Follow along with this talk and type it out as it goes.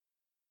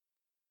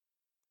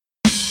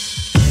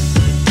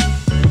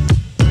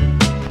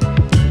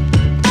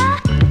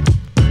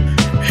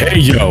Hey,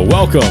 yo,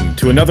 welcome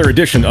to another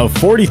edition of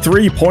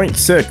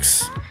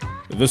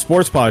 43.6, the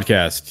sports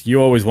podcast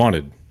you always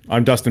wanted.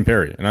 I'm Dustin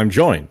Perry, and I'm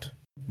joined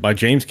by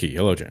James Key.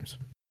 Hello, James.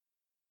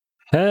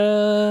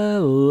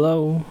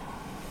 Hello.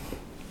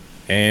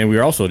 And we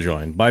are also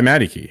joined by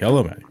Maddie Key.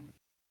 Hello, Maddie.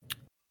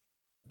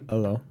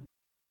 Hello.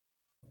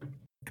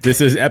 This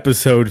is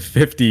episode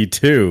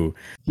 52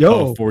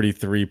 Yo. of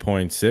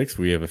 43.6.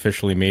 We have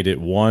officially made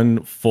it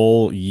one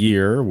full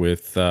year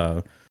with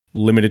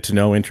limited to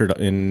no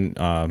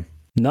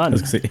None.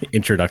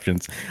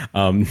 Introductions.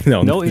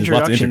 No introductions.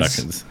 Lots of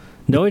introductions.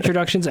 No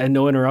introductions and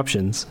no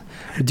interruptions.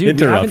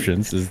 Dude,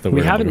 interruptions is the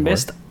word. We haven't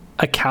missed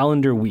a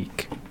calendar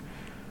week.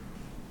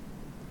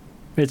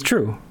 It's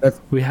true.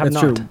 We have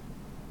not. True.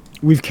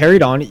 We've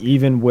carried on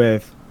even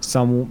with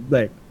some,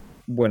 like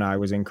when I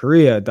was in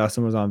Korea,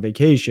 Dustin was on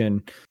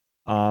vacation.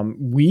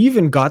 We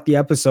even got the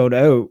episode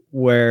out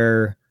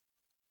where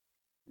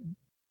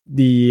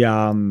the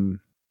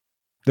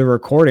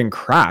recording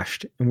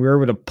crashed and we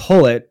were able to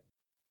pull it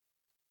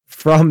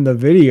from the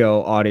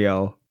video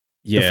audio.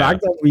 Yeah. The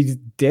fact that we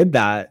did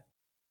that.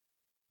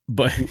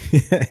 But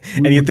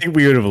and you think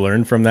we would have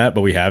learned from that,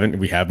 but we haven't.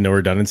 We have no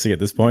redundancy at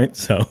this point.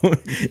 So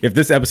if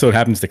this episode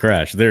happens to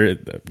crash,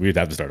 we'd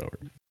have to start over.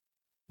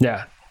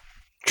 Yeah.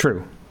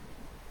 True.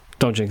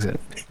 Don't jinx it.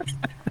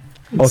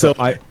 Also,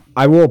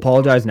 I will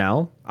apologize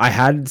now. I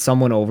had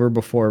someone over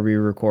before we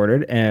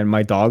recorded, and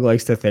my dog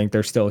likes to think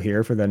they're still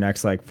here for the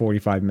next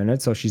 45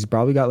 minutes. So she's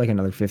probably got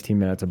another 15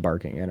 minutes of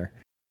barking in her.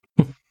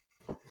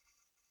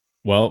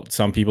 Well,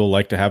 some people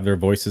like to have their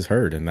voices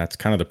heard, and that's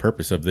kind of the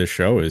purpose of this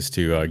show, is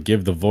to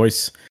give the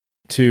voice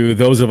to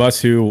those of us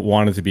who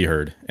wanted to be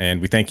heard.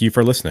 And we thank you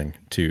for listening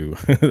to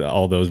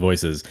all those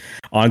voices.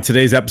 On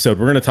today's episode,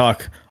 we're going to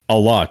talk a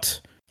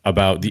lot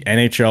about the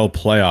NHL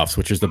playoffs,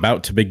 which is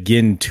about to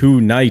begin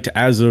tonight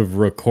as of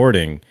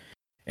recording.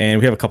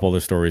 And we have a couple other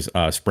stories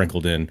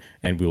sprinkled in,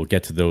 and we will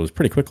get to those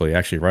pretty quickly,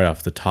 actually, right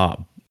off the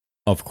top.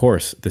 Of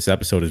course, this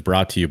episode is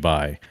brought to you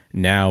by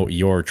Now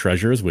Your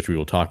Treasures, which we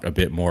will talk a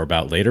bit more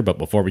about later. But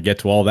before we get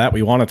to all that,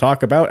 we want to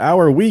talk about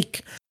our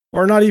week,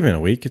 or not even a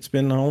week. It's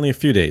been only a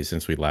few days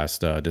since we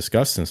last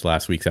discussed, since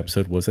last week's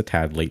episode was a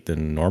tad late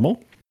than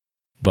normal.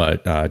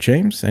 But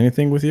James,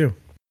 anything with you?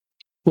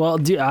 Well,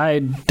 I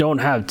don't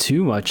have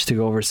too much to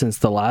go over since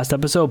the last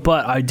episode,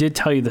 but I did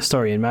tell you the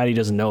story, and Maddie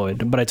doesn't know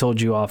it. But I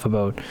told you off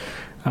air.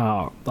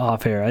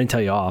 I didn't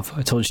tell you off.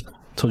 I told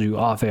you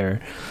off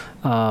air.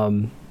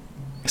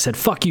 I said,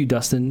 "Fuck you,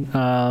 Dustin."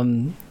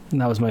 And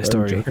that was my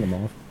story. Jerking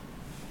him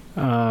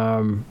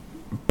off.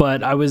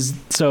 But I was,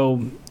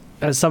 so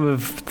as some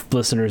of the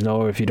listeners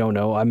know, or if you don't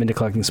know, I'm into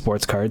collecting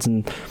sports cards.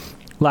 And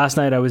last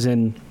night I was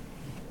in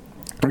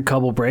a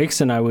couple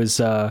breaks, and I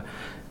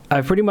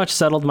pretty much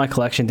settled my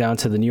collection down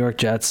to the New York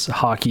Jets,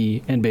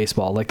 hockey, and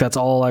baseball. That's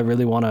all I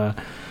really want to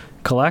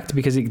collect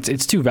because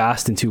it's too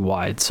vast and too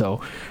wide.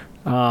 So,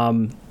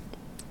 and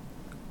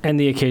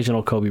the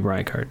occasional Kobe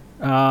Bryant card.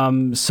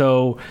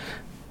 So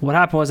what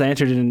happened was I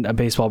entered in a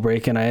baseball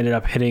break, and I ended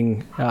up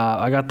hitting.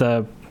 I got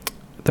the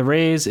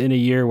Rays in a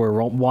year where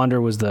Wander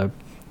was the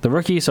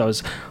rookie, so I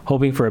was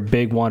hoping for a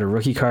big Wander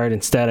rookie card.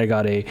 Instead, I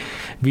got a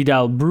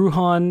Vidal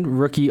Brujan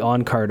rookie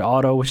on-card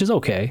auto, which is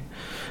okay.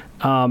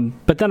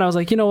 But then I was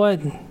like, you know what?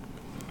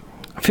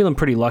 I'm feeling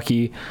pretty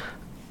lucky.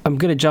 I'm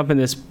going to jump in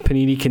this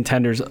Panini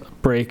Contenders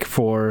break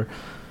for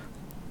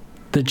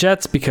the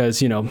Jets because,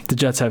 the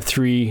Jets have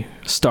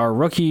 3-star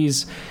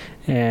rookies,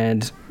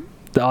 and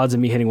the odds of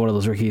me hitting one of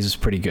those rookies is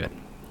pretty good.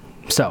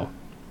 So,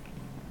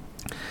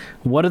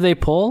 what do they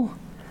pull?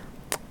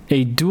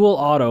 A dual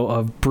auto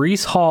of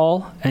Breece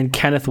Hall and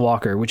Kenneth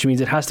Walker, which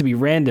means it has to be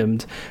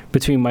randomed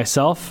between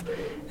myself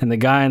and the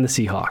guy on the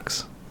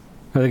Seahawks,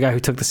 or the guy who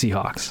took the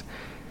Seahawks.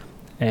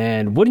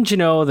 And wouldn't you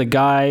know, the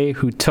guy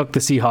who took the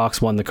Seahawks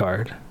won the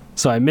card.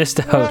 So I missed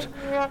out.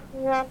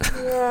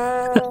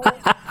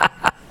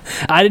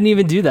 I didn't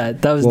even do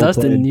that. That was well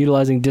Dustin played.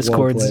 Utilizing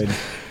Discord's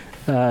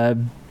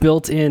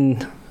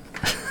built-in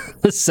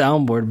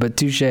soundboard, but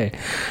touche. Yeah,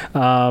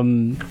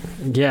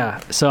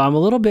 so I'm a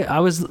little bit, I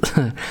was,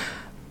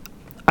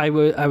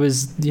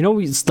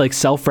 it's like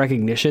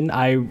self-recognition.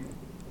 I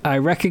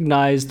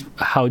recognized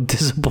how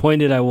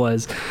disappointed I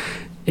was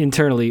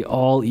internally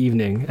all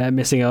evening at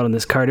missing out on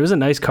this card. It was a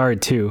nice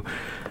card too.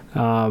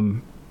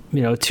 2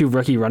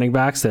 rookie running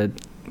backs that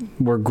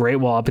were great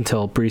up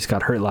until Breece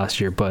got hurt last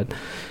year, but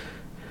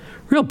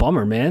real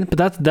bummer, man.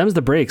 But them's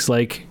the breaks.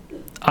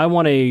 I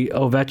want a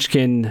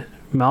Ovechkin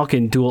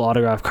Malkin dual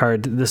autograph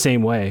card the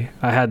same way.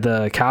 I had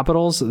the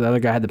Capitals, the other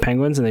guy had the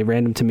Penguins, and they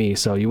ran them to me.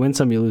 So you win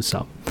some, you lose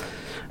some.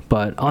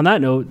 But on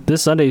that note,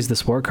 this Sunday is the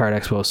Sport Card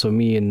Expo, so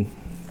me and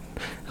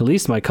at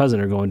least my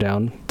cousin are going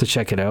down to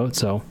check it out.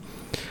 So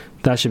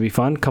that should be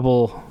fun.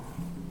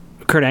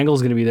 Kurt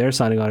Angle's going to be there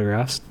signing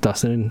autographs.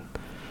 Dustin.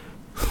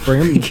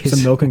 Bring him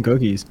some milk and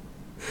cookies.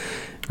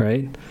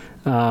 Right.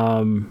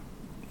 The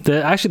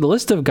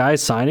list of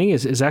guys signing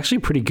is actually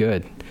pretty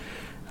good.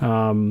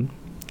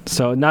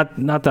 So not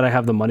that I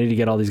have the money to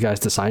get all these guys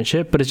to sign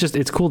shit, but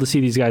it's cool to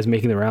see these guys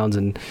making the rounds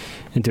and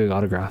doing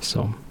autographs.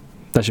 So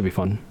that should be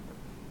fun.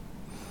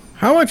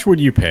 How much would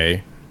you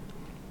pay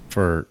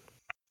for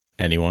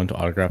anyone to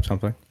autograph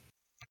something?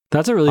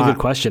 That's a really good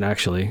question,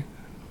 actually.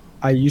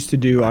 I used to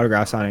do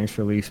autograph signings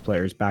for Leafs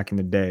players back in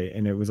the day,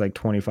 and it was like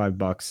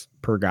 $25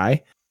 per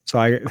guy.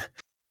 So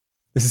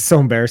this is so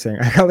embarrassing.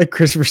 I got like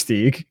Chris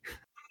Versteeg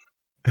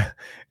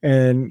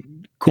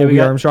and Colby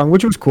Armstrong,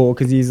 which was cool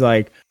because he's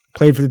like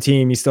played for the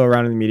team. He's still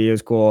around in the media. It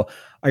was cool.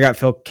 I got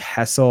Phil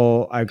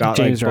Kessel. I got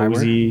James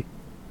Reimer.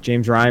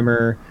 James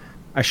Reimer.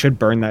 I should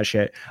burn that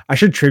shit. I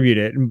should tribute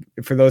it.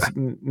 For those,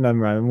 never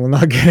mind. We'll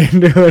not get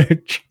into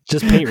it.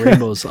 Just paint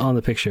rainbows on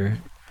the picture.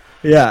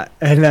 Yeah,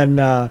 and then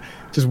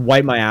just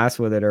wipe my ass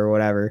with it or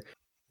whatever.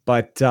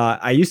 But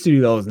I used to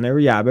do those, and they were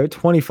about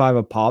 25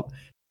 a pop.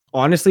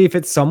 Honestly, if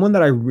it's someone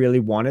that I really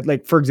wanted,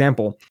 like for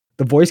example,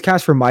 the voice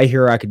cast for My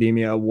Hero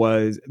Academia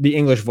was the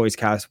English voice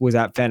cast was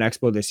at Fan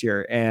Expo this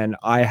year, and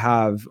I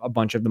have a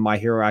bunch of the My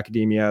Hero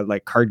Academia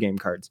like card game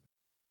cards,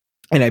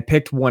 and I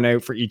picked one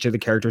out for each of the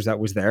characters that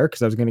was there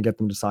because I was going to get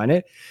them to sign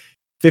it.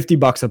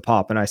 $50 a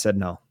pop, and I said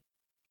no.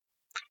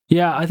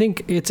 Yeah, I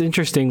think it's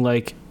interesting,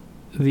 like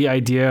the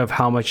idea of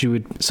how much you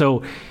would.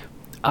 So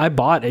I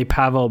bought a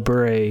Pavel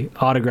Bure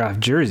autographed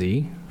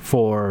jersey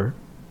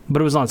but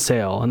it was on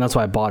sale, and that's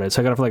why I bought it.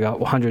 So I got it for like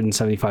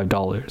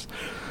 $175.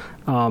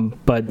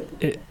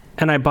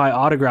 And I buy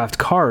autographed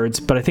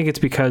cards, but I think it's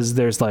because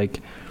there's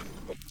like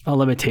a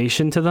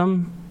limitation to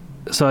them.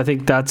 So I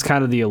think that's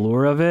kind of the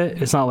allure of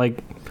it. It's not like,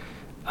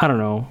 I don't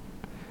know.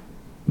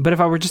 But if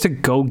I were just to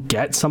go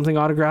get something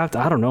autographed,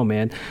 I don't know,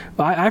 man.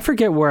 I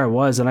forget where I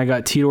was, and I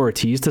got Tito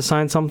Ortiz to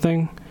sign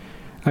something.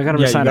 I got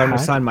him to sign a hat.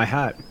 To sign my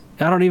hat.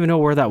 I don't even know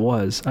where that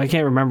was. I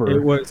can't remember.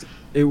 It was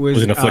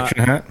an Affliction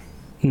hat?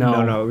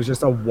 No, it was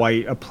just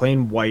a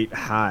plain white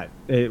hat.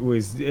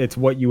 It's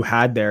what you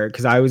had there,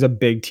 because I was a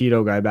big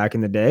Tito guy back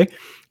in the day.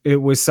 It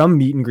was some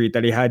meet and greet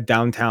that he had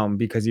downtown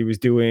because he was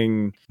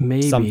doing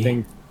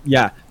something.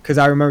 Yeah, because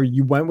I remember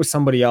you went with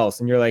somebody else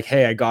and you're like,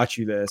 hey, I got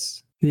you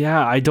this.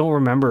 Yeah, I don't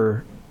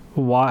remember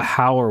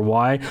how or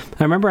why.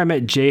 I remember I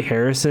met Jay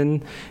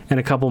Harrison and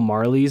a couple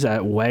Marlies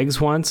at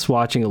Wegs once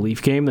watching a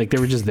Leaf game. Like they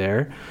were just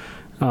there.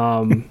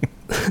 And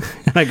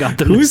I got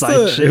them. Who's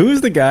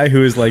the guy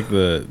who is like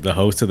the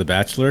host of The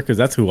Bachelor? Because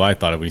that's who I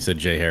thought of when you said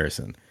Jay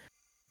Harrison.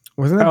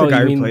 Wasn't that the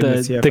guy who played in the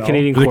CFL? The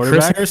Canadian quarterback?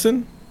 Chris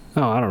Harrison?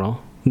 Oh, I don't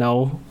know.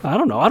 No, I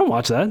don't know. I don't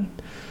watch that.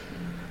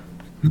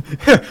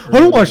 I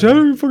don't watch that. I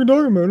don't even fucking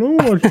talking about. I don't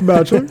watch The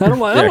Bachelor.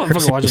 I don't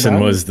Chris fucking watch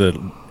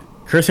Harrison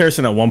Chris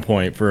Harrison at one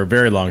point for a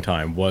very long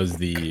time was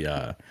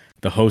the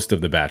host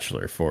of The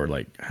Bachelor for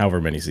like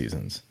however many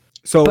seasons.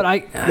 So, but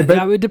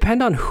I would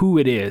depend on who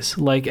it is,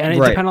 like, and it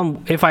depend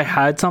on if I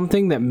had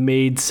something that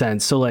made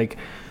sense. So, like,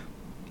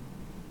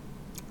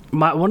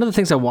 one of the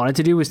things I wanted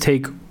to do was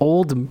take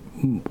old,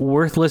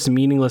 worthless,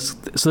 meaningless.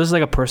 So this is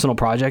like a personal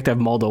project I've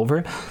mulled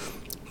over,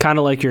 kind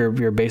of like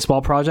your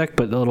baseball project,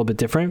 but a little bit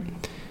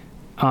different.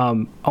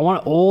 I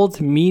want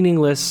old,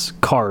 meaningless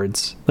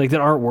cards like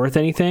that aren't worth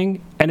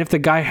anything. And if the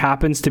guy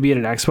happens to be at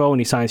an expo and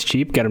he signs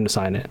cheap, get him to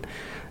sign it.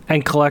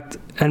 And collect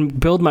and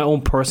build my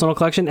own personal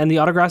collection. And the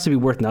autographs would be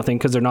worth nothing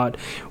because they're not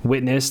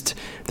witnessed.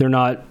 They're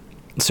not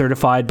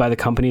certified by the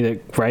company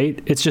that,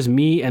 right? It's just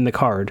me and the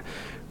card,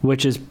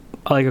 which is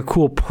like a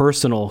cool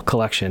personal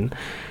collection.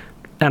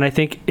 And I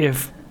think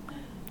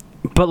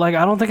but like,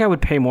 I don't think I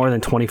would pay more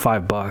than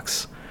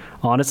 $25,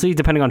 honestly,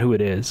 depending on who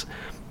it is.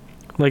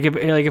 Like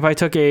if I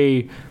took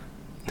I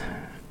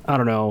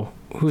don't know,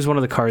 who's one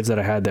of the cards that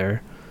I had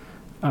there?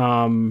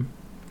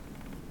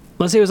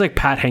 Let's say it was like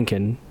Pat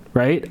Henkin.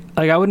 Right?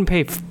 Like I wouldn't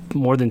pay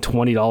more than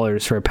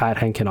 $20 for a Pat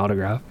Henkin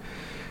autograph,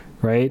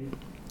 right?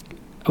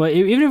 Well,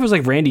 even if it was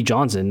like Randy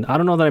Johnson, I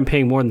don't know that I'm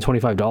paying more than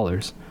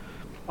 $25.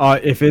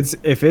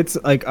 If it's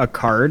like a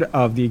card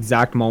of the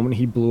exact moment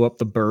he blew up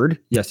the bird,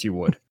 yes, you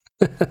would.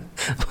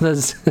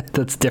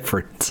 That's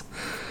different.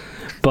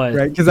 But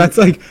right, because that's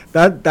like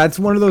that's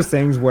one of those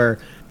things where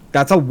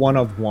that's a one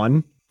of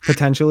one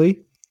potentially.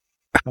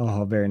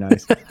 Oh, very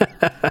nice.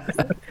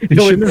 You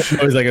shouldn't have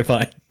shown I could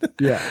find.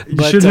 Yeah,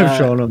 you should have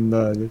shown him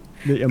the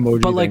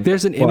emoji. But like,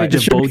 there's an image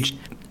of Bo.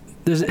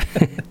 There's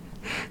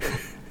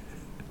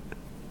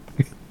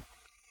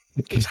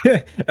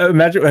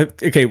imagine.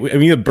 Okay, I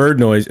mean a bird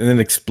noise and then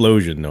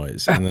explosion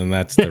noise, and then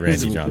that's the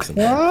Randy Johnson.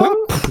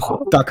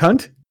 Duck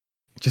hunt,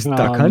 just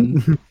duck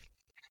hunt.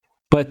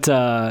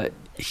 But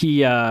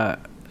he.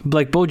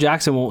 Like Bo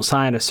Jackson won't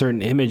sign a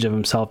certain image of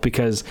himself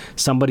because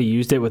somebody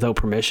used it without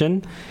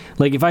permission.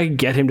 Like if I could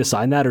get him to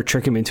sign that or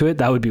trick him into it,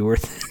 that would be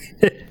worth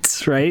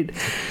it, right?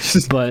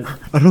 But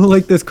I don't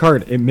like this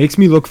card. It makes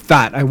me look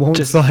fat. I won't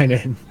sign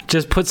it.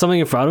 Just put something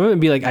in front of him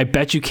and be like, I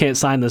bet you can't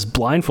sign this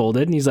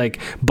blindfolded. And he's like,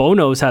 Bo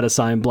knows how to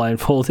sign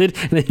blindfolded.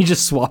 And then you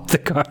just swap the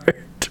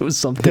card to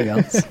something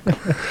else.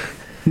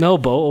 No,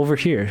 Bo, over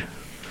here.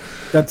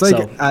 That's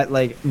like at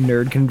like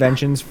nerd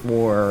conventions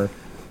for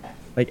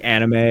like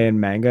anime and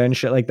manga and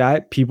shit like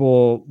that.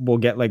 People will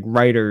get like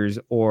writers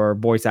or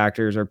voice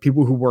actors or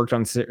people who worked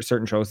on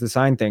certain shows to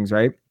sign things,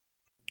 right?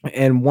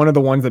 And one of the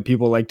ones that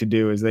people like to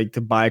do is like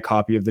to buy a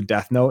copy of the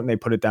Death Note and they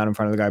put it down in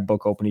front of the guy,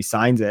 book open, he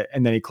signs it,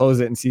 and then he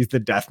closes it and sees the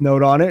Death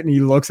Note on it and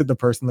he looks at the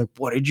person like,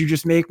 what did you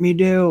just make me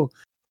do?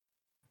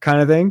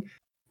 kind of thing.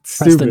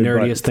 That's Stupid, the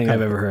nerdiest thing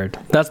I've ever heard.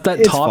 That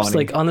it's tops funny.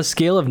 like on the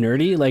scale of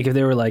nerdy. Like if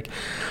they were like,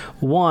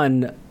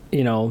 one,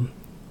 you know,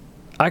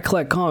 I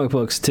collect comic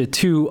books, to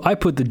two, I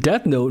put the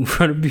Death Note in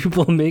front of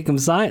people and make them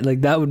sign.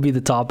 Like that would be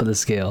the top of the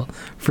scale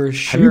for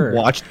sure. Have you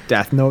watched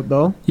Death Note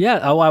though? Yeah.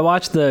 Oh, I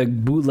watched the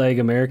bootleg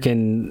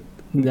American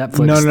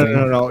Netflix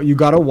thing. No. You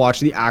gotta watch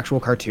the actual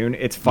cartoon.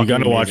 It's fucking. You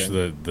gotta amazing.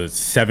 watch the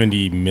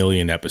 70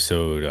 million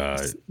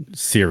episode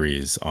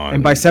series on.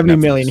 And by 70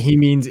 Netflix. million, he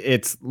means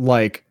it's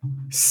like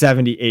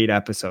 78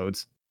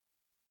 episodes.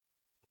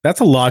 That's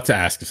a lot to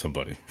ask of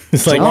somebody.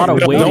 It's a like, lot of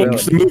don't waiting.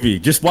 watch the movie.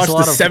 Just watch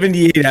the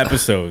 78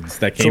 episodes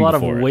that It's a came lot of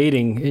before it.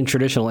 waiting in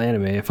traditional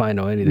anime, if I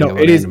know anything. No,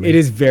 about it is. anime.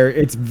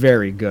 It's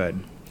very good.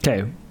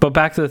 Okay, but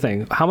back to the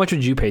thing. How much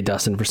would you pay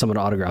Dustin for someone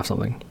to autograph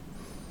something?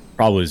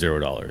 Probably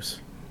 $0.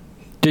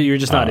 Dude, you're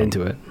just not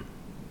into it.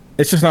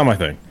 It's just not my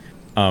thing.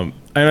 And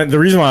the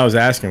reason why I was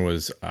asking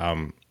was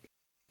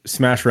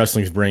Smash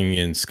Wrestling's bringing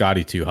in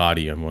Scotty 2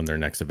 Hottie on one of their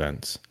next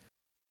events.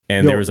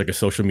 And there was like a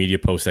social media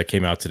post that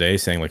came out today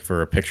saying like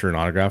for a picture and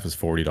autograph is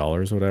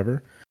 $40 or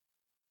whatever.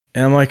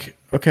 And I'm like,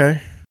 okay.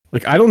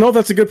 Like, I don't know if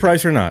that's a good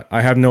price or not.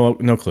 I have no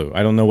clue.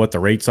 I don't know what the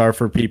rates are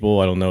for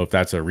people. I don't know if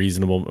that's a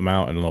reasonable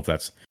amount. I don't know if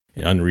that's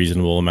an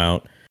unreasonable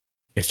amount.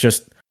 It's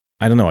just,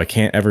 I don't know. I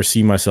can't ever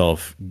see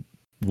myself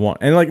want,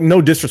 and like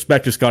no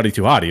disrespect to Scotty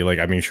 2 Hottie. Like,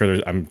 I mean,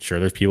 I'm sure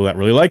there's people that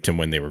really liked him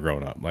when they were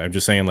growing up. Like, I'm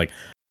just saying, like,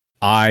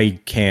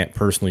 I can't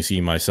personally see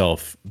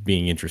myself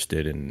being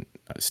interested in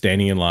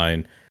standing in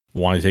line,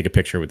 wanting to take a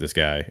picture with this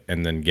guy,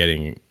 and then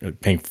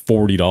paying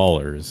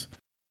 $40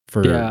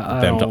 for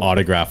them to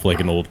autograph like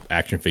an old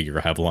action figure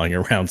I have lying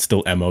around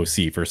still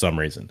MOC for some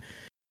reason.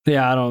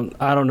 Yeah,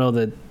 I don't know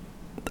that.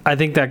 I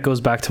think that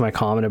goes back to my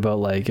comment about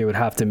like it would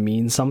have to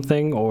mean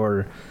something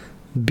or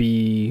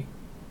be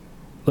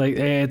like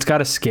it's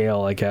got a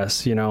scale, I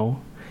guess, you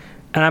know.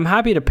 And I'm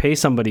happy to pay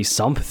somebody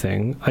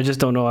something. I just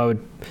don't know.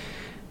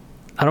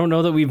 I don't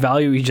know that we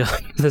value each other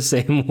the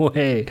same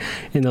way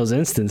in those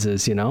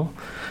instances, you know.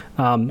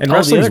 And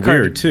wrestling's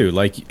weird too.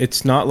 Like,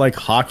 it's not like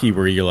hockey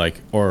where you're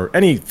like, or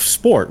any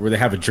sport where they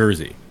have a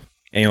jersey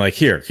and you're like,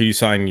 here, can you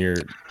sign your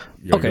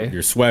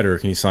sweater?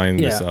 Can you sign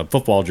this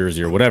football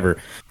jersey or whatever?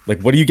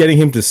 Like, what are you getting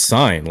him to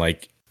sign?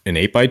 Like an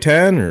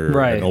 8x10 or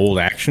an old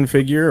action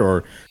figure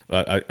or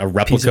a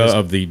replica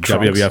of the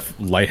trunks.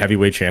 WWF light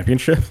heavyweight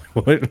championship?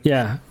 What?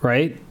 Yeah,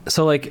 right.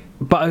 So like,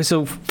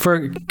 so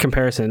for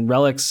comparison,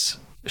 Relics.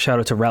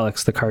 Shout out to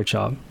Relics, the card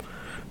shop.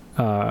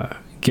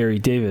 Gary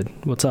David,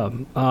 what's up?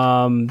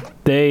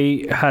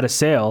 They had a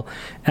sale,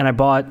 and I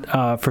bought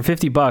for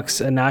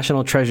 $50 a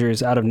National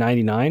Treasures out of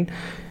 99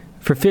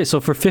 for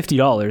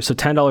 $50, so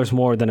 $10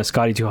 more than a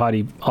Scotty 2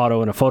 Hottie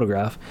auto and a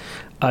photograph.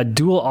 A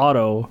dual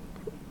auto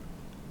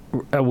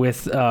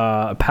with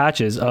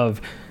patches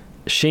of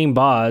Shane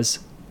Baz,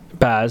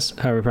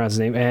 however you pronounce his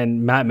name,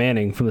 and Matt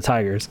Manning from the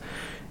Tigers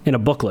in a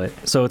booklet.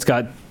 So it's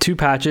got two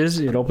patches,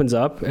 it opens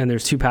up, and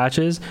there's two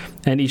patches,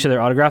 and each of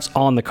their autographs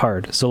on the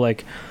card. So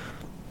like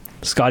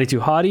Scotty 2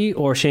 Hottie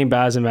or Shane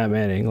Baz and Matt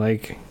Manning.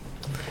 Like,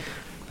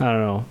 I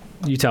don't know.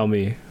 You tell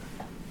me.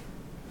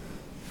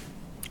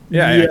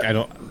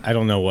 Yeah. I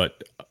don't know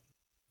what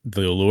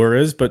the allure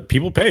is, but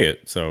people pay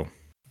it, so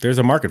there's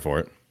a market for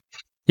it.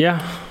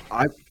 Yeah.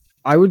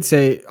 I would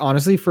say,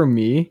 honestly, for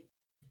me,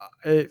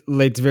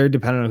 it's very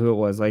dependent on who it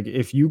was. Like,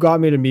 if you got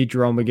me to meet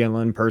Jerome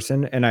McGinley in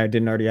person and I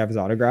didn't already have his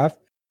autograph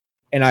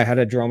and I had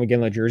a Jerome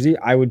McGinley jersey,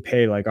 I would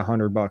pay like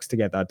 $100 to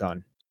get that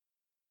done.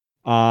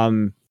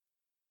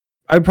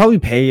 I'd probably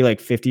pay like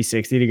 50,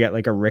 60 to get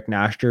like a Rick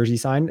Nash jersey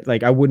signed.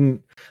 Like, I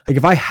wouldn't, like,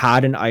 if I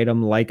had an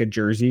item like a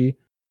jersey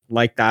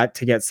like that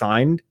to get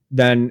signed,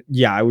 then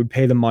yeah, I would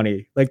pay the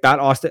money. Like that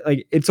Austin,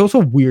 like, it's also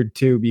weird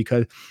too,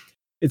 because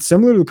it's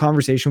similar to the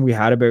conversation we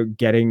had about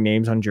getting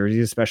names on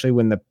jerseys, especially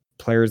when the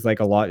player's like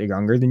a lot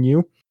younger than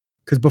you.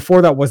 Because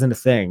before that wasn't a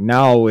thing.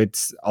 Now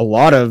it's a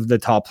lot of the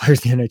top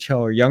players in the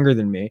NHL are younger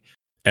than me.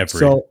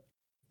 So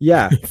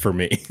yeah, for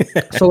me.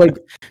 So like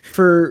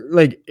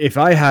if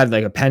I had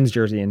like a Pens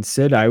jersey and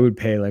Sid, I would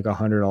pay like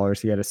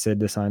 $100 to get a Sid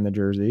to sign the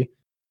jersey.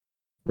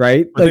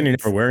 Right? But then you're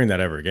never wearing that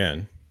ever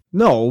again.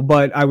 No,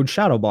 but I would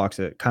shadow box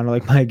it, kind of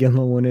like my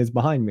Ginla one is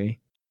behind me.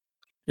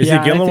 Is the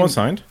Ginla one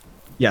signed?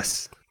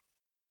 Yes.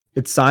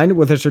 It's signed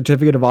with a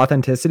certificate of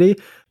authenticity.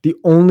 The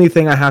only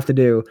thing I have to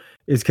do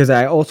is, because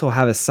I also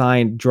have a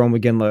signed Jerome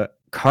McGinley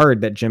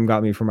card that Jim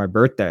got me for my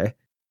birthday,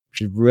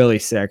 which is really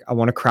sick. I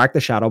want to crack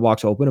the shadow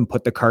box open and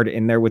put the card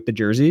in there with the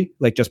jersey,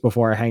 like just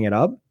before I hang it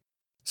up.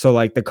 So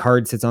like the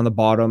card sits on the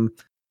bottom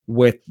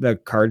with the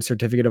card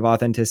certificate of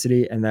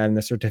authenticity, and then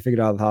the certificate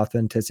of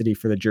authenticity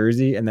for the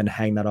jersey, and then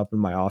hang that up in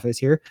my office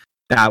here.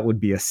 That would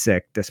be a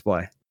sick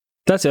display.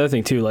 That's the other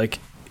thing too. Like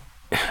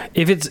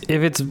if it's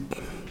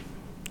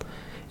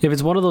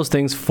one of those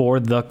things for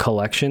the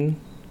collection,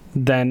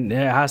 then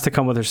it has to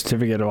come with a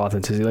certificate of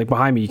authenticity. Like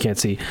behind me, you can't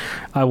see.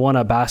 I won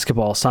a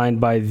basketball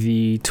signed by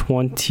the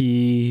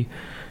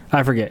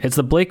I forget. It's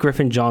the Blake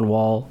Griffin, John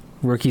Wall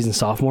rookies and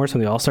sophomores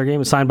from the All-Star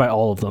game. It's signed by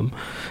all of them.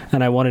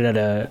 And I won it at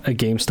a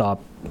GameStop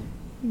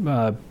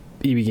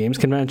EB Games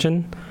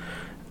convention.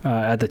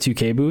 at the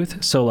 2K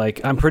booth. So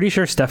like, I'm pretty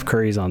sure Steph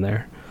Curry's on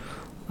there.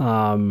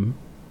 And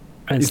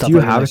do you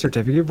have a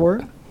certificate for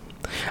it?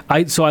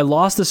 I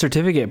lost the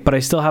certificate, but I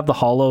still have the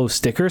holo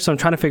sticker. So I'm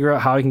trying to figure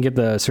out how I can get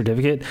the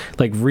certificate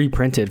like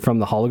reprinted from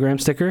the hologram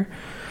sticker,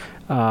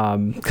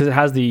 because it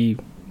has the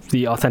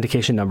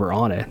authentication number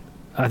on it.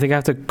 I think I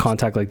have to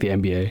contact like the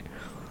NBA.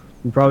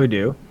 You probably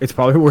do. It's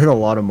probably worth a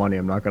lot of money.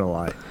 I'm not gonna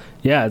lie.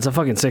 Yeah, it's a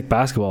fucking sick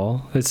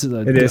basketball. It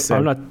is. Sick.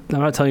 I'm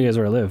not telling you guys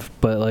where I live,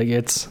 but like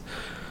it's.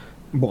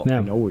 Well, yeah.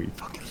 I know where you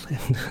fucking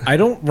live. I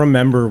don't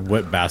remember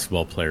what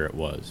basketball player it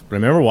was, but I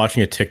remember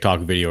watching a TikTok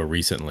video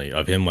recently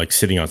of him like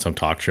sitting on some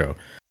talk show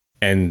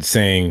and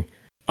saying,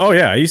 "Oh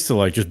yeah, I used to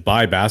like just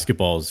buy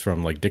basketballs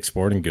from like Dick's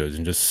Sporting Goods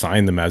and just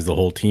sign them as the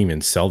whole team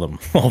and sell them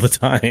all the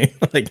time."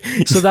 Like,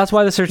 so that's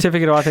why the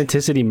certificate of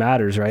authenticity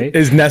matters, right?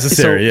 Is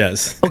necessary,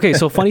 yes. Okay,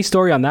 so funny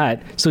story on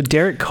that. So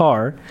Derek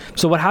Carr.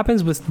 So what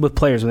happens with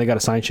players when they got to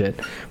sign shit?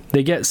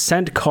 They get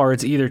sent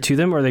cards either to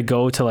them or they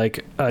go to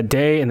like a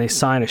day and they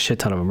sign a shit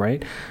ton of them,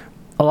 right?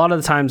 A lot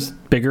of the times,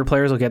 bigger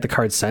players will get the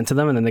cards sent to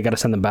them and then they got to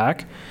send them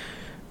back,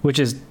 which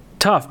is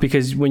tough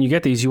because when you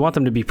get these, you want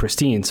them to be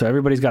pristine. So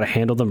everybody's got to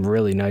handle them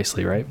really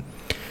nicely, right?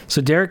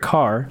 So Derek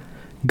Carr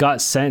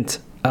got sent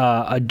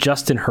a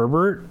Justin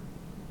Herbert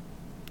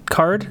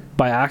card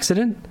by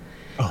accident.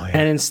 Oh, yeah.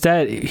 And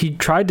instead, he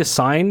tried to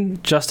sign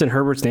Justin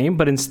Herbert's name,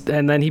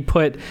 and then he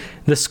put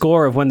the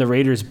score of when the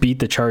Raiders beat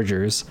the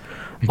Chargers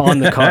on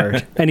the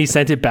card, and he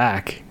sent it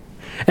back.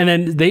 And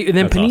then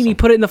Panini awesome.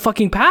 Put it in the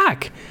fucking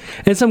pack,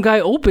 and some guy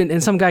opened,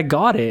 and some guy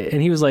got it,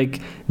 and he was like,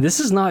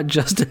 "This is not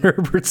Justin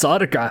Herbert's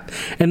autograph."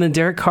 And then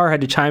Derek Carr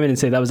had to chime in and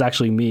say that was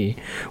actually me,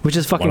 which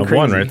is fucking crazy.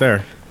 One right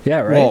there. Yeah,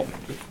 right. Well,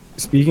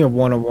 speaking of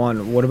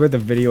 101, what about the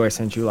video I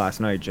sent you last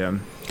night,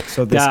 Jim?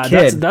 So this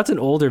kid, that's an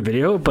older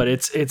video, but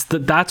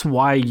that's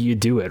why you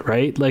do it,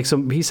 right? Like,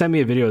 so he sent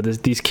me a video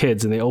of these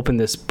kids, and they opened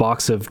this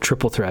box of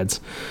triple threads.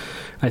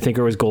 I think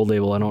it was Gold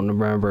Label. I don't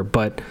remember,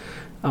 but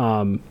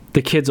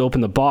the kids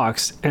open the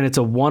box, and it's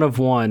a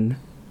 1-of-1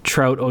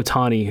 Trout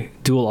Ohtani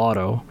dual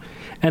auto,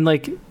 and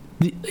like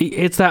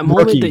it's that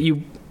moment Rookie. That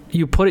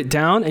you put it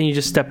down and you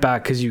just step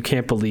back because you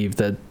can't believe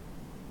that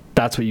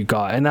that's what you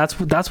got, and that's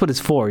what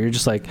it's for. You're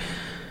just like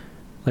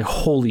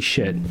holy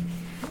shit.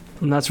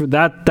 And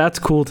that's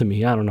cool to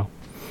me. I don't know.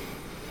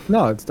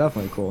 No, it's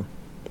definitely cool.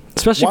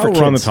 Especially while for we're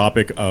kids. On the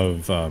topic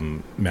of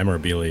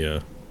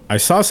memorabilia, I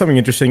saw something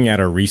interesting at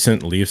a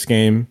recent Leafs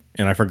game,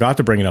 and I forgot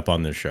to bring it up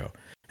on this show.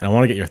 And I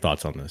want to get your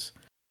thoughts on this.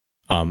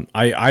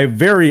 I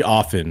very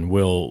often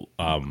will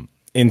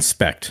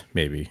inspect,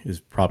 maybe is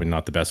probably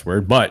not the best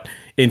word, but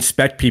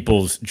inspect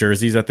people's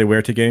jerseys that they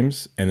wear to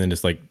games and then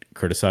just like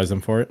criticize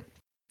them for it.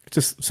 It's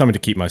just something to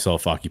keep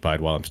myself occupied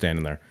while I'm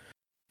standing there.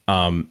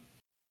 And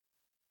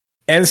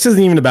this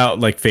isn't even about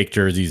like fake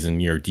jerseys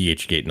and your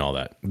DH gate and all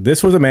that.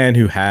 This was a man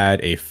who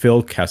had a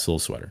Phil Kessel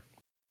sweater.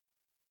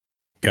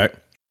 Okay.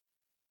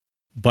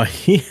 But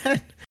he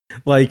had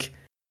like,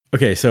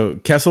 okay, so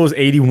Kessel was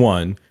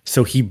 81.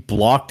 So he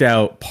blocked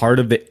out part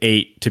of the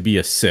 8 to be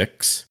a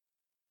 6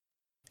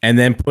 and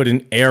then put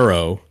an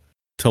arrow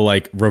to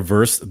like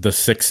reverse the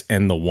 6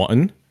 and the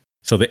 1.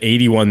 So the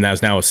 81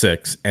 that's now a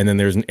 6. And then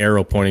there's an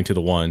arrow pointing to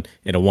the 1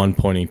 and a 1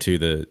 pointing to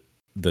the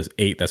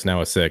 8 that's now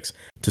a 6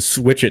 to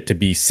switch it to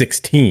be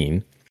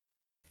 16,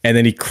 and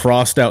then he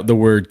crossed out the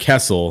word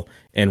Kessel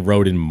and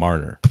wrote in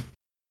Marner.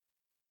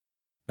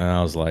 And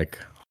I was like,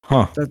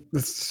 huh.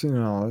 That's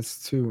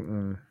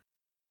too.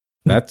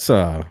 That's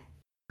Now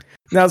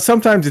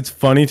sometimes it's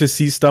funny to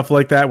see stuff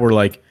like that where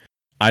like,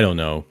 I don't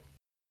know,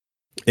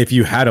 if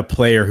you had a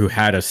player who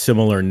had a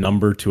similar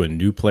number to a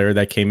new player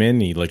that came in,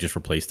 he like just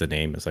replaced the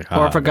name. It's like,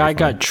 or if a guy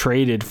got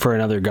traded for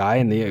another guy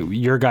and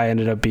your guy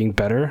ended up being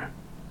better.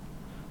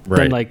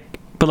 Right. Then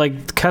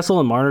but Kessel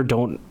and Marner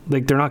don't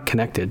they're not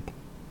connected.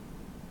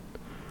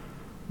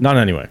 Not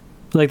anyway.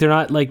 Like they're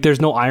not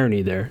there's no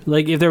irony there.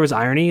 Like if there was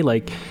irony,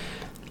 like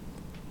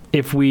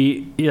if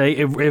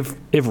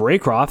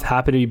Raycroft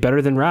happened to be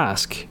better than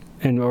Rask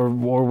and or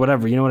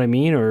whatever, you know what I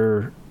mean,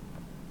 or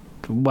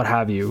what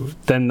have you,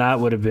 then that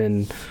would have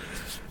been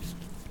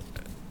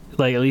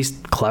like at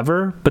least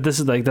clever. But this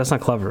is that's not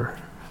clever.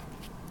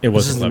 It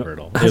wasn't clever at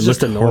all. It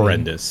looked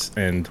horrendous,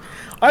 and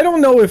I don't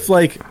know if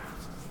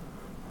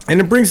and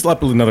it brings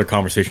up another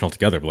conversation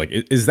altogether, but like,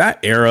 is that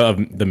era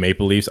of the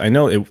Maple Leafs? I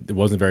know it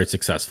wasn't very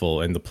successful,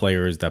 and the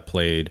players that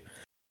played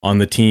on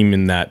the team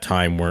in that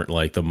time weren't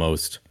like the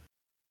most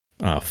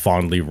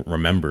fondly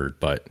remembered.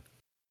 But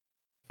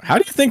how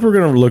do you think we're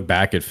going to look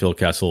back at Phil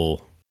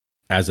Kessel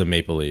as a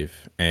Maple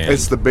Leaf? And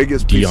it's the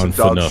biggest piece of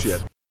dog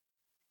shit.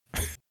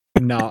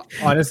 No,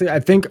 honestly, I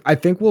think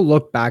we'll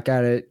look back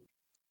at it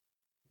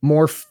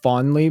more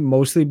fondly,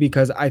 mostly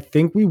because I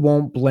think we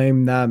won't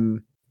blame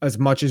them as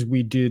much as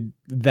we did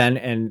then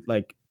and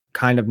like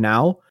kind of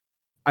now.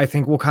 I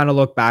think we'll kind of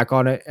look back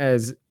on it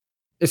as,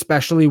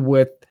 especially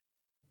with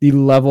the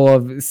level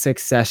of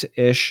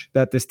success-ish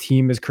that this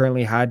team has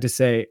currently had, to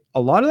say a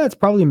lot of that's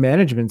probably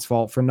management's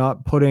fault for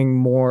not putting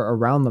more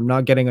around them,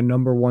 not getting a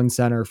number one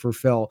center for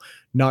Phil,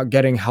 not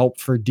getting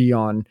help for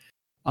Dion.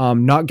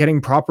 not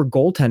getting proper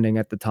goaltending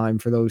at the time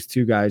for those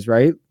two guys,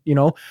 right? You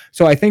know,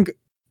 so I think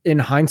in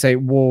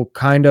hindsight, we'll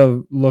kind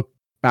of look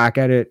back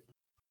at it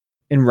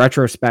in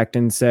retrospect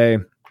and say,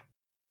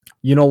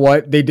 you know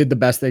what, they did the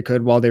best they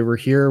could while they were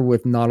here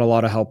with not a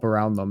lot of help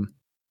around them.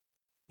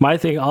 My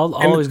thing, I'll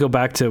always go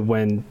back to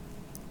when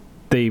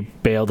they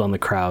bailed on the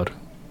crowd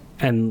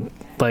and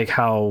like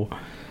how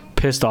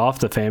pissed off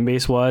the fan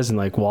base was, and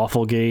like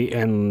Wafflegate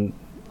and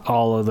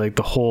all of like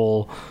the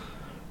whole,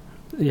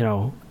 you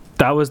know,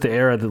 that was the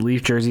era that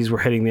Leaf jerseys were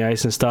hitting the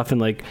ice and stuff. And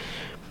like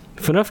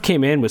Phaneuf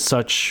came in with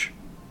such,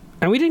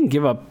 and we didn't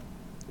give up,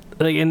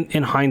 like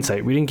in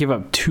hindsight, we didn't give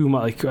up too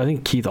much. Like I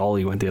think Keith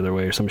Ollie went the other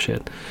way or some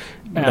shit.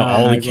 No,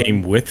 Ollie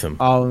came with him.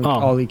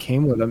 Ollie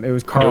came with him. It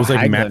was Carl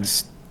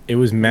Hagelin. It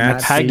was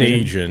Matt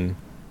Stajan.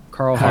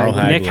 Carl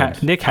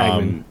Hagelin. Nick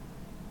Hagman.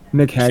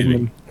 Nick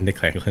Hagman. Nick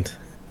Hagland.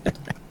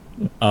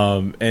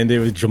 And it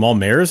was Jamal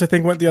Mayers, I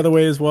think, went the other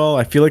way as well.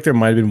 I feel like there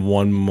might have been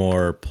one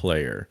more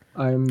player.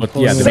 But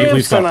yeah, the Maple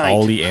Leafs got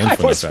Ollie and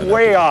Phaneuf. I was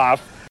way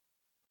off.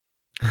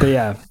 But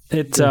yeah,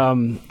 it's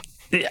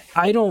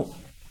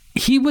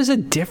he was a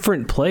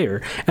different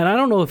player, and I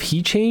don't know if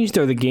he changed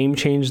or the game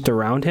changed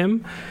around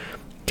him,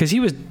 because he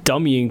was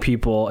dummying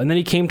people, and then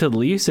he came to the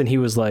Leafs and he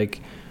was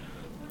like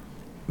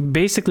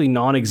basically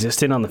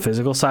non-existent on the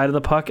physical side of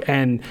the puck.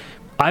 And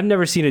I've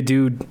never seen a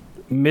dude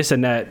miss a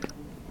net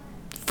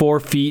 4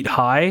 feet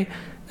high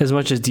as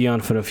much as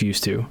Dion Phaneuf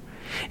used to.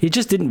 It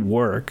just didn't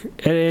work.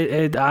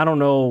 I don't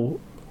know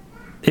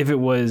if it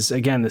was,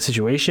 again, the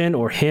situation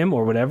or him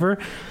or whatever.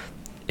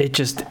 It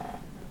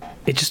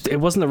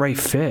wasn't the right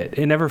fit.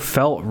 It never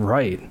felt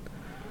right.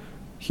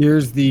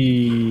 Here's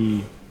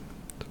the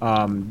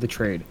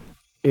trade.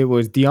 It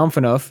was Dion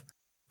Phaneuf,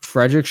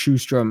 Frederick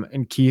Schustrom,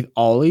 and Keith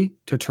Ollie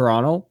to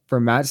Toronto for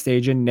Matt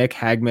Stajan, Nick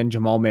Hagman,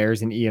 Jamal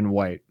Mayers, and Ian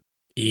White.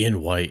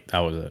 Ian White, that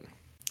was it.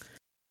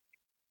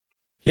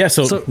 Yeah,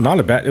 so not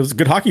a bad. It was a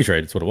good hockey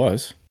trade. That's what it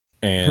was,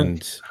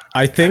 and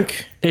I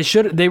think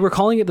they were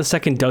calling it the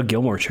second Doug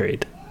Gilmour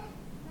trade,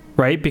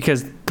 right?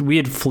 Because we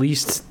had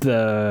fleeced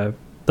the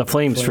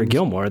Flames for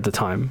Gilmour at the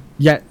time.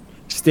 Yet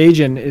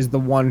Stajan is the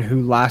one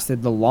who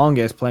lasted the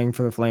longest playing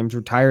for the Flames,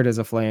 retired as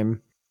a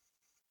Flame,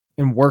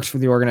 and works for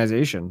the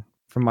organization,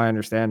 from my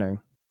understanding.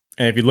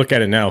 And if you look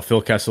at it now,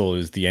 Phil Kessel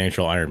is the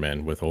NHL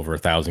Ironman with over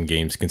 1,000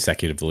 games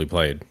consecutively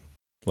played.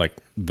 Like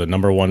the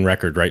number one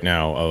record right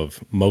now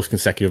of most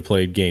consecutive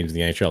played games in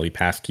the NHL. He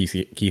passed Keith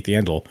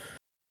Yandel.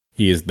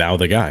 He is now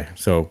the guy.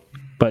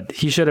 But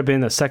he should have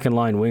been a second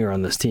line winger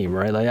on this team,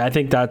 right? Like I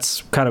think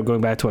that's kind of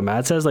going back to what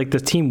Matt says. Like the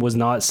team was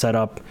not set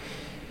up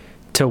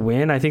to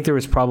win. I think there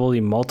was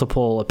probably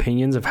multiple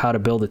opinions of how to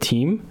build a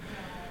team,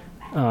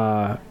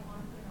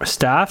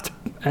 staffed,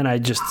 and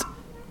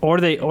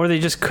or they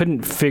just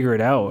couldn't figure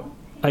it out.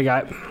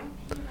 Like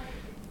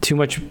too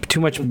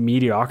much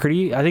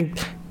mediocrity. I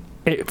think.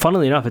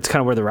 Funnily enough, it's kind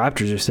of where the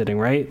Raptors are sitting,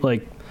 right?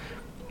 Like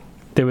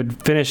they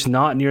would finish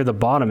not near the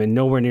bottom and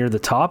nowhere near the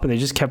top, and they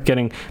just kept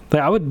getting.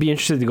 Like I would be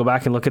interested to go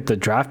back and look at the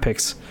draft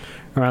picks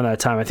around that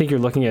time. I think you're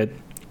looking at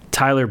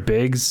Tyler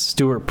Biggs,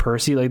 Stuart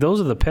Percy, like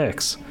those are the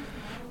picks,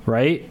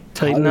 right?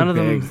 Like none of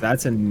them.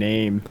 That's a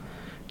name.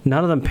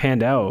 None of them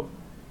panned out.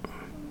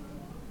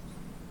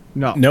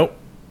 No. Nope.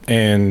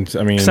 And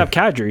I mean, except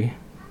Kadri.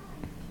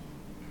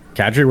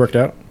 Kadri worked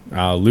out.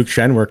 Luke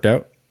Shen worked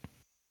out.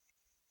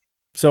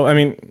 So, I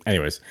mean,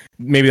 anyways,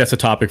 maybe that's a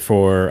topic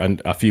for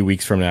a few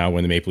weeks from now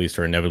when the Maple Leafs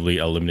are inevitably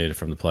eliminated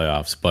from the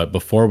playoffs. But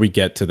before we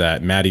get to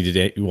that, Maddie,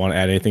 did you want to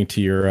add anything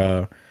to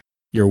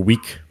your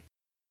week?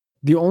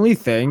 The only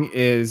thing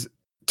is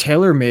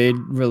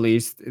TaylorMade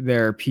released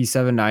their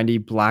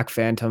P790 Black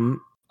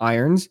Phantom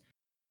irons.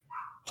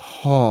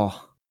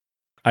 Oh,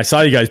 I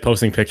saw you guys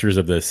posting pictures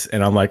of this,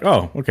 and I'm like,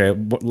 oh, okay.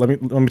 Let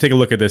me take a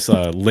look at this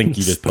link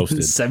you just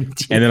posted.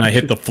 And then I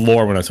hit the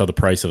floor when I saw the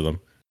price of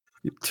them.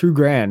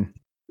 $2,000.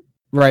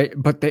 Right,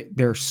 but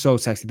they're so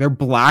sexy. They're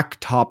black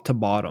top to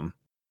bottom.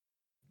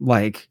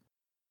 Like,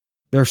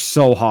 they're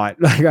so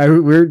hot. Like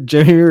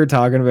Jimmy, we were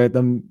talking about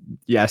them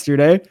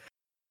yesterday.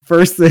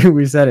 First thing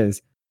we said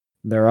is,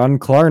 they're on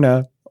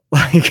Klarna.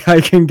 Like,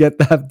 I can get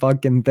that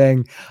fucking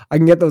thing. I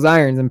can get those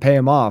irons and pay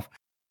them off.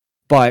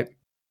 But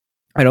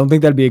I don't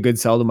think that'd be a good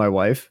sell to my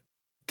wife,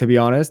 to be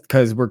honest,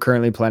 because we're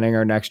currently planning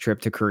our next trip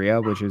to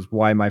Korea, which is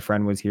why my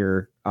friend was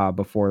here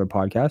before the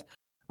podcast,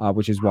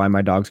 which is why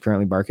my dog's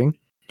currently barking.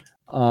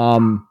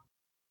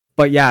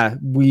 But yeah,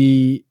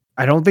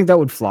 I don't think that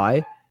would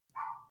fly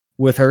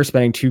with her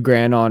spending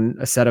 $2,000 on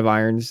a set of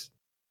irons,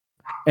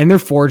 and they're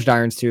forged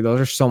irons too. Those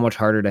are so much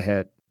harder to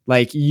hit.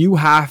 Like you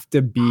have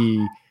to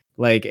be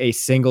like a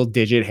single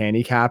digit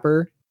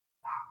handicapper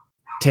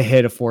to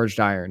hit a forged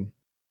iron.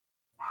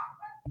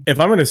 If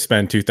I'm going to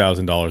spend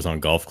 $2,000 on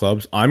golf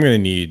clubs, I'm going to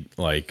need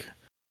like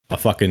a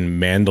fucking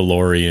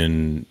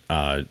Mandalorian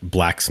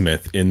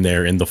blacksmith in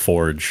there in the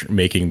forge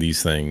making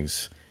these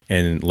things.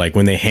 And like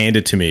when they hand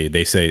it to me,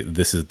 they say,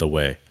 this is the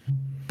way.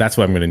 That's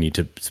why I'm going to need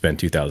to spend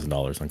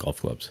 $2,000 on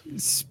golf clubs.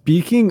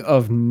 Speaking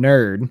of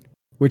nerd,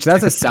 which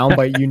that's a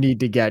soundbite you need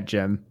to get,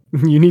 Jim.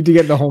 You need to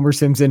get the Homer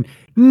Simpson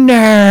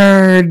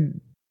nerd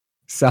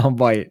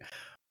soundbite.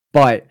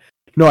 But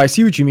no, I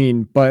see what you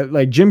mean. But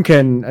like Jim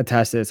can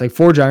attest to this. Like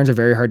forged irons are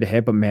very hard to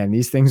hit, but man,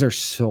 these things are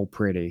so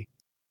pretty.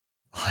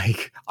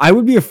 Like I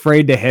would be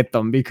afraid to hit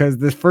them because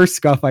the first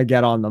scuff I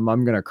get on them,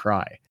 I'm gonna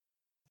cry.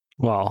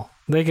 Well,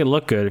 they can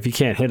look good. If you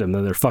can't hit them,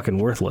 then they're fucking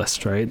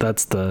worthless, right?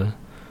 That's the.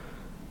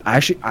 I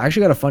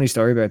actually got a funny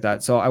story about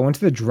that. So I went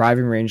to the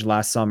driving range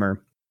last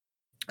summer,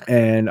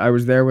 and I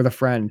was there with a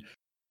friend.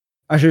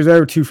 Actually, I was there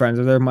with two friends.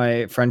 I was there with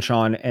my friend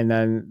Sean, and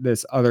then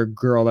this other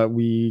girl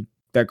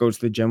that goes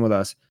to the gym with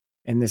us.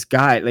 And this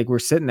guy, like we're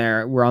sitting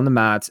there, we're on the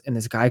mats, and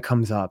this guy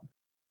comes up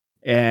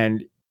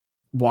and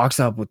walks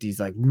up with these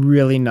like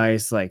really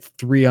nice, like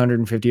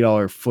 $350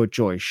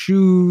 FootJoy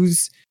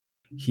shoes.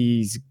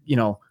 He's,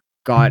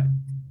 got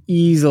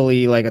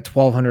easily like a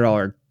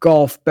 $1,200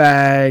 golf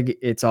bag.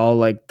 It's all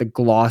like the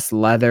gloss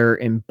leather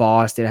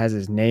embossed. It has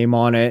his name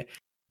on it.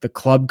 The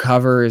club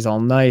cover is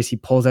all nice. He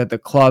pulls out the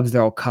clubs.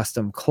 They're all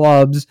custom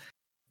clubs.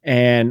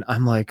 And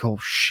I'm like, oh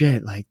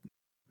shit. Like,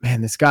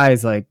 man, this guy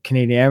is like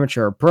Canadian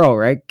amateur or pro,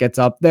 right? Gets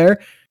up there,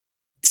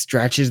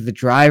 stretches the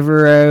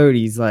driver out.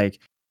 He's like,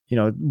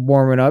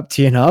 warming up,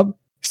 teeing up,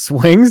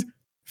 swings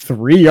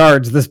 3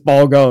 yards. This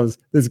ball goes.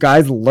 This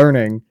guy's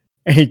learning,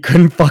 and he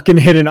couldn't fucking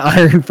hit an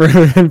iron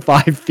further than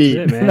 5 feet.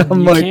 Yeah, man.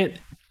 I'm like,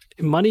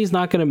 money's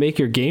not going to make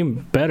your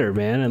game better,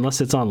 man,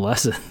 unless it's on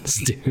lessons,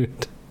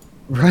 dude.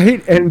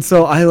 Right? And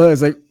so I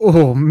was like,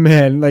 oh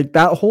man, like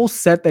that whole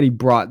set that he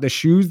brought, the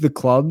shoes, the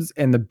clubs,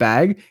 and the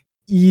bag,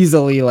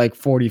 easily like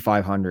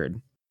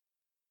 4,500.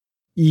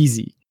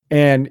 Easy.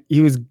 And he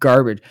was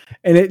garbage.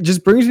 And it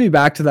just brings me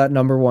back to that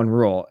number one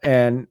rule.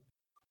 And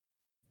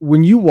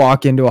when you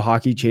walk into a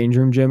hockey change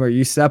room, Jim, or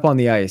you step on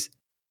the ice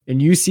and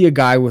you see a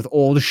guy with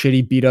old,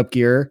 shitty, beat up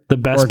gear, the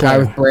best or a guy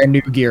with brand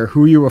new gear,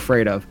 who are you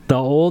afraid of?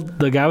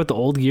 The guy with the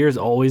old gear is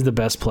always the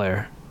best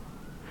player.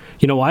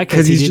 You know why?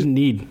 Because he didn't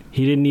need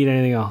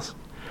anything else.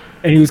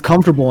 And he was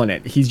comfortable in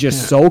it. He's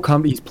just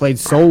he's played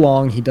so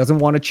long. He doesn't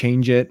want to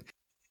change it.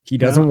 He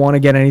doesn't want to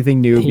get anything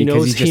new. He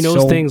knows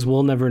things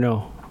we'll never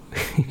know.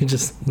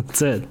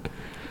 That's it.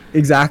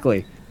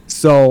 Exactly.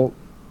 So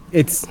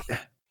it's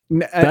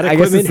that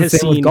equipment has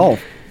seen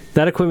golf.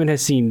 That equipment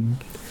has seen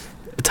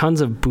tons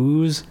of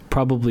booze,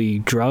 probably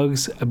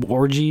drugs,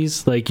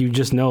 orgies. Like you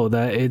just know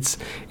that it's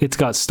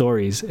got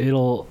stories.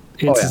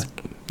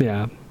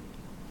 Yeah.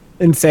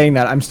 In saying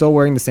that, I'm still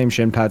wearing the same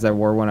shin pads I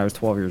wore when I was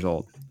 12 years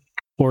old.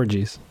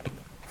 Orgies.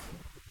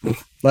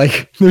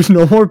 Like, there's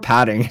no more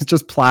padding. It's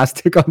just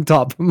plastic on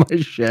top of my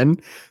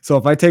shin. So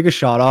if I take a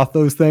shot off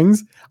those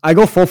things, I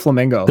go full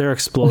flamingo. They're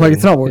exploding. Like,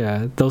 it's not working.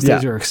 Yeah, those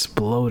things are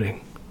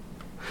exploding.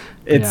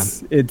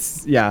 It's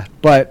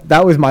But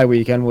that was my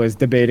weekend, was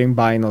debating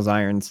buying those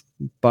irons.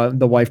 But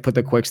the wife put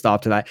the quick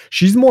stop to that.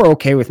 She's more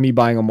okay with me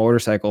buying a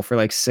motorcycle for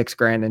like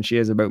 $6,000 than she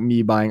is about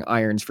me buying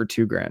irons for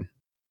 $2,000.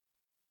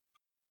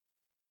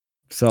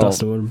 So,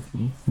 Dustin,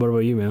 what about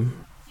you, man?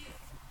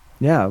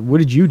 Yeah, what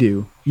did you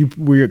do?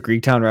 Were you at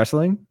Greektown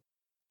Wrestling?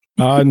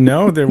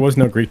 No, there was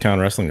no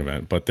Greektown Wrestling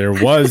event, but there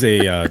was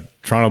a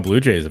Toronto Blue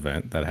Jays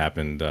event that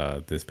happened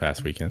this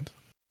past weekend.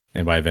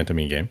 And by event, I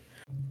mean game.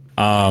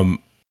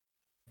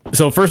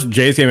 So first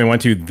Jays game I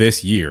went to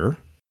this year,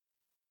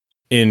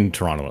 in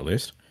Toronto at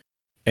least.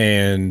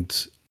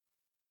 And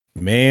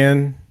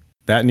man,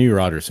 that new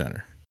Rogers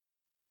Center.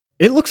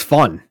 It looks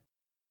fun.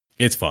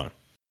 It's fun.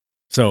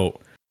 So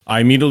I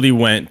immediately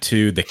went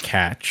to the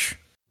Catch.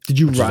 Did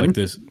you run? Like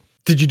this.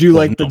 Did you do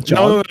the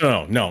jog?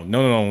 No.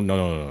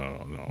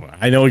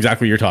 I know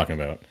exactly what you're talking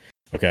about.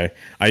 Okay.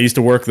 I used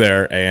to work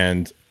there,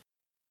 and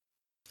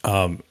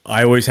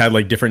I always had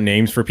like different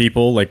names for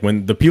people. Like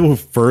when the people who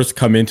first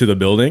come into the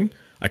building,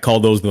 I call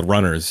those the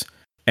runners.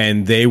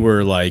 And they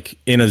were like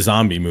in a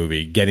zombie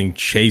movie getting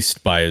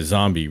chased by a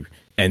zombie,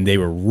 and they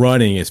were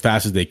running as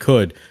fast as they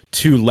could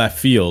to left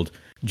field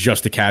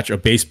just to catch a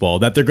baseball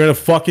that they're going to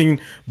fucking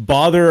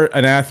bother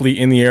an athlete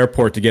in the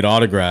airport to get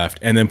autographed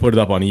and then put it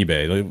up on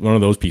eBay. Like one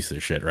of those pieces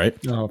of shit, right?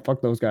 Oh,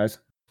 fuck those guys.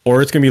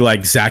 Or it's going to be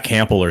like Zach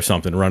Hampel or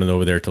something running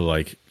over there to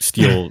like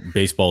steal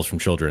baseballs from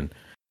children.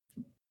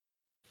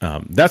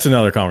 That's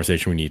another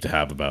conversation we need to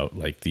have about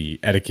like the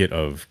etiquette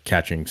of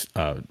catching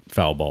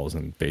foul balls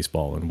in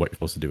baseball and what you're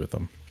supposed to do with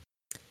them.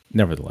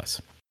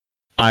 Nevertheless,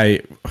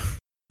 I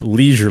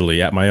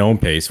leisurely at my own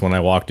pace, when I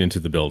walked into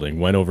the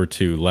building, went over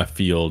to left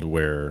field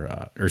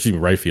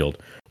right field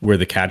where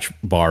the catch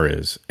bar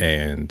is,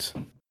 and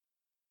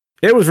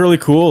it was really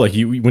cool. Like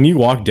when you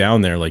walk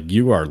down there, like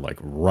you are like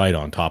right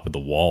on top of the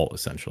wall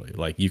essentially.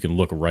 Like you can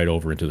look right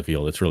over into the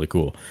field. It's really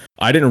cool.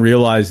 I didn't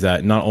realize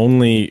that not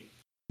only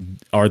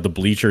are the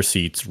bleacher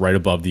seats right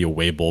above the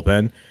away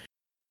bullpen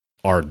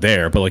are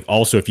there, but like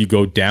also if you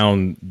go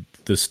down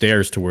the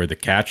stairs to where the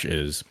catch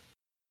is,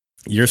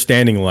 you're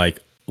standing like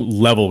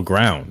level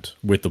ground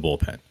with the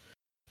bullpen.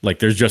 Like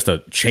there's just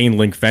a chain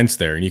link fence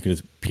there, and you can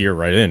just peer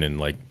right in and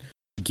like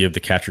give the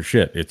catcher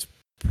shit. It's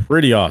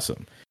pretty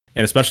awesome.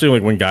 And especially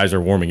like when guys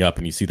are warming up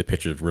and you see the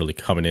pitchers really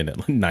coming in at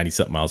like 90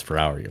 something miles per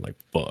hour, you're like,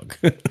 fuck.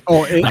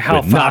 Oh,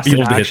 how fast it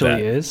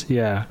actually is.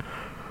 Yeah.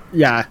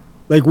 Yeah.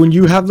 Like when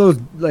you have those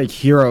like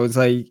heroes,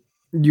 like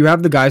you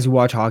have the guys who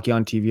watch hockey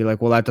on TV,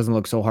 like, well, that doesn't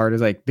look so hard.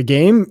 It's like the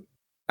game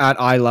at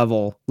eye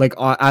level, like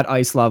at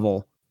ice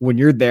level, when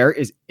you're there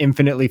is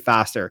infinitely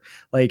faster.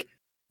 Like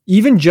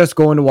even just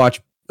going to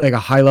watch like a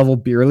high level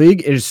beer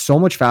league, it is so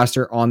much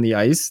faster on the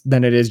ice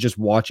than it is just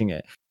watching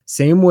it.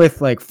 Same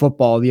with like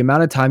football. The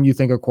amount of time you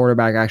think a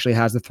quarterback actually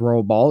has to throw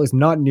a ball is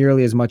not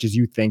nearly as much as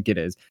you think it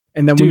is.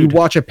 And then when you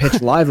watch a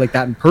pitch live like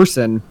that in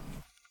person,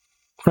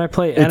 when I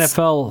play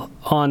NFL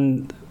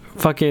on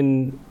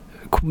fucking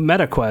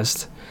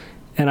MetaQuest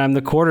and I'm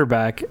the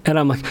quarterback and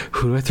I'm like,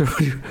 who do I throw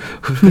to?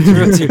 Who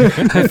do I throw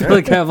to? I feel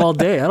like I have all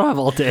day. I don't have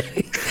all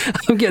day.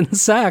 I'm getting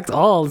sacked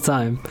all the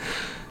time.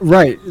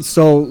 Right.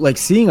 So like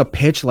seeing a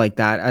pitch like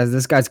that as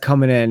this guy's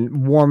coming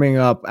in, warming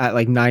up at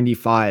like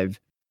 95,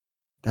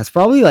 that's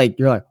probably like,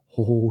 you're like,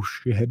 oh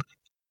shit.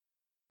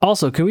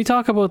 Also, can we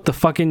talk about the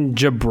fucking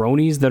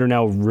jabronis that are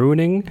now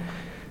ruining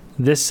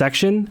this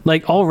section?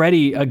 Like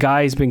already a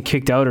guy's been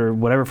kicked out or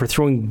whatever for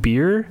throwing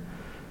beer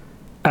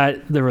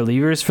at the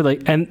relievers for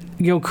like, and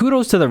you know,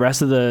 kudos to the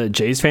rest of the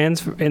Jays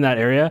fans in that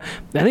area.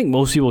 I think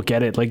most people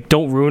get it. Like,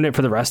 don't ruin it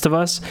for the rest of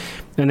us.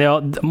 And they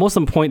all, most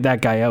of them point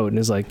that guy out and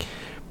is like,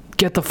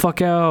 get the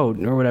fuck out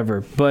or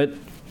whatever. But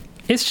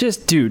it's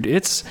just, dude,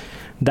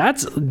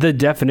 that's the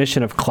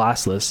definition of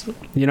classless.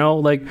 You know,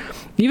 like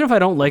even if I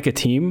don't like a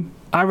team,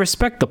 I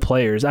respect the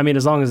players. I mean,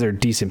 as long as they're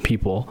decent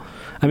people.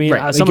 I mean,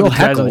 right. Some of the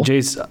guys on the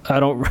Jays,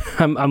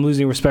 I'm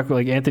losing respect for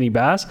like Anthony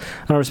Bass.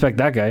 I don't respect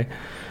that guy,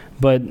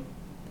 but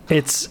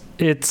it's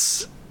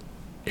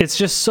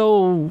just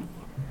so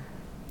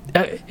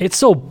it's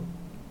so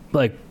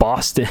like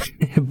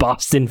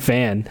Boston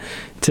fan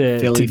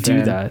to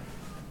do that,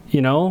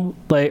 you know,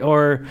 like,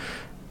 or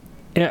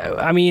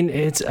I mean,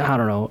 I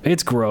don't know,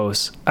 it's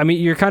gross. I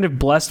mean, you're kind of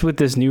blessed with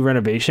this new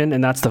renovation,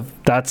 and that's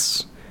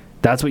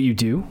what you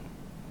do.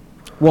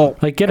 Well,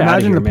 like, get out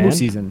of here, imagine the man.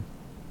 postseason.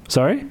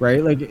 Sorry,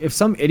 right? Like if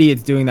some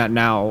idiot's doing that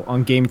now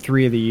on Game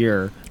 3 of the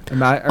year,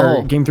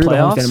 or Game 3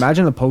 playoffs? of the homestand,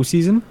 imagine the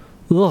postseason.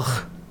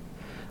 Ugh.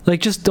 Like,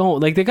 just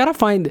don't. Like, they gotta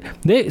find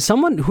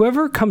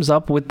whoever comes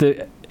up with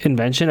the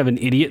invention of an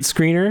idiot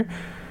screener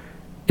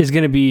is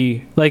gonna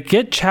be like,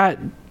 get Chat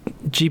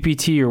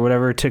GPT or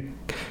whatever to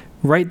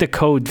write the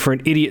code for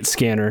an idiot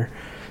scanner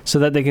so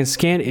that they can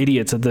scan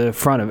idiots at the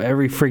front of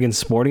every friggin'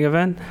 sporting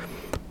event,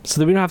 so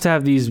that we don't have to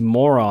have these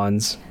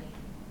morons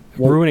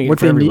ruining it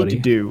for everybody. What they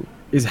need to do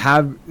is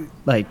have,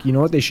 like, you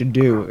know what they should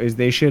do is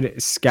they should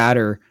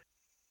scatter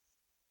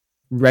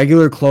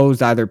regular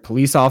clothes, either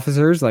police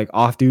officers like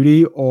off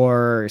duty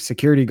or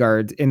security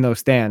guards in those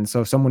stands.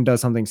 So if someone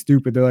does something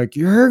stupid, they're like,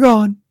 you're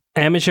gone.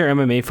 Amateur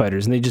MMA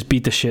fighters, and they just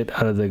beat the shit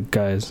out of the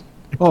guys.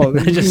 Oh,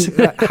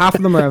 half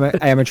of them are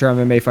amateur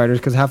MMA fighters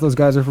because half those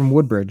guys are from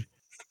Woodbridge.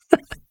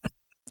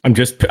 I'm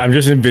just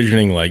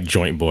envisioning like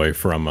Joint Boy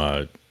from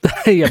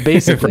yeah,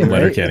 basically, from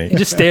right? Letterkenny. He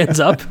just stands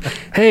up.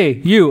 Hey,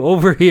 you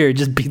over here!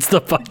 Just beats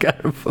the fuck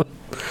out of him.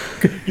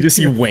 You just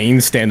see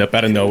Wayne stand up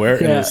out of nowhere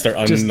and then start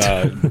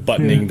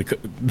unbuttoning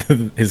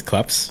his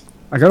cuffs.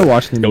 I gotta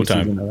watch the new Go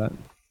time. season of that.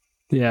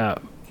 Yeah.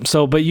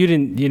 So, but you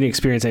didn't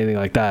experience anything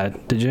like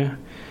that, did you?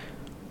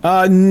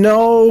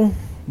 No,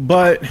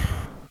 but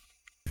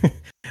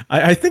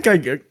I think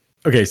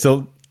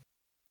so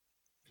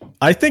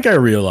I think I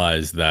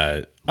realized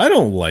that I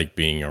don't like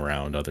being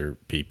around other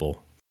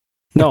people.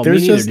 No, me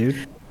neither,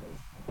 dude.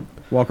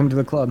 Welcome to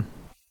the club.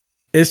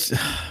 It's,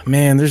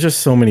 man, there's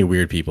just so many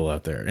weird people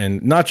out there,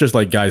 and not just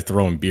like guys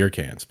throwing beer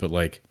cans, but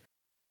like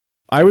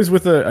I was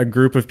with a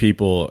group of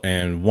people,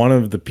 and one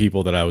of the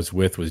people that I was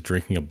with was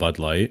drinking a Bud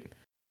Light,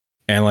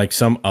 and like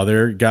some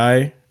other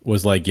guy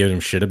was like giving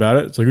him shit about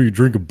it. It's like, oh, you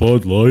drink a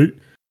Bud Light?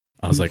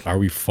 I was like, are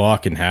we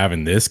fucking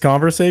having this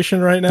conversation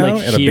right now?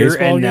 Like at here a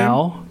baseball and game?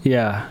 now?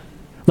 Yeah.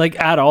 Like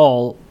at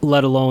all,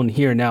 let alone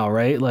here now,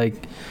 right? Like,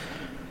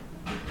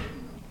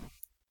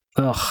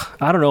 ugh,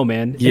 I don't know,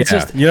 man. Yeah. It's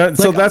just, yeah.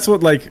 So like, that's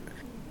what, like,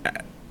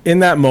 in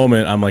that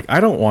moment, I'm like,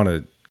 I don't want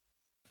to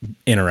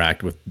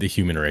interact with the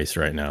human race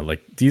right now.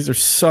 Like, these are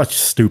such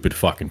stupid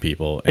fucking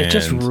people. It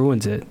just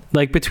ruins it.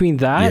 Like, between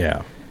that,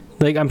 yeah.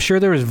 Like, I'm sure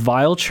there was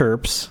vile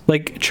chirps.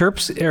 Like,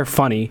 chirps are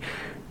funny,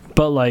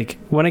 but like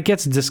when it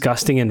gets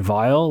disgusting and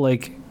vile,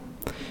 like,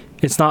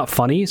 it's not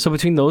funny. So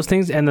between those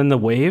things and then the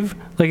wave,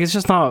 like, it's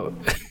just not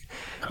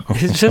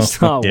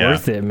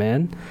worth it,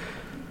 man.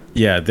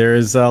 Yeah,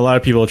 there's a lot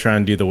of people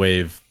trying to do the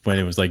wave when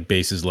it was like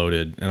bases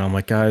loaded, and I'm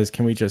like, guys,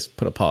 can we just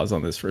put a pause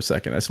on this for a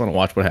second? I just want to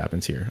watch what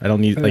happens here. I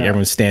don't need like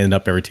everyone standing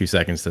up every 2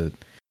 seconds to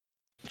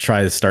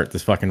try to start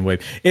this fucking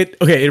wave. It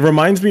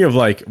reminds me of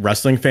like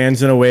wrestling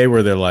fans in a way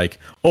where they're like,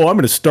 oh, I'm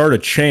going to start a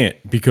chant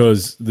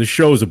because the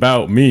show's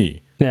about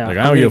me. Yeah, like,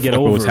 I don't give a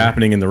fuck what's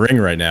happening in the ring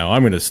right now.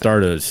 I'm going to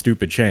start a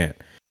stupid chant.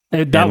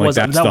 That's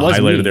the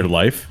highlight of their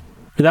life.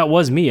 That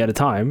was me at a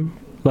time.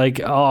 Like,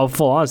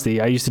 full honesty,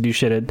 I used to do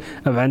shit at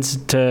events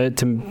to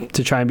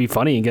try and be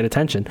funny and get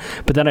attention.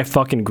 But then I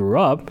fucking grew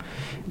up,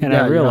 and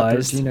I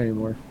realized, you're not 13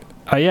 anymore.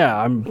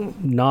 I'm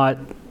not.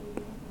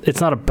 It's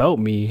not about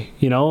me,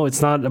 you know.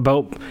 It's not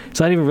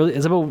even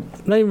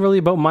really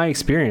about my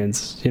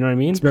experience. You know what I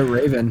mean? It's about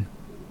Raven.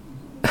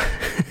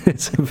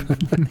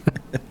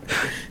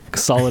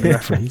 Solid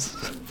reference.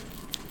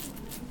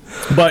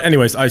 But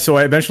anyways, I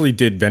eventually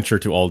did venture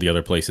to all the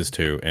other places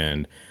too,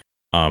 and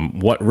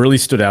what really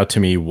stood out to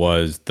me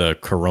was the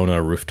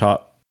Corona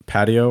rooftop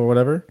patio or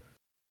whatever.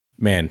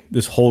 Man,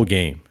 this whole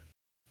game,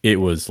 it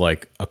was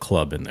like a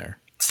club in there.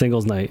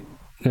 Singles night.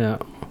 Yeah.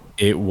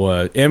 It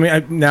was. I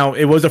mean, now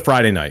it was a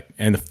Friday night,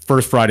 and the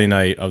first Friday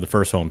night of the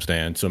first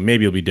homestand, so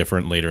maybe it'll be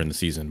different later in the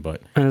season.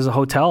 But and there's a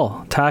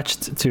hotel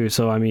attached to,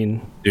 so I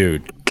mean,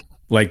 dude,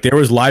 like there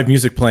was live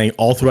music playing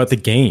all throughout the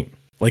game.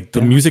 Like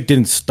the music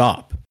didn't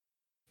stop,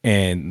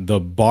 and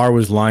the bar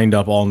was lined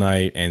up all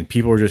night, and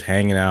people were just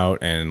hanging out,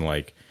 and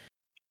like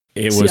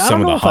it was some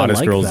of the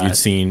hottest girls you'd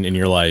seen in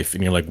your life,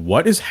 and you're like,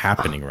 what is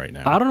happening right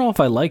now? I don't know if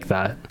I like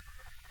that.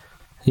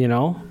 You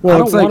know,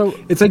 well,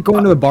 it's like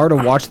going to the bar to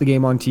watch the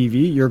game on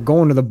TV. You're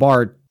going to the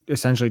bar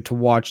essentially to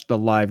watch the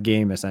live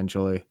game,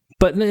 essentially.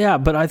 But yeah,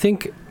 but I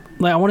think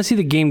like I want to see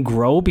the game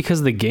grow because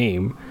of the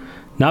game,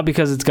 not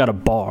because it's got a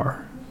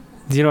bar.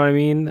 Do you know what I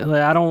mean?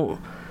 Like I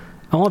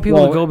want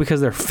people to go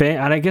because they're fan.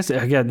 And I guess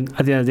again,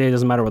 at the end of the day, it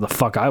doesn't matter what the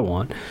fuck I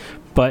want.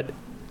 But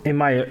in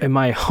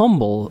my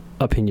humble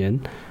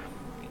opinion,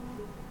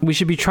 we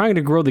should be trying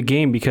to grow the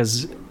game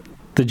because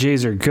the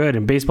Jays are good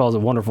and baseball is a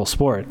wonderful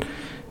sport.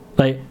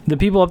 Like the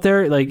people up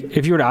there, like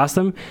if you were to ask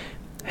them,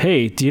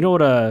 hey, do you know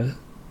what a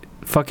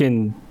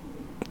fucking,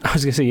 I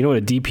was gonna say, you know what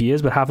a DP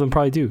is, but half of them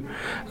probably do.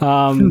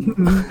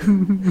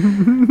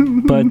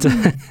 But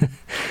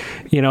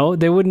you know,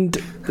 they wouldn't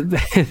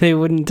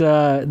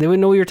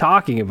know what you're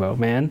talking about,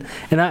 man.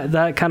 And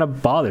that kind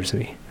of bothers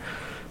me.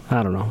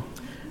 I don't know.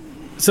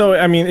 So,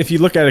 I mean, if you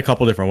look at it a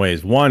couple different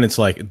ways, one, it's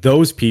like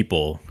those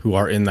people who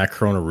are in that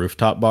Corona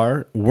rooftop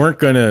bar weren't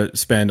going to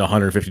spend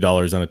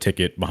 $150 on a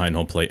ticket behind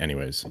home plate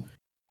anyways.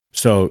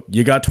 So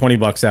you got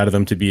 $20 out of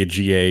them to be a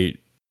GA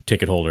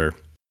ticket holder.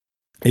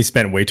 They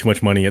spent way too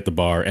much money at the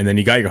bar, and then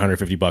you got your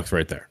 $150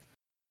 right there.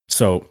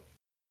 So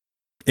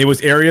it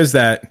was areas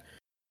that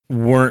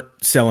weren't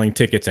selling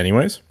tickets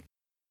anyways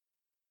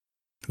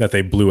that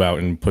they blew out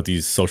and put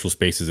these social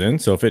spaces in.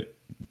 So if it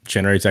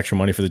generates extra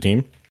money for the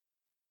team,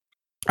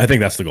 I think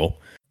that's the goal.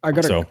 I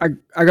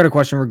got a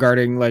question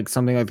regarding like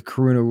something like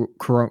the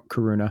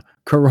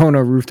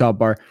Corona rooftop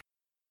bar.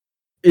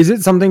 Is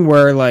it something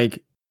where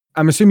like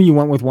I'm assuming you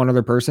went with one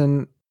other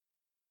person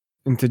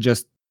and to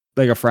just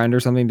like a friend or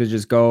something to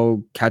just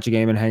go catch a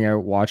game and hang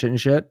out, watch it and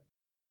shit?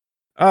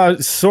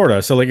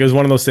 Sorta. So like it was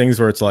one of those things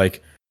where it's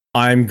like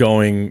I'm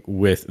going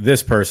with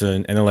this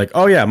person and they're like,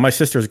 oh yeah, my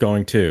sister's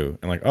going too.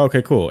 And like, oh,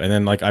 okay, cool. And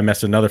then like I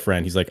messaged another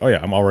friend. He's like, oh yeah,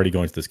 I'm already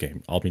going to this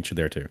game. I'll meet you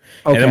there too.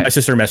 Okay. And then my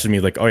sister messaged me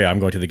like, oh yeah, I'm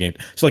going to the game.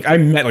 So like I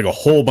met like a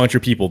whole bunch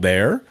of people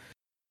there,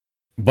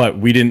 but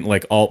we didn't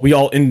like we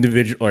all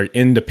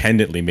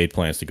independently made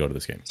plans to go to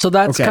this game. So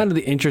that's kind of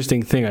the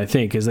interesting thing, I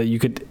think, is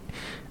that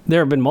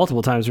there have been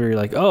multiple times where you're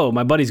like, oh,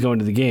 my buddy's going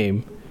to the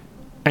game.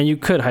 And you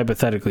could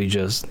hypothetically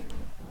just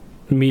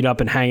meet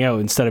up and hang out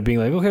instead of being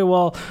like, okay,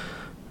 well,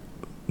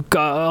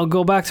 I'll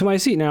go back to my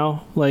seat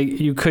now. Like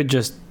you could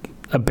just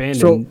abandon.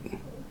 So,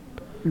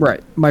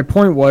 right. My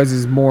point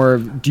is more,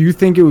 do you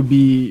think it would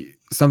be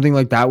something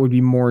like that would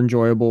be more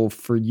enjoyable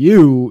for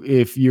you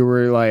if you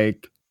were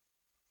like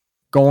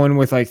going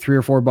with like 3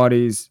 or 4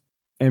 buddies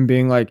and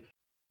being like,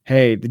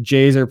 hey, the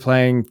Jays are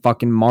playing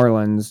fucking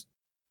Marlins.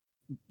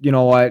 You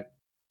know what?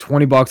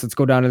 $20, let's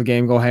go down to the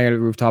game, go hang out at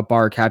the rooftop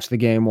bar, catch the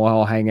game, we'll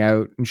all hang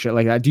out and shit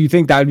like that. Do you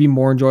think that would be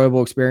more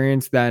enjoyable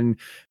experience than,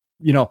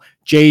 you know,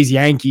 Jays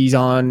Yankees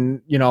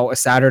on, you know, a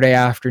Saturday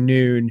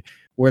afternoon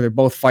where they're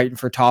both fighting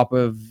for top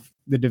of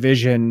the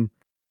division?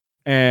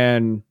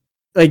 And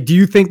like, do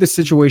you think the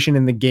situation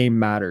in the game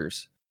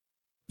matters?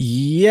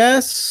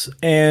 Yes,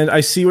 and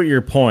I see what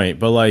your point,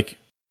 but like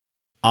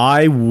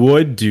I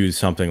would do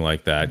something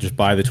like that. Just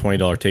buy the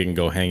 $20 ticket and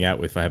go hang out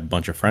with if I have a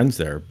bunch of friends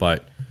there,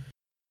 but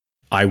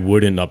I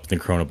wouldn't up the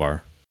Corona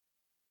bar.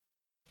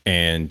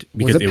 And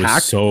because it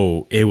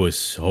was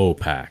so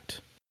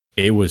packed.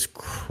 It was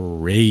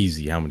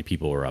crazy how many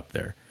people were up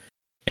there.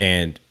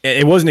 And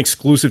it wasn't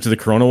exclusive to the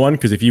Corona one,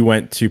 because if you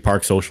went to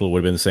Park Social, it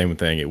would have been the same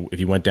thing. If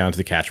you went down to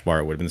the Catch Bar,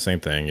 it would have been the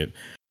same thing.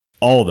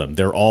 All of them,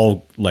 they're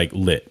all like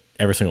lit,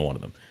 every single one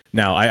of them.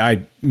 Now,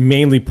 I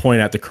mainly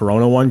point at the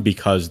Corona one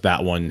because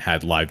that one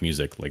had live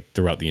music like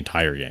throughout the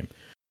entire game.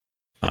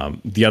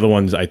 The other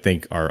ones I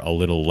think are a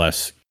little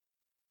less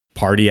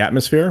party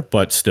atmosphere,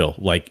 but still,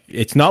 like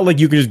it's not like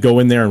you can just go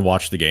in there and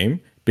watch the game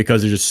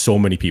because there's just so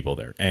many people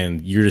there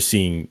and you're just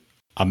seeing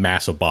a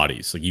mass of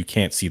bodies. Like you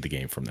can't see the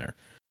game from there.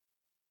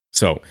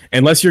 So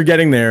unless you're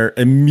getting there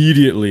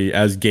immediately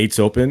as gates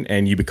open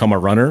and you become a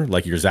runner,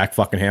 like you're Zach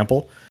fucking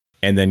Hampel,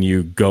 and then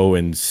you go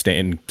and stay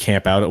and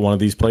camp out at one of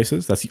these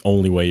places, that's the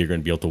only way you're going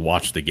to be able to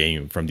watch the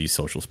game from these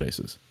social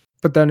spaces.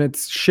 But then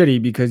it's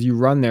shitty because you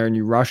run there and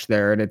you rush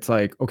there and it's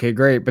like, okay,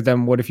 great. But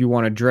then what if you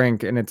want to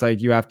drink and it's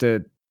like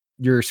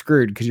you're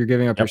screwed because you're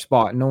giving up your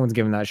spot. No one's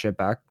giving that shit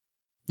back.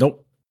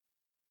 Nope.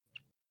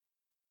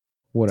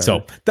 Whatever.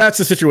 So that's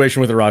the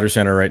situation with the Rogers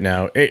Center right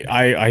now.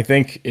 I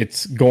think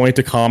it's going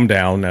to calm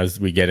down as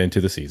we get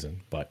into the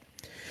season. But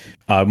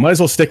Might as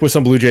well stick with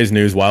some Blue Jays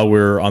news while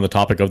we're on the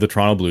topic of the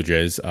Toronto Blue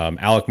Jays.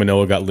 Alek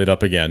Manoah got lit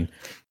up again.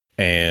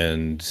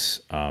 And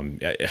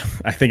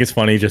I think it's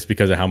funny just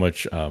because of how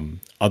much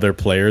other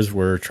players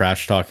were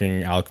trash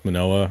talking Alek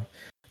Manoah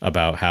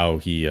about how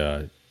he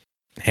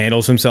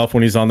handles himself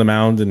when he's on the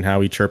mound and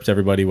how he chirps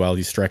everybody while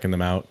he's striking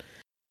them out.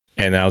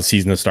 And now the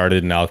season has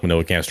started and Alek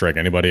Manoah can't strike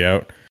anybody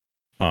out.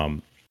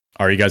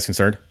 Are you guys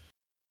concerned?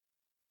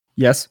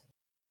 Yes.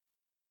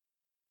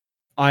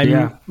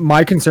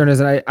 My concern is,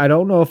 and I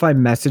don't know if I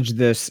messaged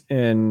this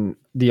in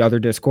the other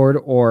Discord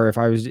or if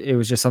it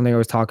was just something I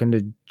was talking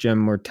to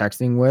Jim or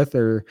texting with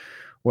or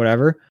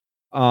whatever.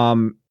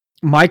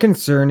 My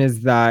concern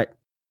is that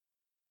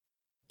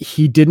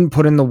he didn't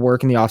put in the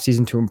work in the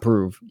offseason to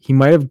improve. He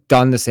might have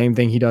done the same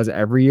thing he does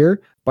every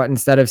year, but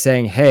instead of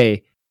saying,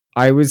 hey,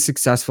 I was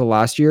successful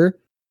last year,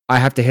 I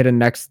have to hit a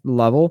next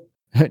level,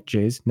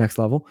 Jays, next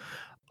level.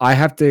 I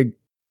have to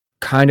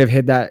kind of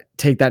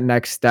take that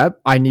next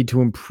step. I need to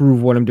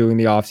improve what I'm doing in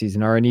the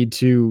offseason, or I need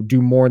to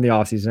do more in the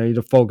offseason. I need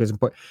to focus and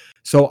put.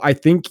 So I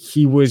think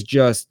he was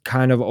just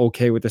kind of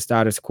okay with the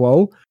status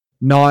quo,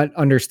 not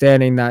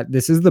understanding that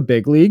this is the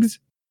big leagues.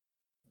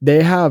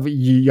 They have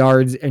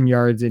yards and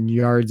yards and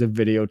yards of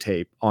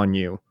videotape on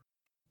you.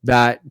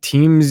 That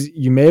teams,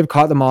 you may have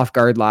caught them off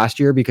guard last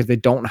year because they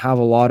don't have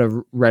a lot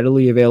of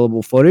readily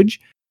available footage.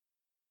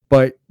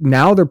 But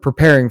now they're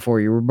preparing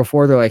for you.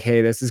 Before they're like,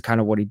 hey, this is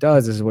kind of what he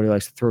does. This is what he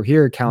likes to throw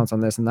here. Counts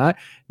on this and that.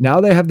 Now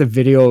they have the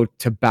video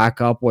to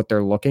back up what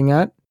they're looking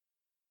at.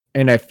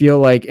 And I feel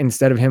like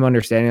instead of him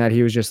understanding that,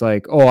 he was just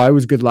like, oh, I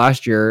was good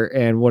last year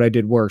and what I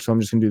did worked, so I'm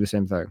just going to do the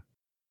same thing.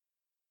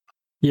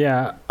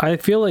 Yeah, I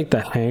feel like the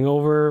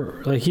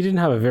hangover, like he didn't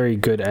have a very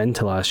good end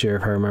to last year,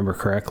 if I remember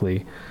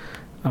correctly.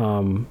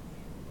 I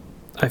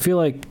feel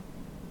like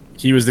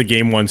he was the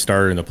game one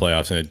starter in the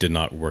playoffs and it did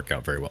not work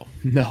out very well.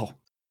 No.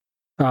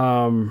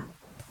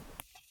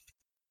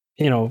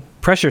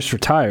 Pressure's for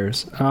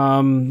tires.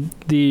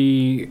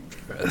 The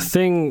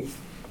thing,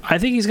 I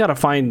think he's got to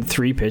find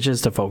 3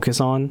 pitches to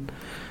focus on,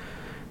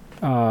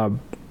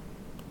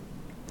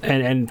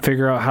 and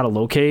figure out how to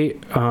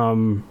locate.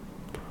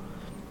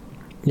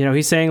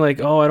 He's saying like,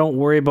 oh, I don't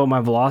worry about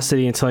my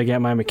velocity until I get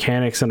my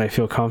mechanics and I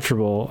feel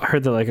comfortable. I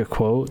heard that like a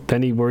quote.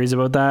 Then he worries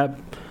about that,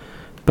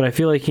 but I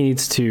feel like he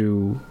needs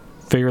to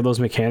figure those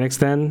mechanics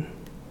then.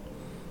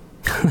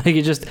 Like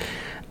it just,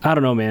 I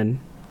don't know, man.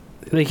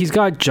 Like he's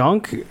got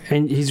junk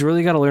and he's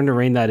really got to learn to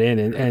rein that in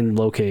and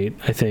locate,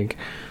 I think.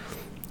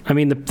 I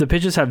mean, the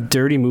pitches have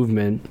dirty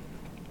movement.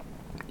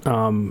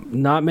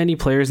 Not many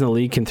players in the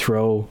league can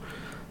throw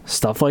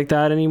stuff like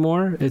that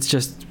anymore. It's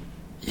just,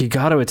 you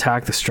got to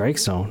attack the strike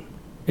zone.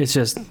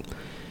 It's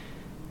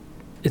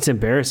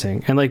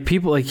embarrassing. And like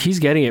people, like he's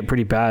getting it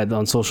pretty bad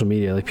on social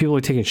media. Like people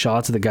are taking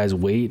shots at the guy's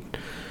weight.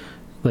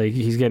 Like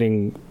he's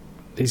getting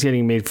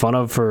made fun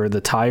of for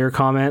the tire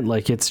comment.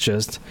 Like it's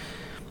just,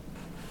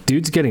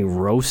 dude's getting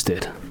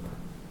roasted.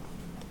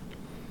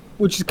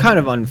 Which is kind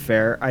of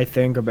unfair, I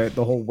think, about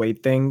the whole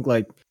weight thing.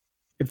 Like,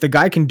 if the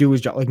guy can do his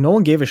job, like no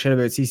one gave a shit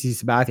about CC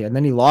Sabathia, and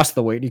then he lost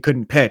the weight and he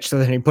couldn't pitch, so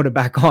then he put it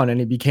back on and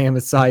he became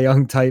a Cy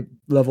Young type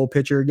level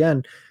pitcher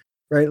again,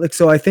 right? Like,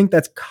 so I think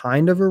that's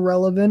kind of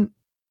irrelevant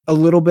a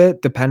little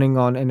bit, depending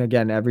on, and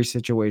again, every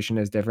situation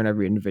is different,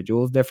 every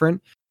individual is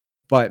different.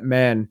 But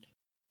man,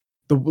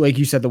 like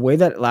you said, the way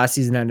that last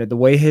season ended, the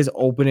way his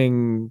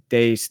opening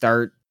day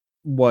start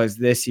was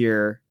this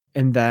year,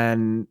 and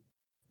then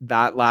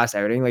that last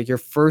outing, like your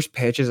first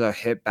pitch is a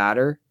hit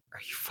batter. Are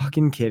you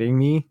fucking kidding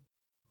me?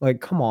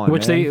 Like, come on.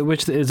 Is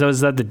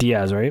that the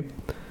Diaz, right?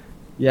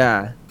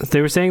 Yeah.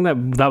 They were saying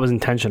that was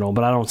intentional,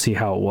 but I don't see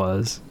how it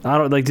was.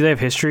 Do they have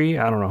history?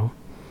 I don't know.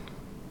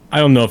 I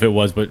don't know if it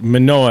was, but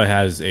Manoah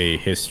has a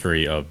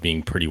history of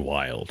being pretty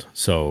wild.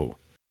 So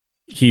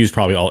he was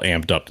probably all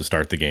amped up to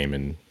start the game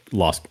and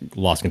lost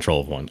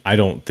control of one. I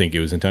don't think it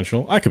was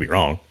intentional. I could be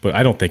wrong, but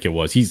I don't think it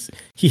was. He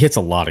hits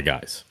a lot of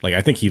guys. Like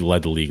I think he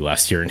led the league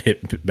last year in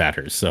hit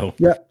batters. So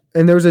yeah,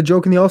 and there was a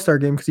joke in the All-Star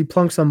game because he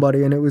plunked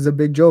somebody, and it was a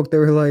big joke. They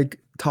were like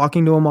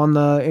talking to him on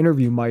the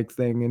interview mic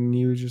thing, and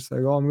he was just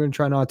like, "Oh, I'm going to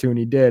try not to," and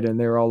he did, and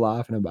they were all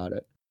laughing about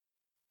it.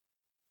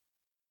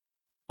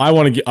 I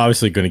want to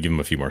obviously going to give him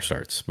a few more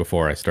starts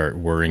before I start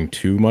worrying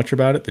too much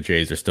about it. The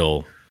Jays are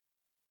still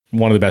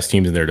one of the best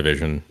teams in their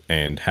division,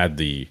 and had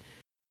the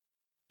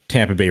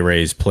Tampa Bay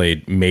Rays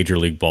played major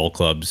league ball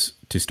clubs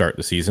to start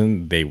the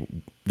season,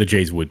 the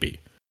Jays would be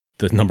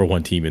the number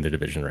 1 team in the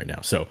division right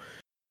now. So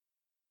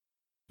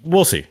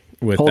we'll see.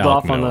 Hold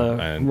off on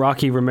the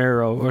Ricky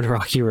Romero.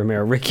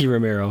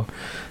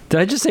 Did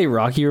I just say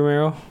Rocky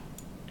Romero?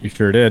 You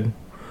sure did.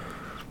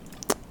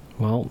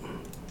 Well,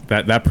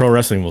 that pro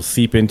wrestling will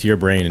seep into your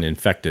brain and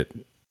infect it.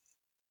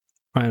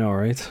 I know,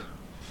 right?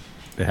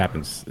 It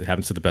happens. It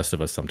happens to the best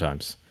of us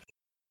sometimes.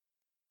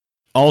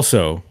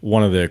 Also,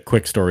 one of the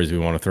quick stories we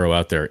want to throw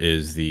out there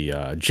is the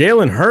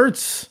Jalen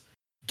Hurts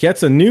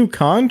gets a new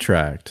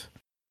contract.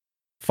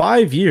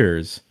 5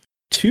 years,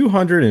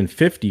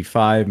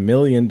 $255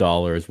 million,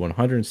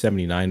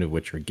 179 of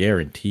which are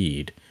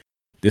guaranteed.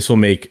 This will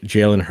make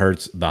Jalen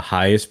Hurts the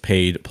highest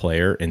paid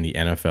player in the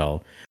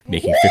NFL,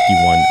 making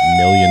 $51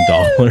 million.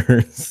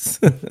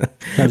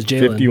 That's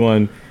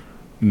Jalen.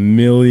 $51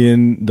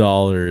 million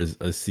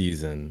a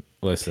season.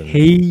 Listen,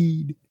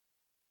 Paid.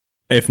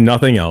 If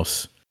nothing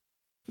else,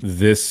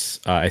 this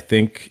I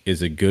think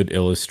is a good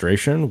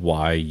illustration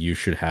why you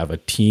should have a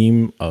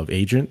team of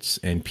agents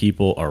and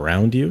people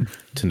around you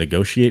to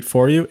negotiate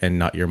for you and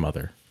not your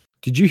mother.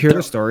 Did you hear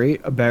the story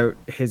about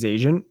his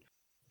agent?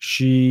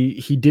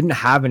 He didn't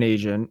have an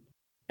agent,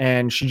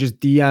 and she just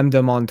DM'd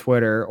him on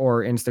Twitter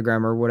or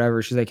Instagram or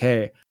whatever. She's like,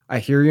 "Hey, I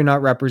hear you're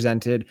not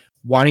represented.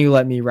 Why don't you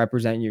let me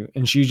represent you?"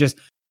 And she just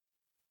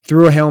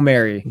threw a Hail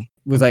Mary.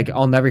 Was like,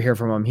 "I'll never hear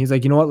from him." He's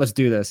like, "You know what? Let's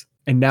do this."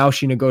 And now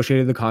she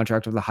negotiated the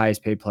contract of the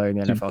highest paid player in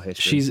the NFL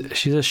history.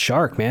 She's a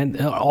shark,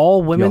 man.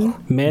 All women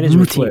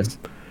management team.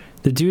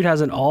 The dude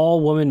has an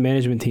all woman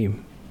management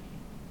team.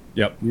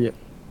 Yep. Yeah.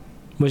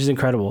 Which is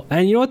incredible.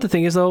 And you know what the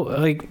thing is though?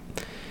 Like,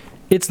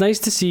 it's nice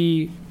to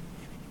see.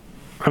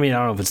 I mean, I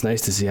don't know if it's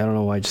nice to see. I don't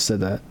know why I just said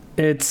that.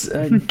 It's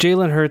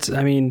Jalen Hurts.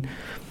 I mean,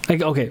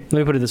 like, okay, let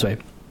me put it this way.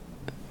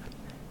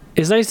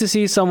 It's nice to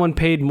see someone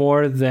paid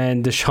more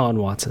than Deshaun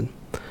Watson.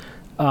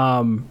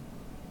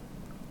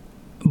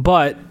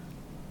 But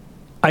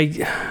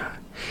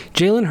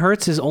Jalen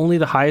Hurts is only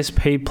the highest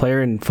paid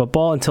player in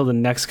football until the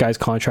next guy's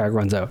contract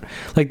runs out.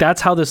 Like,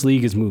 that's how this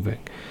league is moving.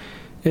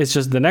 It's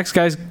just the next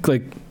guy's,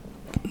 like,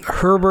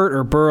 Herbert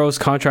or Burrow's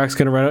contract's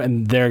going to run out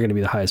and they're going to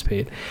be the highest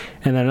paid.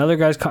 And then another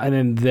guy's, and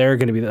then they're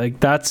going to be, like,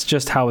 that's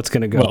just how it's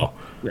going to go. Well,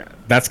 yeah,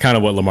 that's kind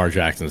of what Lamar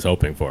Jackson's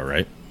hoping for,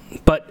 right?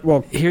 But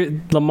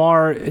here,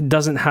 Lamar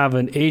doesn't have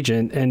an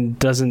agent and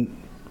doesn't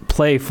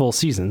play full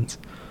seasons.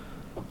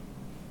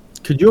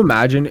 Could you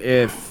imagine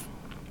if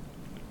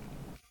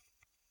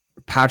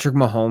Patrick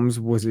Mahomes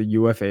was a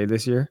UFA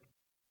this year?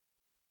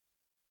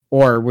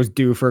 Or was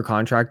due for a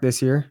contract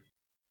this year?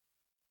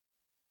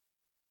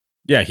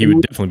 Yeah, he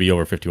would definitely be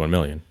over 51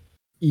 million.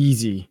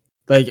 Easy.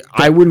 Like,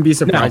 I wouldn't be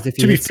surprised if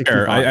he to be hit 65.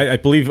 fair, I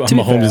believe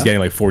Mahomes is getting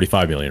like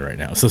 45 million right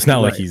now. So it's not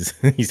like he's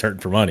hurting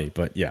for money,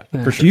 but yeah,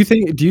 for sure.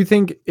 Do you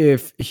think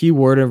if he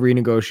were to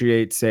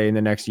renegotiate, say, in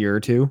the next year or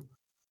two,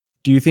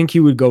 do you think he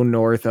would go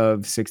north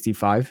of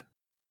 65?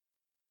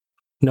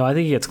 No, I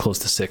think he gets close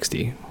to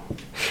 60.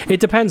 It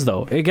depends,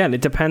 though. Again,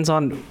 it depends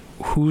on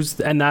who's,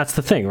 and that's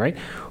the thing, right?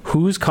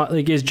 Is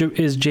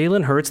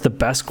Jalen Hurts the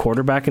best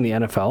quarterback in the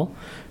NFL?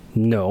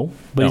 No,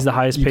 but he's the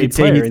highest paid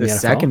player in the NFL.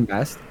 Second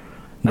best.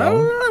 No,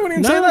 I wouldn't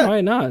even say that. Why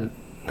not?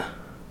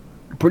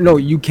 But no,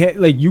 you can't.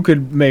 Like, you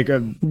could make a.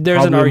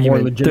 There's an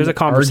argument. There's a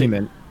conversation.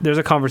 Argument. There's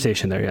a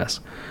conversation there. Yes.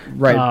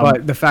 Right,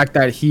 but the fact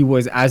that he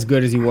was as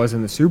good as he was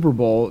in the Super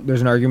Bowl,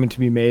 there's an argument to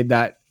be made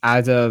that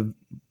as of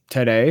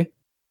today,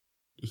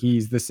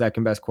 he's the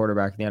second best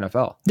quarterback in the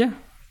NFL. Yeah,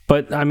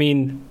 but I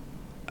mean,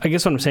 I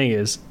guess what I'm saying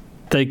is,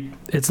 like,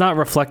 it's not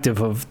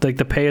reflective of, like,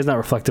 the pay is not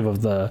reflective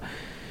of the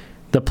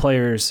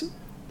players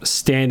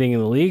standing in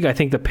the league. I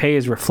think the pay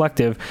is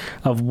reflective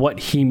of what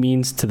he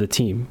means to the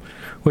team,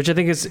 which I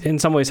think is in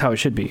some ways how it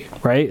should be,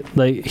 right?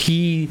 Like,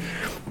 he's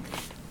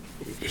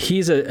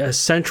a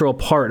central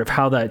part of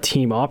how that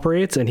team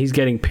operates, and he's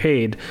getting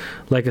paid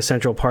like a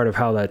central part of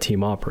how that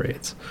team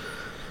operates.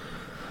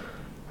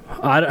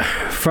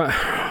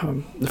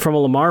 From a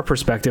Lamar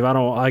perspective, I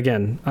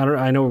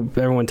know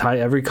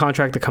every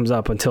contract that comes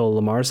up until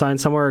Lamar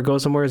signs somewhere or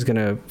goes somewhere is going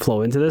to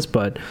flow into this,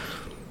 but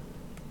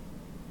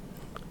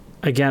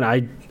again,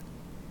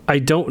 I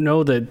don't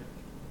know that.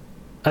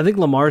 I think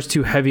Lamar's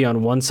too heavy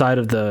on one side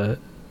of the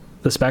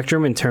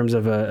spectrum in terms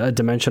of a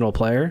dimensional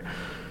player,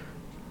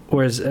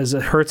 whereas as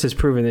Hurts has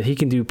proven that he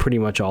can do pretty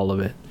much all of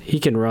it. He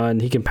can run,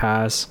 he can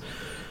pass,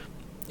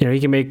 he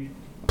can make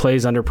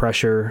plays under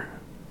pressure.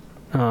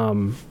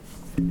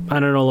 I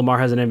don't know, Lamar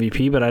has an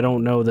MVP, but I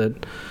don't know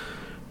that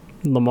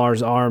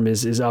Lamar's arm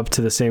is up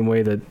to the same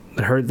way that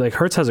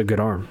Hurts has a good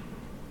arm,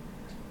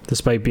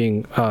 despite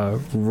being a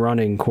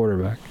running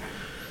quarterback.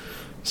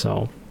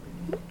 So,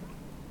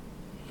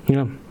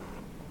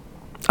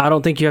 I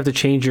don't think you have to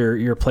change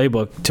your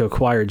playbook to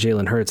acquire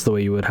Jalen Hurts the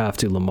way you would have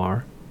to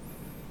Lamar.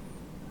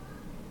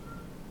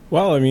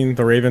 Well, I mean,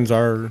 the Ravens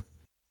are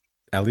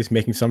at least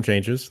making some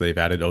changes. They've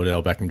added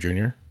Odell Beckham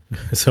Jr.,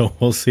 so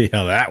we'll see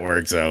how that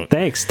works out.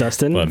 Thanks,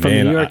 Dustin, from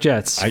the New York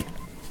Jets.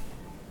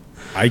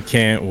 I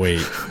can't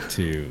wait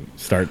to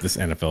start this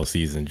NFL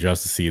season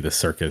just to see the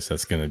circus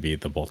that's going to be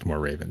the Baltimore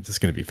Ravens. It's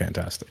going to be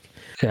fantastic.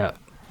 Yeah.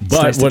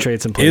 But nice what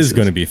is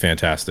going to be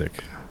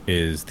fantastic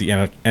is the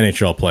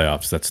NHL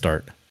playoffs that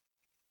start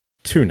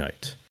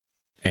tonight.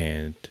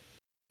 And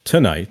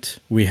tonight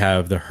we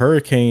have the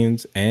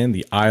Hurricanes and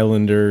the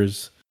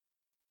Islanders.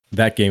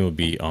 That game will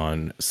be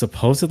on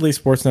supposedly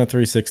Sportsnet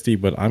 360,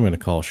 but I'm going to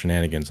call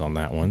shenanigans on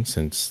that one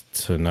since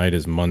tonight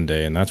is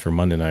Monday, and that's where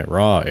Monday Night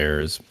Raw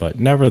airs. But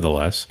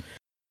nevertheless,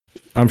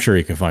 I'm sure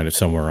you can find it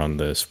somewhere on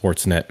the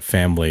Sportsnet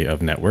family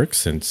of networks,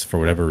 since for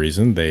whatever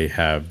reason they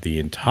have the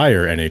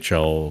entire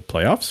NHL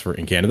playoffs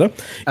in Canada.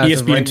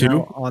 ESPN2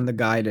 now, on the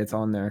guide, it's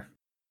on there.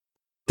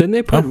 Didn't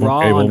they put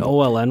Raw on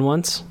OLN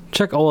once?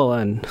 Check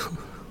OLN.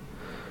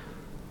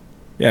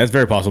 Yeah, it's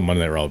very possible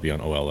Monday Night Raw will be on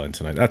OLN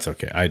tonight. That's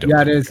okay. I don't.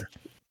 Yeah, it is.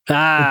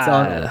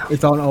 Ah,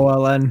 It's on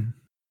OLN.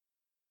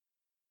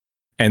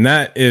 And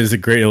that is a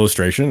great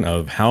illustration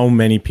of how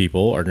many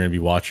people are going to be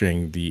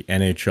watching the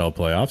NHL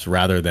playoffs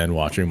rather than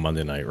watching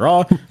Monday Night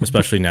Raw,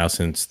 especially now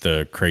since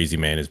the crazy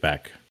man is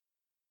back.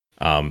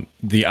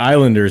 The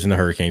Islanders and the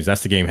Hurricanes,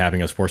 that's the game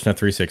happening on Sportsnet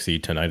 360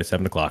 tonight at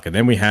 7 o'clock. And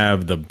then we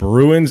have the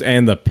Bruins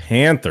and the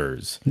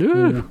Panthers.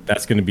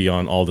 That's going to be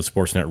on all the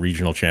Sportsnet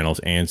regional channels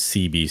and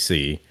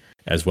CBC,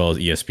 as well as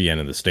ESPN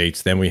in the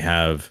States. Then we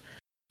have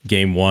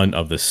game 1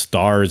 of the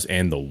Stars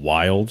and the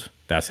Wild.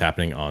 That's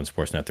happening on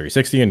Sportsnet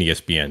 360 and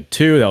ESPN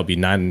 2. That'll be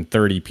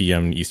 9:30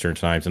 p.m. Eastern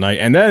time tonight.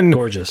 And then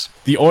gorgeous.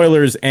 The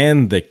Oilers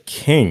and the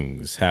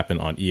Kings happen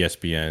on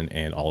ESPN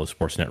and all the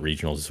Sportsnet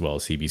regionals, as well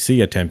as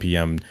CBC at 10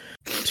 p.m.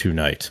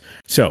 tonight.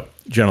 So,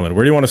 gentlemen,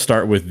 where do you want to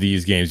start with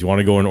these games? You want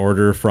to go in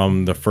order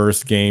from the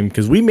first game?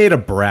 Because we made a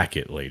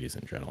bracket, ladies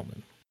and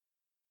gentlemen.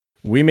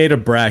 We made a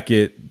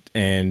bracket,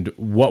 and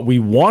what we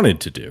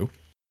wanted to do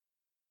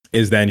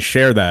is then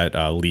share that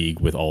league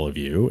with all of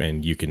you,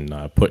 and you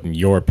can put in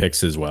your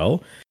picks as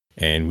well,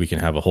 and we can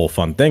have a whole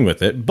fun thing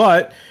with it.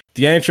 But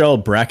the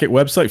NHL bracket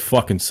website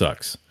fucking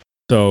sucks,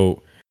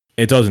 so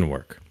it doesn't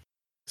work.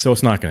 So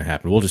it's not going to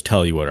happen. We'll just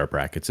tell you what our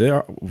brackets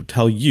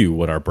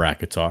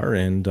are,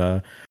 and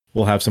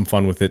we'll have some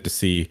fun with it to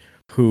see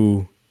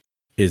who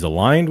is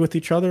aligned with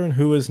each other and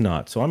who is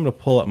not. So I'm going to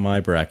pull up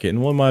my bracket,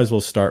 and we might as well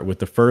start with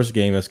the first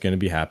game that's going to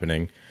be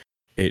happening.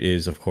 It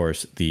is, of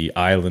course, the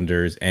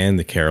Islanders and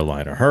the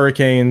Carolina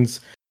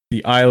Hurricanes.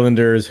 The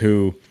Islanders,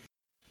 who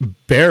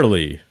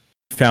barely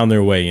found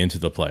their way into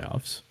the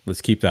playoffs.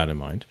 Let's keep that in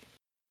mind.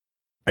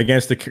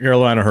 Against the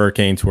Carolina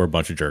Hurricanes, who are a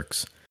bunch of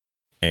jerks,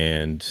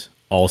 and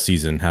all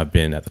season have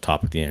been at the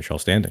top of the NHL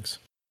standings.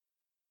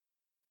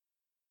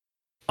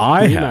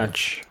 I have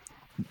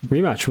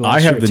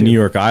the New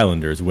York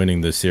Islanders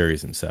winning this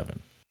series in 7.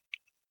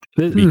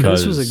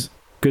 Because this was a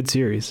good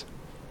series.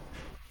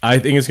 I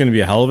think it's going to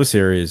be a hell of a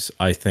series.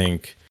 I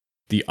think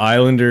the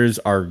Islanders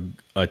are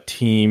a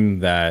team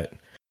that,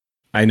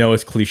 I know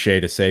it's cliche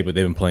to say, but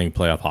they've been playing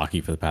playoff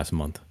hockey for the past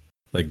month.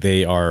 Like,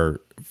 they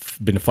are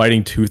been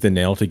fighting tooth and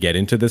nail to get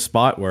into this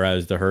spot,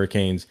 whereas the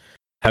Hurricanes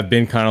have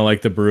been kind of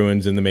like the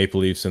Bruins and the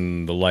Maple Leafs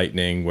and the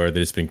Lightning, where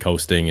they've just been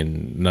coasting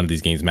and none of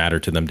these games matter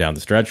to them down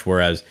the stretch,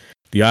 whereas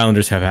the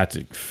Islanders have had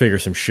to figure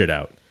some shit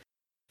out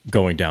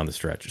going down the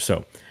stretch.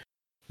 So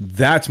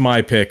that's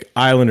my pick.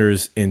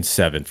 Islanders in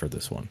 7 for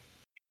this one.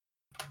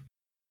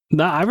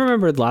 No, I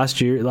remember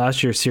last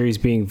year's series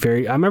being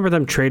very. I remember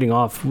them trading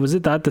off. Was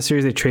it that the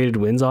series they traded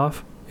wins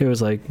off? It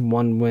was like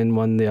one win,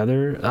 one the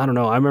other. I don't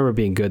know. I remember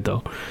being good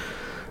though.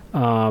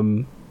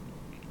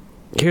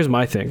 Here's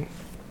my thing.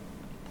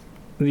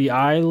 The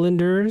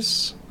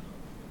Islanders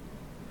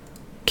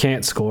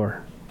can't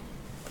score,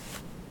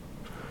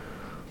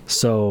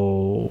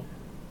 so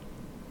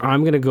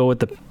I'm gonna go with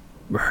the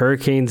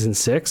Hurricanes in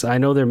 6. I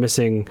know they're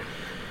missing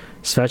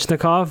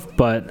Svechnikov,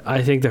 but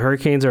I think the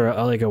Hurricanes are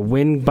like a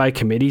win by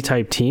committee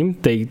type team.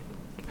 They're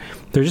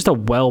just a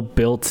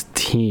well-built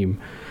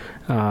team.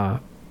 The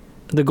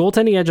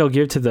goaltending edge I'll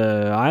give to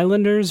the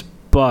Islanders,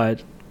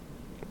 but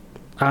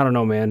I don't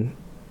know, man.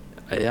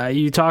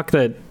 You talk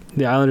that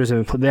the Islanders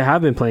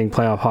have been playing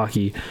playoff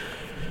hockey,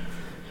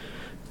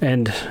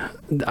 and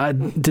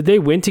did they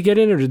win to get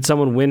in, or did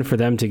someone win for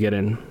them to get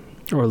in,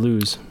 or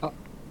lose?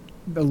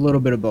 A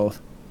little bit of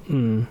both.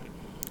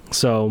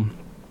 So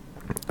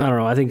I don't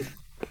know. I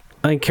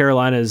think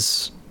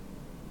Carolina's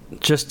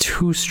just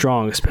too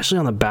strong, especially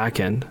on the back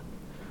end.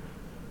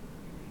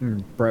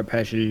 Brett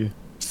Pesce,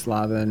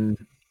 Slavin.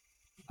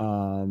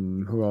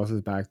 Who else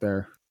is back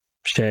there?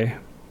 Shea.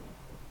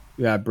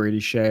 Yeah, Brady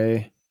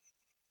Shea.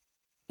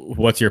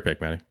 What's your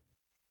pick, Manny?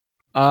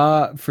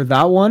 For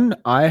that one,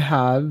 I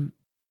have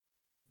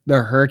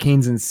the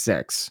Hurricanes in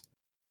 6.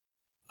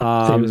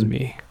 Same as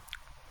me.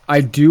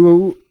 I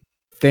do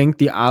think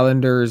the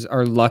Islanders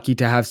are lucky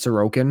to have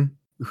Sorokin,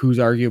 who's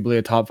arguably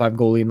a top 5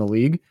 goalie in the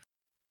league.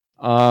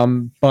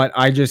 But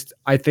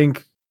I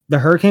think the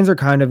Hurricanes are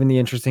kind of in the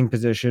interesting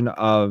position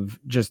of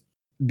just,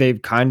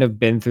 they've kind of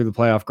been through the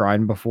playoff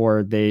grind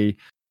before. They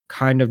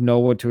kind of know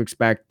what to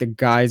expect. The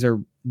guys are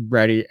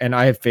ready, and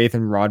I have faith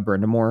in Rod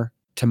Brindamore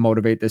to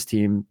motivate this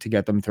team to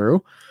get them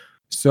through.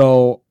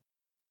 So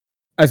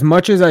as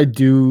much as I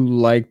do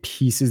like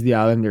pieces the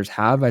Islanders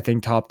have, I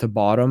think top to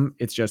bottom,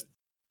 it's just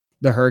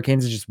the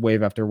Hurricanes is just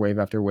wave after wave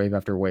after wave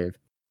after wave.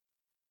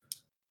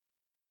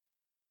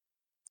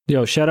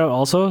 Yo, shout out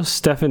also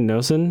Stefan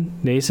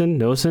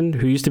Noesen,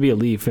 who used to be a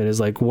Leaf and is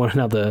like one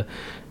of the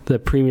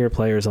premier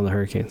players on the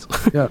Hurricanes.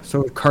 Yeah,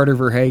 so Carter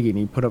Verhagen,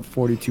 he put up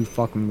 42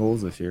 fucking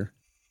goals this year.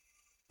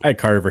 I had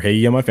Carter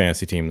Verhagen on my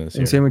fantasy team this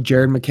year. And same with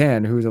Jared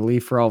McCann, who was a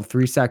Leaf for all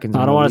 3 seconds.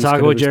 I don't want to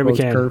talk about Jared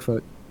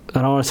McCann.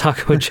 I don't want to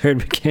talk about Jared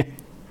McCann.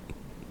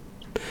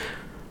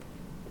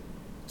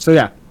 So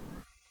yeah,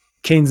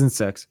 Canes in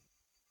 6.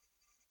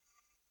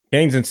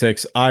 Canes in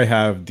 6. I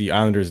have the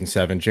Islanders in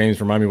 7.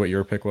 James, remind me what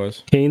your pick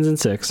was. Canes in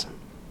 6.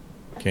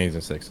 Canes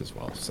in 6 as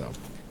well. So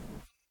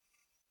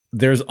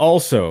There's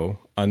also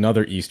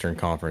another Eastern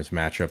Conference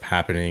matchup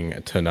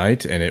happening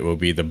tonight, and it will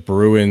be the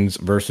Bruins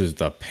versus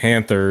the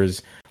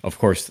Panthers. Of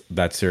course,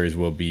 that series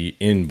will be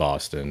in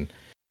Boston.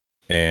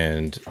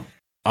 And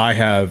I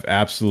have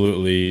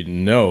absolutely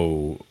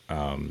no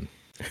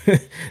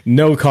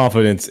no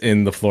confidence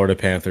in the Florida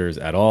Panthers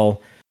at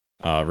all,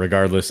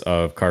 regardless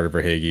of Carter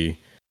Verhaeghe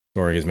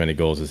scoring as many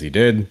goals as he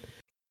did.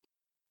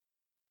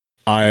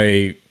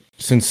 I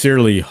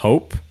sincerely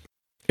hope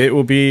it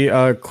will be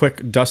a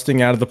quick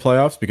dusting out of the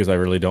playoffs because I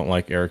really don't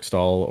like Eric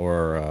Stahl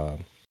or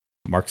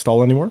Mark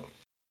Stahl anymore.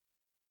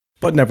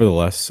 But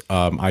nevertheless,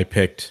 I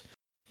picked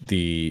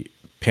the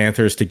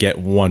Panthers to get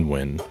 1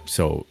 win.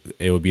 So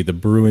it would be the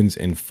Bruins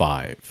in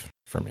 5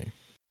 for me.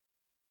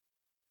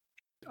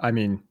 I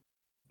mean,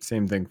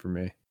 same thing for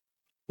me.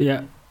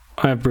 Yeah,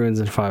 I have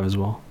Bruins in 5 as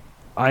well.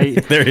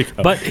 There you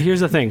go. But here's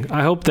the thing.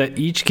 I hope that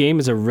each game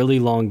is a really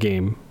long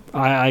game.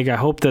 I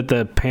hope that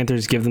the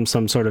Panthers give them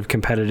some sort of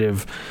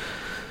competitive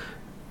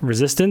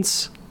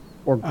resistance.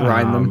 Or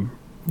grind them.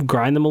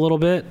 Grind them a little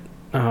bit.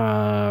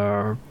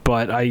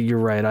 But you're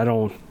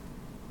right.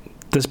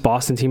 This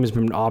Boston team has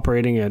been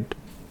operating at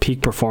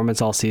peak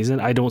performance all season.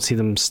 I don't see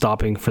them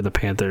stopping for the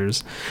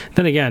Panthers.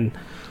 Then again,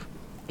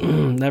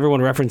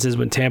 everyone references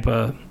when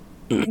Tampa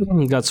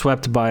got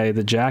swept by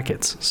the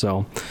Jackets.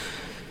 So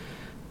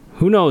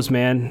who knows,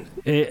 man?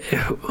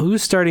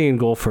 Who's starting in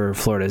goal for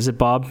Florida? Is it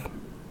Bob?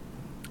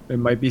 It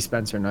might be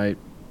Spencer Knight.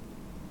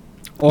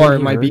 Or it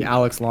might be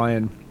Alex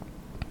Lyon.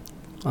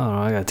 I don't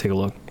know. I got to take a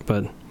look.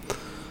 But,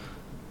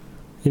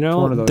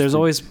 there's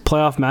always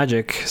playoff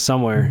magic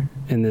somewhere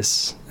in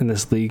this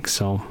league.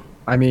 So,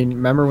 I mean,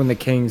 remember when the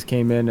Kings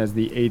came in as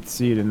the 8th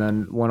seed and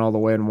then went all the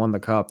way and won the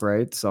cup,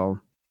 right? So,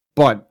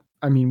 but,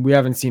 I mean, we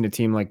haven't seen a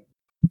team like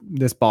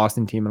this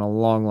Boston team in a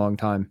long, long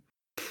time.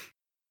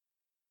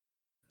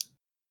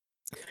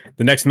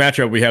 The next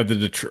matchup, we have the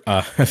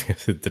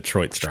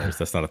Detroit Stars.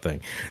 That's not a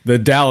thing. The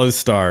Dallas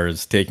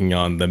Stars taking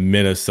on the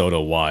Minnesota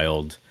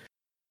Wild.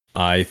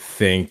 I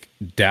think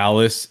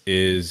Dallas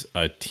is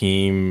a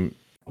team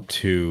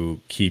to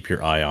keep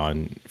your eye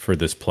on for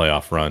this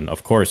playoff run.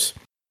 Of course,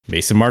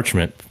 Mason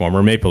Marchment,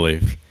 former Maple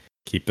Leaf.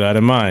 Keep that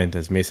in mind,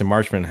 as Mason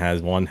Marchment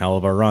has one hell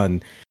of a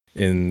run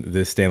in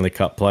this Stanley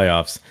Cup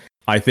playoffs.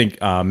 I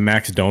think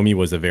Max Domi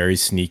was a very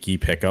sneaky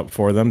pickup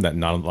for them that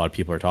not a lot of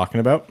people are talking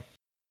about.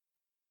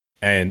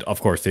 And of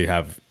course, they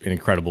have an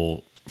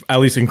incredible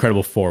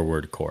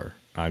forward core.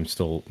 I'm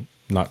still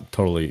not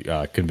totally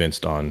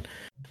convinced on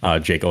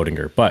Jake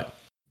Oettinger, but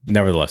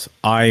nevertheless,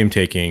 I am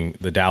taking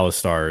the Dallas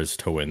Stars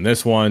to win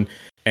this one,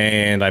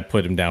 and I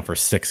put him down for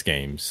 6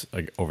 games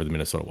over the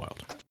Minnesota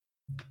Wild.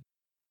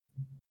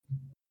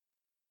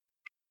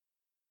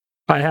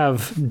 I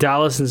have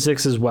Dallas in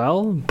 6 as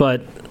well,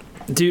 but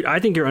dude, I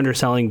think you're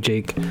underselling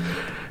Jake.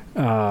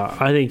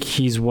 I think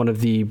he's one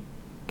of the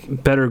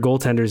better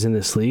goaltenders in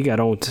this league.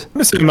 I'm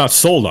not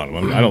sold on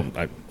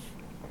him.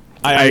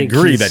 I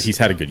agree that he's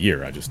had a good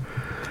year.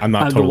 I'm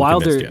not totally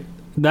convinced yet.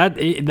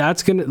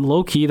 That's gonna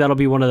low key. That'll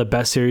be one of the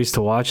best series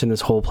to watch in this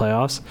whole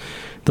playoffs.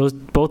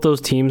 Both those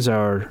teams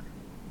are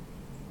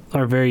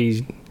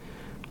very,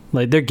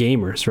 like, they're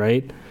gamers,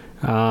 right?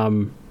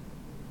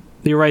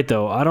 You're right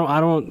though. I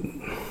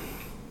don't.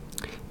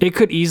 It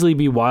could easily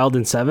be Wild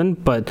in 7,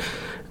 but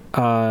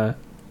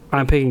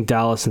I'm picking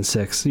Dallas in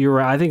 6. You're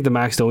right. I think the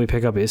Max Domi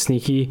pickup is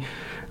sneaky.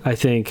 I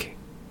think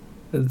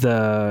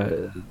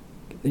the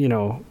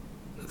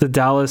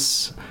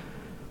Dallas.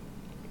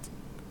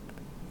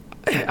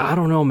 I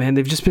don't know, man.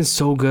 They've just been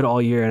so good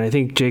all year, and I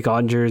think Jake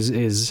Oettinger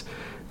is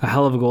a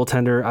hell of a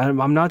goaltender.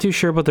 I'm not too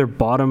sure about their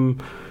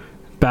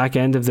back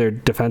end of their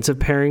defensive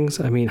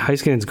pairings. I mean,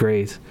 Heiskanen's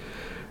great,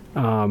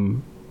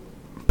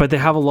 but they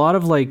have a lot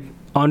of like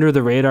under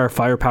the radar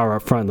firepower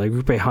up front, like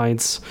Rupe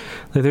Heinz.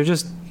 Like they're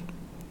just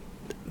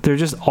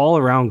all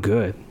around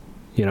good,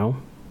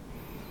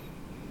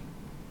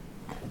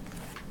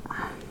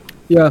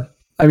 Yeah,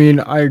 I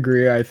mean, I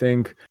agree. I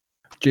think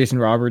Jason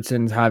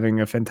Robertson's having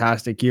a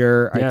fantastic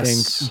year. Yes. I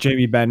think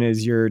Jamie Benn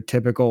is your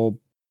typical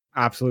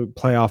absolute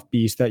playoff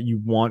beast that you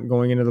want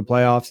going into the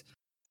playoffs.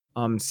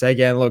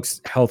 Seguin looks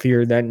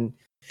healthier than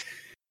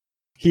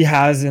he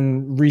has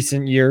in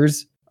recent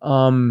years.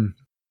 And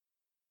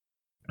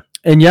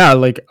yeah,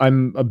 like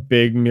I'm a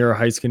big Miro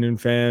Heiskanen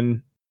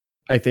fan.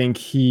 I think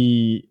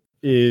he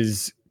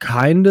is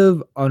kind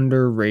of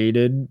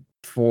underrated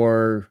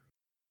for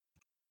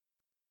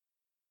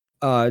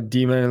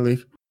D-Man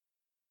League.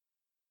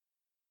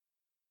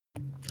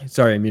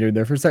 Sorry, I muted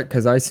there for a sec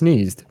because I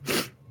sneezed.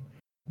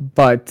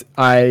 But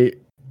I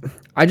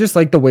just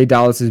like the way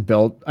Dallas is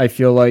built. I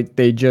feel like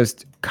they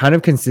just kind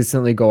of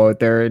consistently go out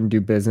there and do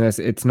business.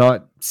 It's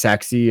not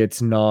sexy.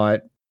 It's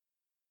not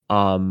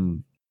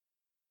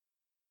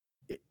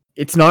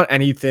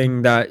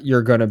anything that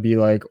you're going to be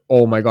like,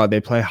 oh my God,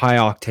 they play high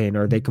octane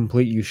or they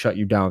completely shut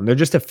you down. They're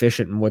just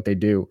efficient in what they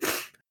do.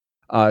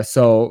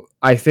 So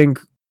I think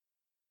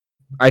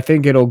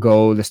it'll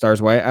go the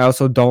Stars' way. I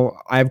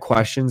have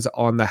questions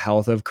on the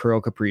health of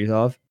Kirill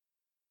Kaprizov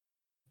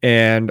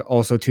and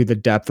also to the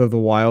depth of the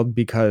Wild,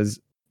 because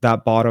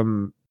that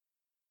bottom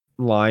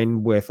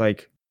line with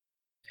like,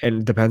 and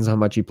it depends how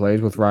much he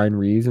plays with Ryan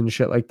Reeves and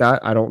shit like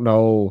that. I don't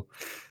know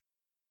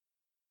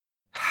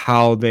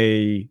how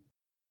they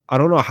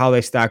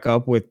stack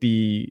up with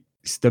the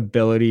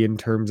stability in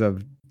terms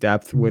of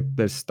depth with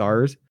the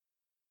Stars.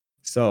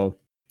 So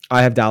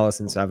I have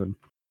Dallas in 7.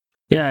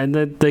 Yeah, and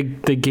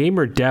the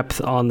gamer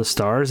depth on the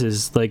Stars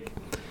is like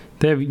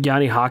they have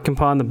Yanni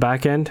Hakanpää on the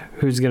back end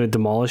who's going to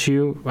demolish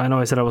you. I know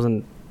I said I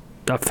wasn't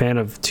a fan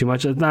of too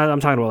much. I'm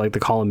talking about like the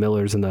Colin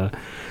Millers and the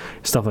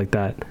stuff like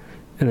that,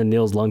 and then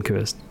Nils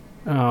Lundqvist.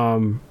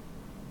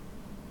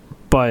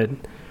 But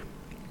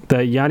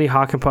the Yanni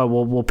Hakanpää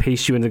will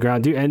pace you in the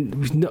ground, dude.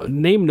 And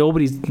name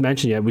nobody's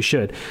mentioned yet. We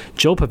should.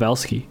 Joe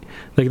Pavelski,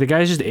 like the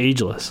guy's just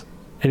ageless,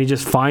 and he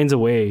just finds a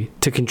way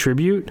to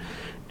contribute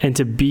and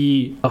to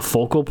be a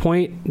focal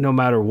point no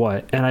matter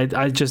what. And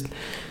I just,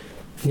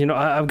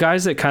 I have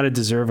guys that kind of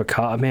deserve a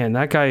call. Man,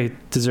 that guy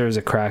deserves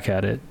a crack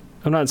at it.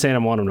 I'm not saying I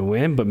want him to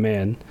win, but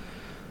man,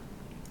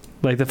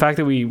 like the fact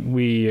that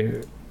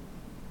we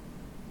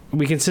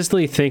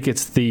consistently think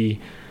it's the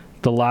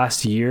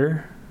last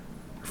year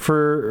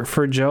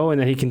for Joe, and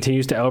that he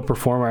continues to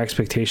outperform our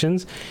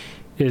expectations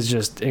is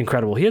just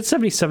incredible. He had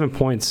 77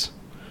 points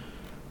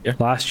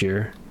last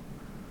year,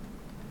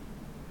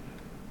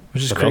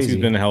 which is crazy.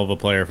 He's been a hell of a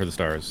player for the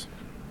Stars.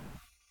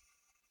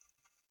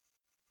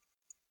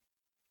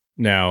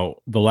 Now,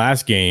 the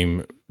last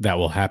game that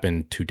will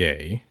happen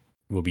today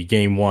will be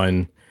game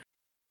 1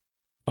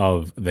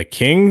 of the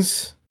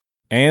Kings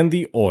and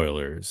the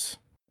Oilers.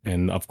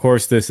 And of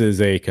course, this is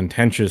a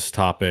contentious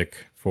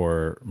topic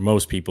for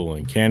most people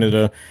in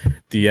Canada.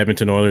 The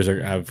Edmonton Oilers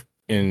have,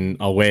 in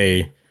a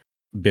way,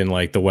 been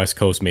like the West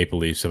Coast Maple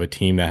Leafs, of a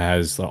team that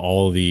has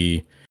all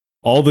the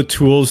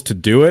tools to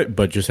do it,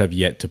 but just have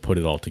yet to put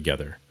it all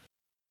together.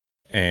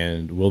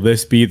 And will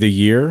this be the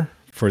year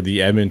for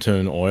the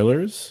Edmonton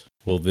Oilers?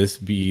 Will this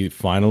be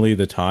finally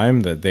the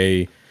time that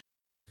they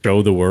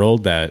show the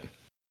world that,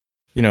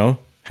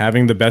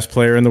 having the best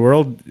player in the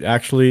world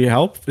actually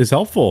is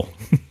helpful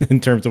in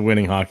terms of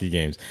winning hockey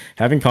games?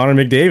 Having Connor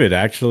McDavid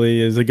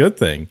actually is a good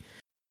thing.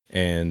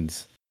 And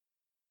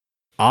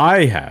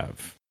I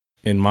have,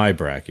 in my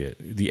bracket,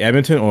 the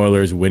Edmonton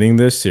Oilers winning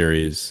this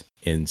series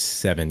in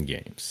 7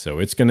 games. So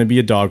it's going to be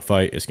a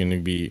dogfight. It's going to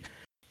be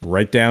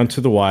right down to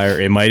the wire.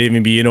 It might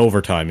even be in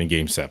overtime in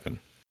game 7.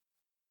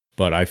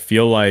 But I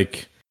feel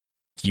like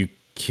you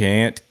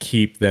can't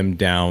keep them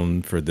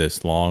down for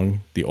this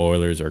long. The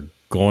Oilers are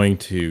going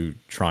to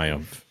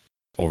triumph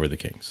over the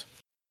Kings.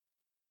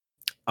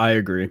 I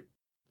agree.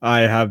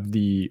 I have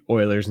the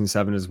Oilers in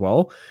 7 as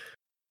well.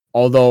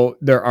 Although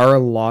there are a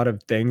lot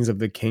of things of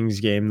the Kings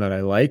game that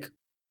I like.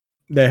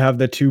 They have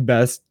the 2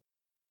 best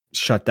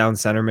shutdown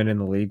centermen in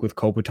the league with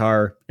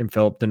Kopitar and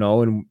Philip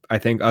Deneau. And I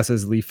think us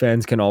as Leaf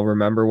fans can all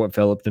remember what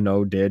Philip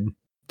Deneau did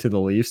to the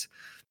Leafs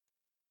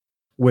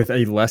with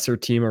a lesser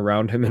team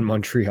around him in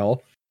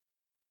Montreal.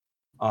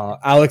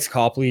 Alex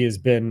Copley has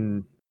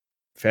been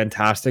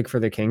fantastic for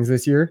the Kings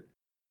this year.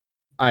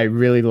 I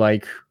really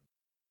like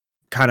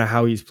kind of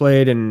how he's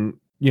played, and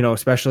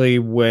especially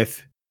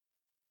with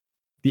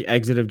the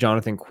exit of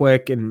Jonathan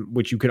Quick, and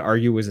which you could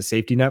argue was a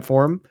safety net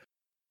for him,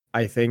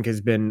 I think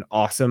has been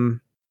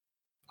awesome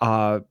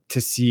to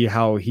see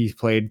how he's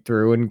played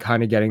through and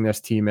kind of getting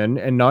this team in,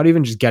 and not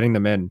even just getting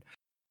them in.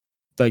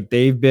 Like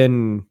they've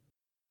been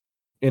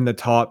in the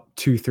top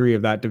 2-3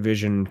 of that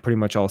division pretty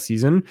much all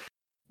season,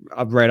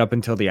 right up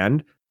until the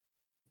end.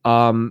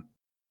 I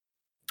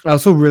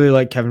also really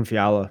like Kevin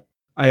Fiala.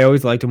 I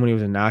always liked him when he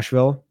was in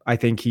Nashville. I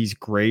think he's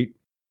great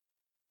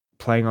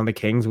playing on the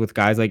Kings with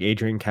guys like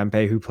Adrian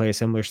Kempe who play a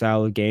similar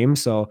style of game.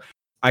 So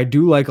I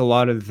do like a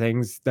lot of the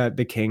things that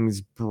the Kings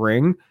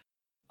bring.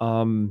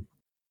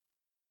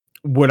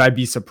 Would I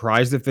be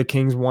surprised if the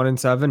Kings won in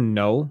 7?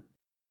 No.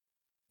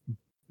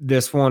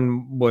 This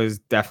one was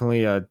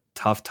definitely a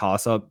tough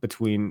toss-up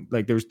between,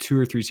 like, there's 2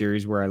 or 3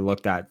 series where I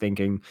looked at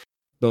thinking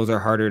those are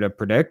harder to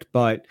predict,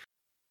 but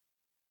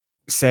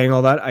saying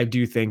all that, I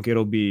do think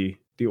it'll be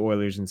the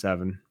Oilers in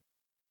 7.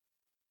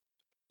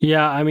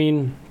 Yeah, I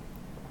mean,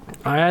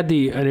 I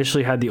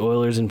initially had the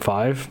Oilers in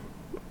 5,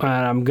 and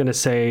I'm gonna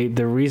say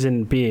the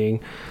reason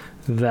being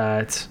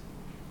that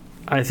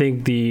I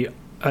think the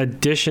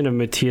addition of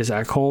Matthias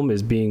Ekholm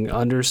is being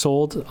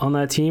undersold on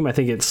that team. I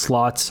think it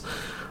slots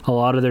a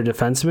lot of their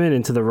defensemen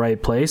into the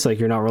right place. Like,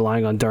 you're not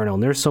relying on Darnell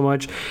Nurse so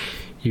much.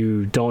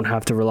 You don't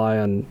have to rely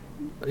on,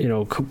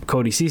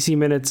 Cody Ceci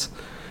minutes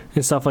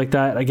and stuff like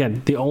that.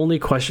 Again, the only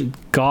question,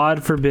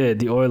 God forbid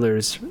the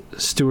Oilers,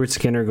 Stuart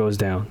Skinner goes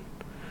down.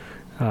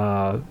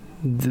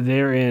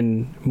 They're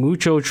in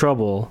mucho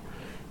trouble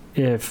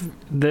if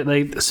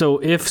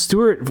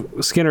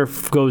Stuart Skinner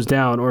goes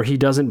down or he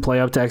doesn't play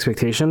up to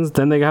expectations,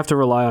 then they have to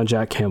rely on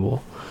Jack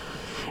Campbell.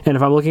 And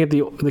if I'm looking at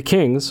the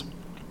Kings,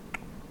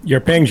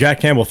 you're paying Jack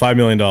Campbell $5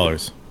 million.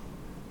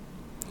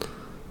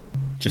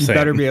 Just saying.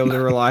 Better be able to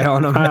rely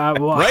on him,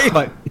 right?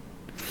 But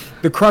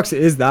the crux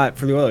is that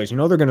for the Oilers,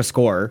 they're going to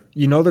score.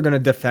 They're going to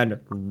defend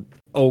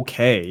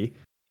okay,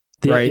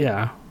 right?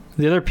 Yeah.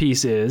 The other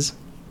piece is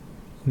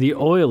the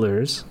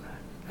Oilers,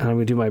 and I'm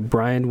going to do my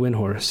Brian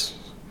Windhorst.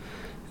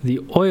 the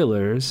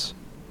Oilers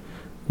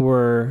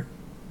were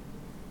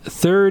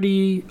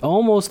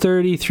almost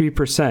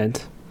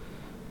 33%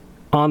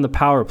 on the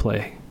power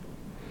play.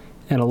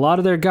 And a lot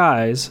of their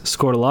guys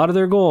scored a lot of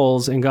their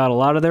goals and got a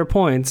lot of their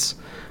points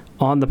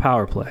on the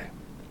power play.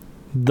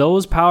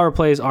 Those power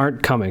plays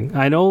aren't coming.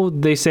 I know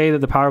they say that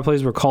the power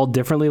plays were called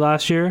differently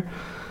last year.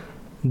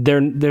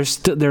 They're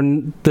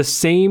the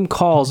same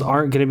calls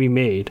aren't going to be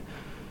made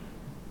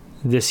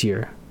this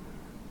year.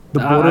 The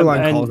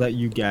borderline calls that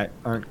you get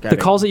aren't getting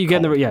the calls that you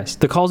get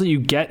the calls that you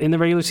get in the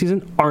regular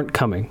season aren't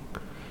coming.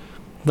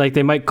 Like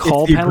they might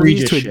call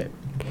penalties to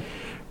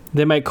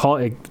they might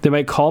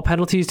call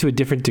penalties to a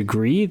different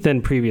degree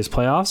than previous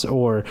playoffs,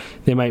 or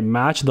they might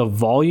match the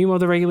volume of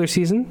the regular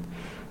season,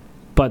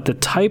 but the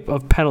type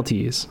of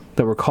penalties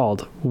that were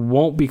called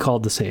won't be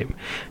called the same,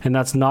 and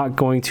that's not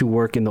going to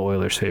work in the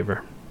Oilers'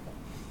 favor.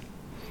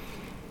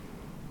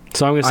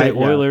 So I'm going to say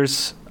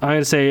Oilers. I'm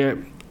going to say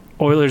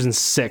Oilers in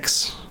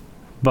 6,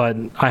 but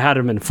I had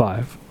them in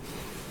 5.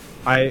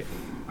 I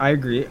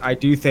agree. I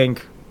do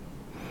think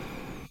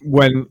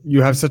when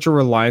you have such a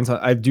reliance on,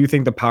 I do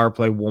think the power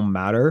play will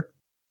matter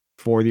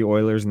for the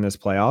Oilers in this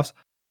playoffs.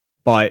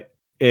 But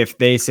if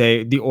they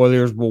say the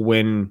Oilers will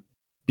win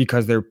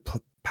because their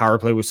power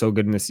play was so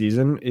good in the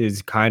season,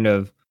 is kind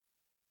of,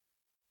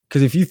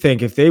 because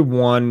if they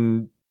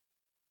won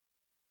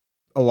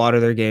a lot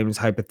of their games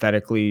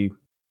hypothetically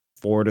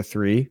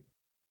 4-3,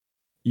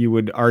 you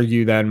would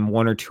argue then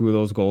 1 or 2 of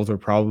those goals were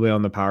probably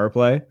on the power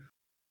play.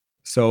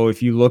 So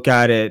if you look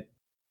at it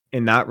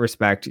in that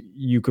respect,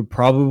 you could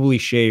probably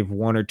shave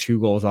 1 or 2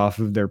 goals off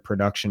of their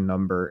production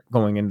number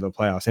going into the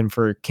playoffs. And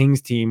for a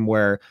Kings team,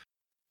 where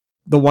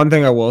the one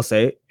thing I will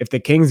say, if the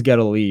Kings get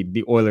a lead,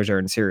 the Oilers are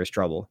in serious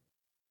trouble.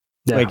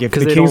 Yeah, like if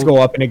the Kings go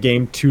up in a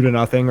game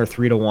 2-0 or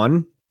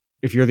 3-1,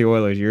 if you're the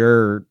Oilers,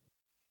 you're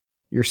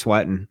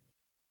sweating.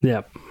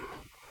 Yeah.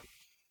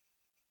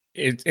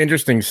 It's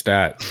interesting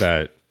stat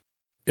that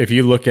if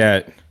you look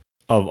at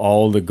of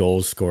all the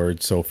goals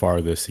scored so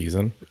far this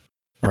season,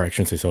 or I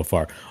shouldn't say so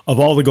far, of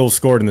all the goals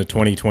scored in the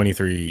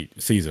 2023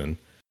 season,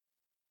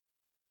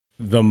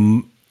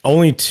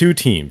 only 2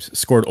 teams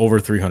scored over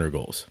 300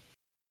 goals.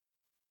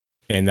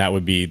 And that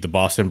would be the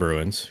Boston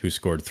Bruins, who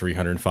scored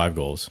 305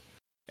 goals.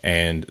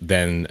 And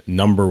then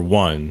number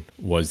 1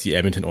 was the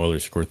Edmonton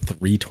Oilers, scored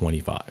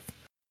 325.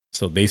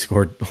 So they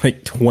scored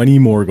like 20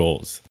 more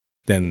goals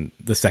than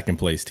the second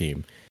place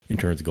team in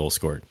terms of goals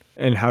scored.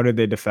 And how did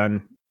they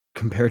defend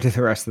compared to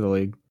the rest of the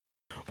league?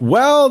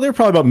 Well, they're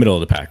probably about middle of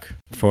the pack.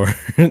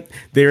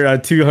 They're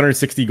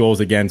 260 goals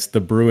against.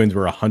 The Bruins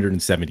were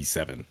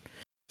 177.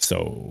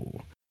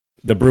 So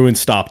the Bruins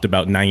stopped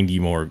about 90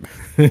 more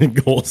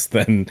goals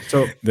than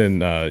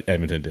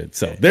Edmonton did.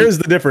 So there's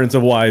the difference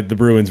of why the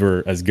Bruins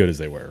were as good as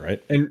they were,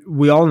 right? And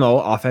we all know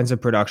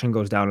offensive production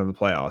goes down in the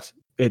playoffs.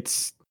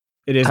 It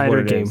is tighter what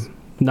it game. is.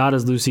 Not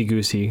as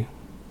loosey-goosey.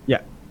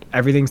 Yeah.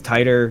 Everything's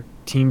tighter.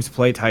 Teams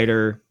play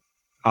tighter.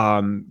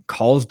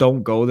 Calls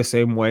don't go the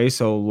same way,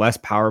 so less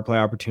power play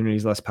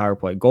opportunities, less power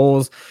play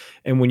goals.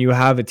 And when you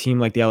have a team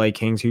like the LA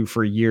Kings, who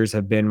for years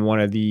have been one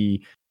of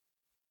the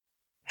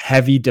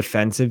heavy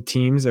defensive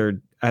teams,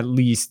 or at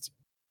least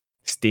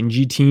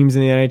stingy teams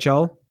in the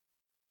NHL,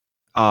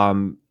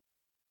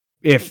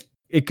 if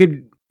it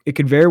could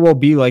very well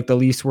be like the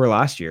Leafs were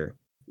last year.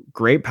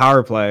 Great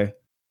power play.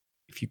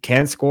 If you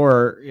can't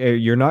score,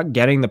 you're not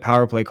getting the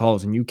power play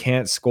calls, and you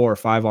can't score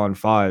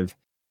 5-on-5.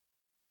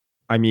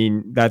 I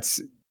mean, that's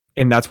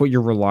what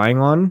you're relying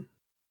on.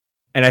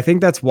 And I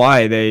think that's why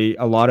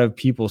a lot of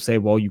people say,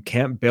 well, you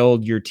can't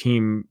build your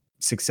team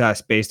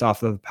success based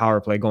off of the power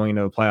play going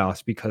into the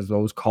playoffs, because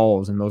those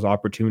calls and those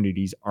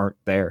opportunities aren't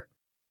there.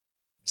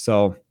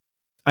 So,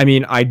 I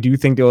mean, I do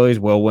think the Oilers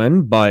will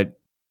win, but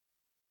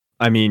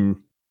I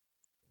mean,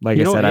 like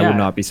I said, I would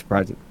not be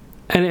surprised.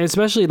 And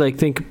especially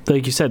like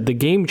you said, the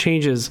game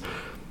changes.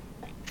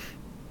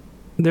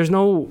 There's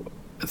no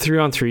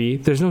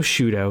 3-on-3. There's no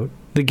shootout.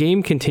 The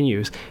game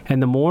continues,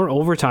 and the more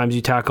overtimes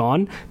you tack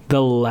on,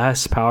 the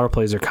less power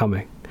plays are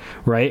coming,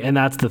 right? And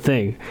that's the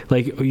thing.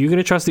 Like, are you going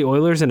to trust the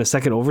Oilers in a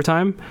second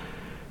overtime?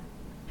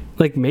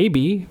 Like,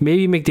 maybe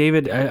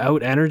McDavid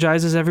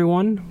out-energizes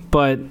everyone,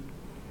 but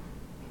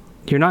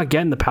you're not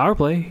getting the power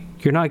play.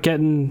 You're not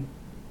getting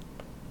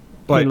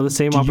the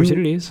same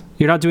opportunities.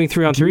 You're not doing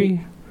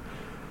 3-on-3.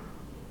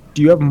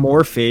 Do you have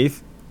more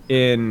faith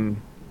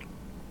in,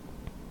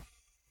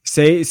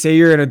 say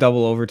you're in a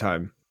double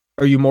overtime?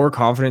 Are you more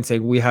confident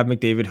saying we have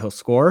McDavid, he'll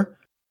score?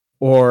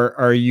 Or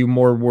are you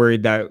more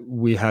worried that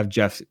we have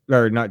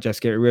not Jeff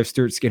Skinner, we have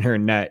Stuart Skinner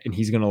in net, and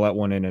he's going to let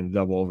one in a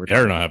double overtime?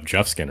 Better not have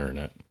Jeff Skinner in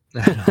net.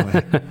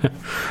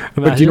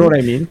 But do you know what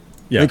I mean?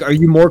 Yeah. Like, are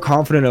you more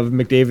confident of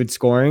McDavid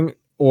scoring,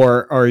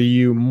 or are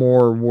you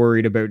more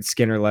worried about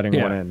Skinner letting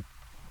one in?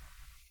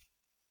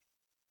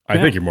 I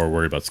think you're more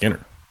worried about Skinner.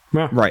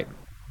 Yeah. Right.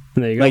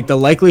 There you go. Like, the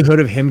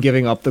likelihood of him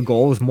giving up the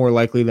goal is more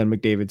likely than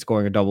McDavid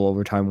scoring a double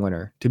overtime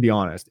winner, to be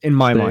honest, in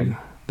my mind.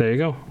 There you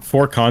go.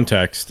 For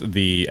context,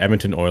 the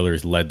Edmonton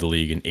Oilers led the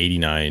league in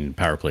 89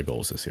 power play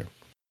goals this year.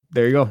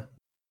 There you go.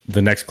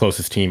 The next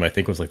closest team, I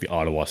think, was like the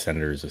Ottawa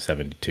Senators of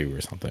 72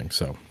 or something.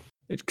 So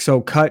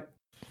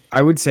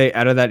I would say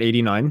out of that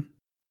 89,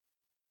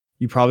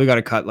 you probably got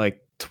to cut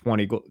like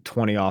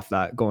 20 off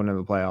that going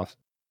into the playoffs.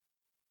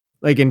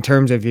 Like in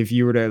terms of if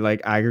you were to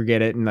like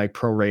aggregate it and like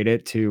prorate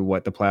it to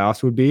what the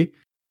playoffs would be,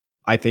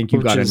 I think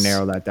you've got to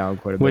narrow that down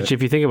quite a bit. Which,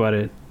 if you think about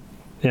it,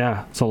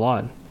 yeah, it's a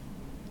lot.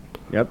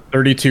 Yep.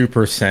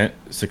 32%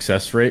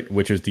 success rate,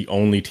 which is the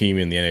only team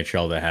in the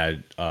NHL that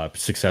had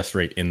success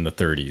rate in the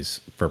 30s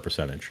per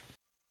percentage.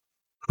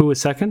 Who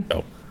was second?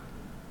 So,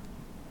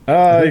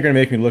 you're going to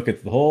make me look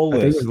at the whole list.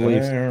 I think it was the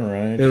Leafs.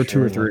 Right, they were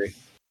 2 or 3.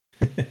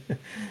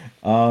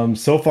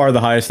 So far,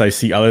 the highest I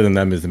see other than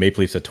them is the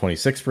Maple Leafs at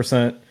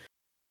 26%.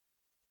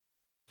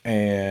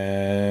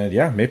 And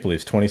yeah, Maple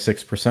Leafs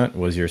 26%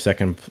 was your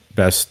second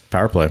best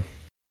power play.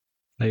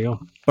 There you go.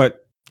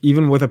 But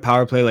even with a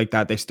power play like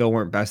that, they still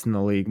weren't best in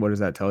the league. What does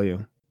that tell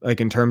you? Like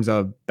in terms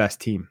of best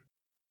team,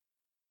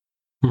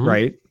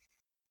 right?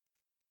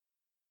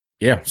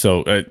 Yeah,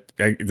 so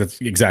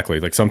that's exactly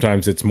like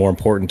sometimes it's more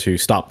important to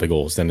stop the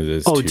goals than it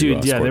is. Oh, to,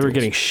 dude, yeah, they were goals.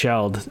 getting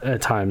shelled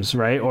at times,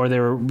 right? Or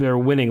they were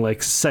winning like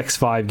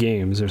 6-5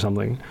 games or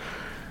something.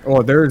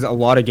 Well, there's a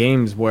lot of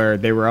games where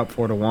they were up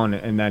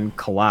 4-1 and then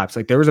collapsed.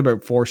 Like there was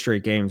about 4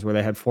 straight games where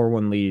they had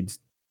 4-1 leads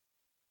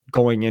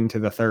going into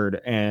the third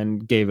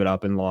and gave it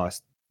up and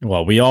lost.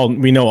 Well, we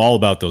know all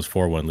about those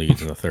 4-1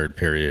 leads in the third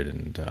period,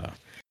 and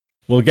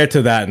we'll get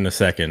to that in a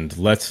second.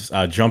 Let's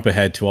jump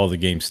ahead to all the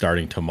games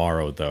starting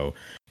tomorrow, though.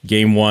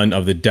 Game 1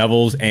 of the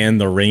Devils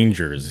and the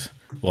Rangers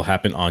will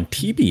happen on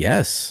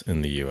TBS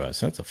in the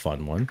U.S. That's a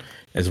fun one,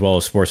 as well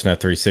as Sportsnet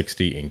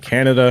 360 in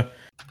Canada.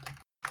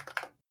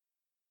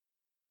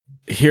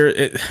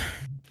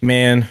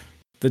 Man,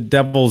 the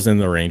Devils and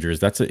the Rangers,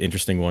 that's an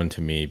interesting one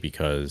to me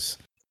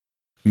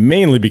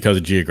mainly because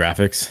of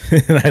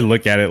geographics. And I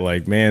look at it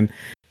like, man,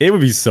 it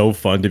would be so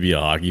fun to be a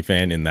hockey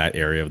fan in that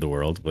area of the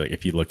world. Like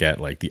if you look at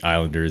like the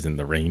Islanders and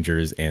the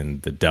Rangers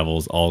and the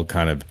Devils all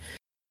kind of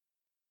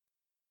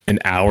an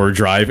hour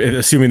drive,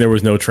 assuming there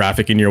was no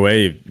traffic in your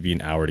way, it'd be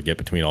an hour to get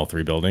between all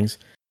 3 buildings.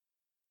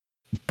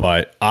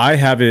 But I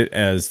have it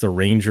as the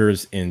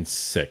Rangers in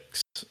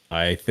 6.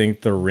 I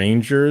think the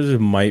Rangers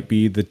might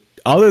be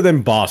other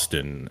than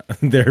Boston,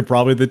 they're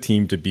probably the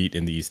team to beat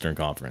in the Eastern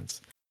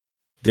Conference.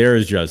 There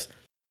is just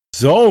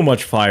so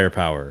much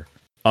firepower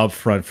up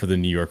front for the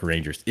New York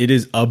Rangers. It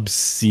is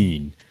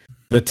obscene,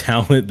 the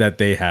talent that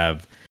they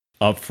have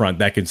up front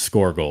that can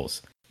score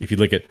goals. If you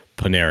look at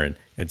Panarin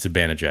and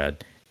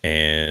Zibanejad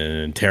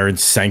and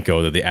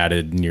Tarasenko that they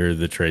added near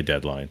the trade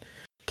deadline.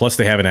 Plus,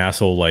 they have an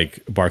asshole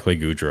like Barclay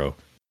Goodrow.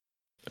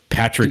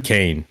 Patrick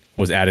Kane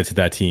was added to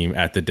that team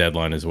at the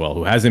deadline as well,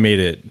 who hasn't made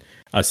it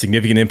a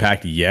significant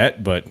impact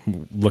yet, but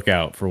look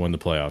out for when the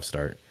playoffs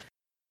start.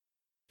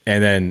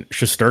 And then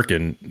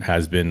Shesterkin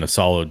has been a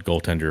solid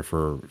goaltender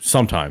for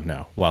some time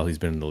now while he's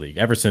been in the league,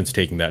 ever since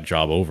taking that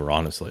job over,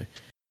 honestly.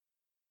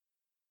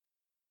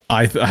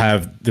 I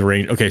have the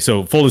range. Okay,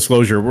 so full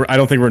disclosure, I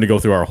don't think we're going to go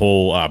through our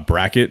whole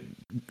bracket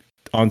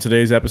on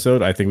today's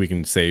episode. I think we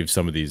can save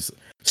some of these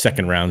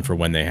second round for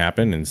when they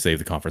happen and save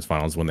the conference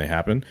finals when they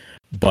happen.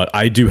 But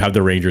I do have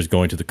the Rangers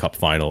going to the Cup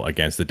final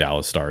against the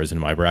Dallas Stars in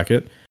my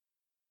bracket,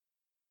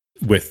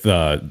 with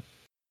the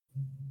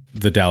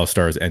Dallas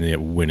Stars ending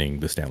up winning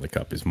the Stanley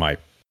Cup is my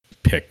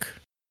pick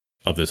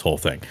of this whole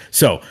thing.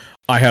 So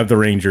I have the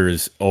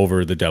Rangers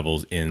over the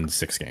Devils in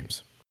 6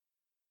 games.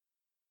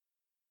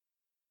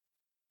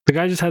 The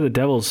guy just had the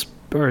Devils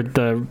or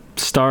the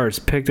Stars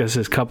picked as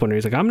his cup winner.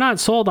 He's like, I'm not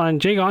sold on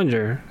Jake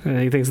Onger. And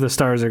he thinks the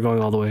Stars are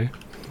going all the way.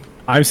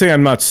 I'm saying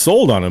I'm not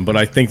sold on him, but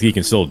I think he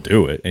can still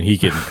do it, and he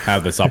can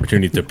have this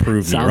opportunity to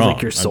prove me wrong. Sounds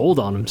like you're sold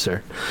on him,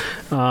 sir.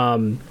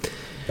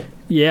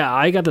 Yeah,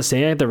 I got the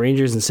same. I got the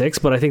Rangers in 6,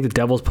 but I think the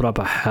Devils put up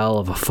a hell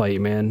of a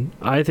fight, man.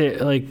 I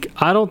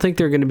don't think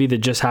they're going to be the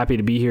just happy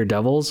to be here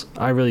Devils.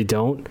 I really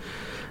don't.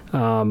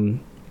 I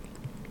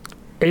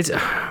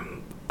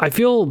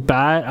feel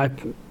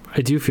bad.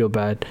 I do feel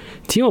bad.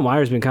 Timo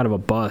Meier's been kind of a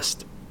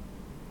bust.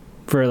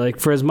 For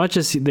as much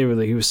as he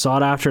was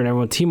sought after and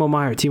everyone, Timo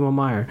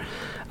Meier.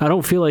 I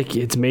don't feel like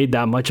it's made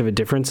that much of a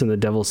difference in the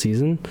Devil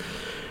season.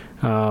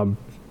 On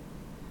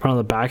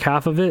the back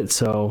half of it,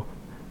 so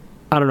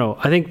I don't know.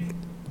 I think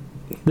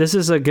this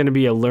is going to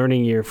be a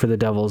learning year for the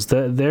Devils.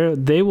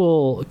 They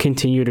will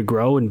continue to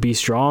grow and be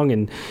strong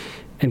and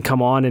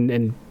come on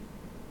and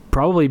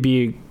probably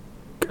be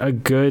a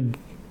good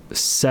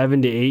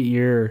 7 to 8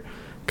 year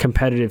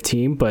competitive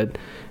team, but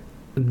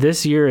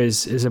this year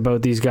is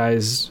about these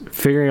guys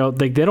figuring out,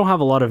 like, they don't have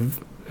a lot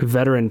of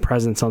veteran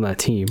presence on that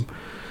team,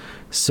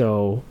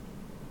 so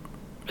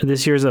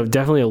this year is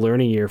definitely a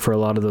learning year for a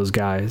lot of those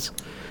guys.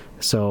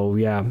 So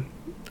yeah,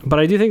 but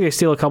I do think they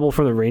steal a couple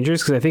from the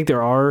Rangers because I think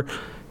there are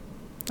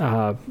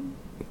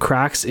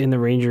cracks in the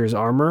Rangers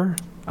armor.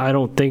 I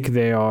don't think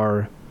they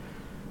are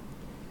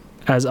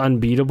as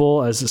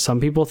unbeatable as some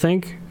people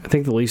think. I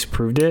think the Leafs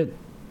proved it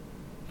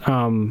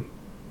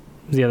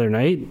the other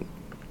night,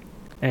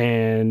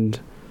 and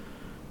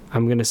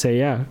I'm gonna say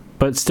yeah,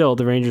 but still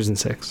the Rangers in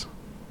 6.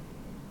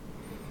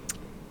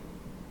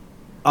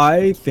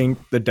 I think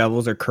the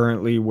Devils are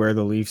currently where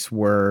the Leafs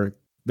were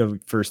the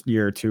first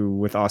year or two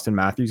with Austin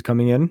Matthews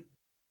coming in.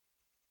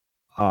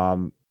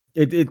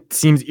 It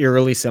seems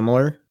eerily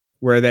similar,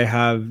 where they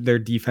have their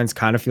defense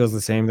kind of feels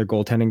the same, their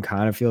goaltending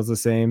kind of feels the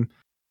same.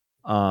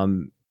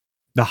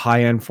 The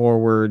high end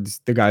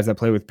forwards, the guys that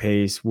play with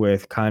pace,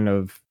 with kind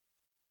of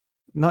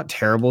not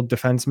terrible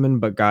defensemen,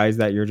 but guys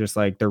that you're just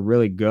like, they're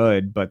really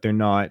good, but they're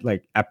not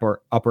like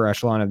upper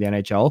echelon of the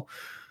NHL.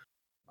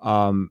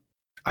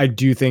 I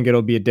do think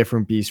it'll be a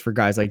different beast for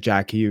guys like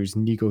Jack Hughes,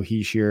 Nico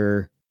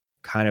Hischier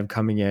kind of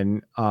coming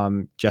in,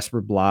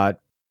 Jesper Blatt,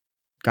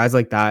 guys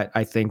like that.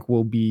 I think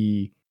it'll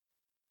be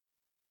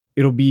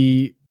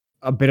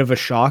a bit of a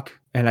shock.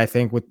 And I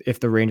think if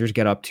the Rangers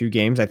get up 2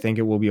 games, I think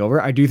it will be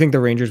over. I do think the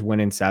Rangers win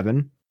in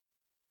 7.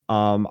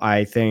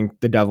 I think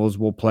the Devils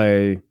will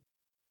play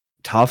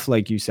tough,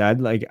 like you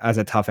said, like as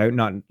a tough out,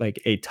 not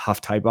like a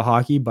tough type of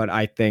hockey, but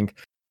I think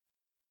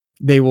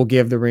they will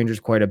give the Rangers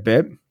quite a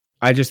bit.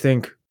 I just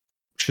think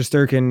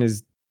Shesterkin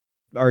is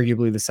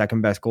arguably the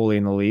second best goalie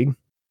in the league.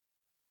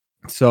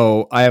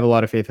 So I have a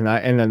lot of faith in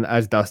that. And then,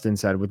 as Dustin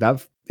said, with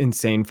that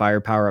insane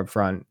firepower up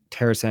front,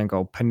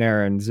 Tarasenko,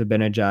 Panarin,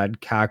 Zibanejad,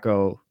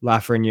 Kako,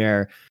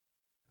 Lafreniere,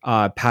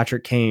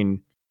 Patrick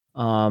Kane,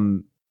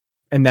 and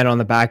then on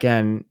the back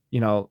end,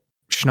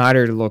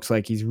 Schneider looks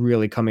like he's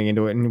really coming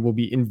into it and will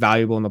be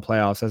invaluable in the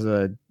playoffs as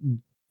a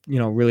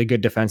really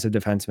good defensive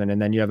defenseman.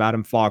 And then you have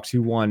Adam Fox,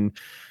 who won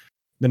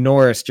the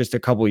Norris just a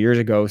couple years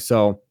ago.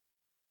 So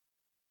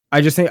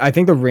I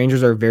think the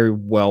Rangers are a very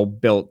well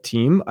built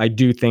team. I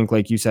do think,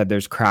 like you said,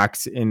 there's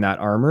cracks in that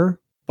armor,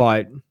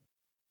 but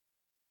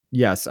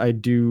yes, I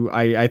do.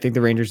 I think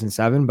the Rangers in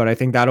 7, but I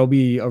think that'll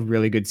be a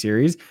really good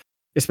series,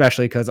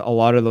 especially because a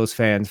lot of those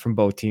fans from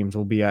both teams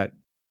will be at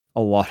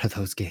a lot of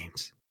those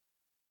games.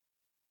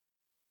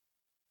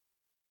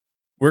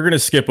 We're going to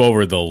skip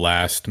over the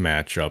last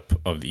matchup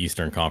of the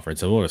Eastern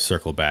Conference. I want to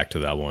circle back to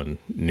that one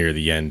near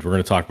the end. We're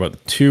going to talk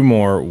about 2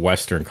 more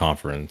Western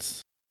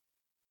Conference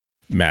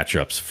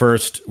matchups.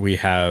 First, we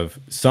have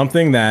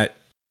something that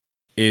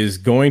is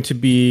going to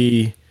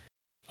be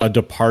a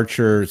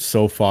departure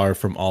so far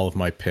from all of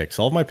my picks.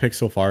 All of my picks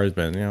so far has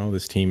been,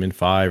 this team in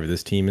 5 or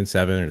this team in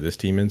 7 or this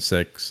team in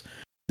 6.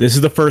 This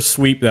is the first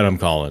sweep that I'm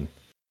calling.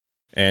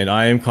 And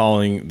I am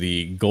calling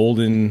the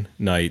Golden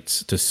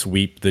Knights to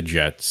sweep the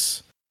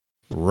Jets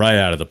right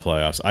out of the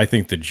playoffs. I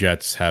think the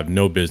Jets have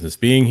no business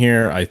being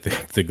here. I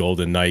think the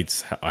Golden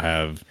Knights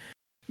have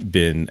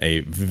been a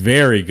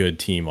very good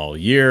team all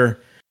year.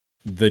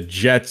 The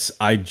Jets,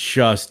 I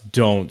just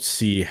don't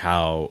see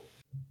how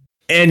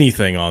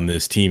anything on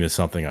this team is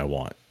something I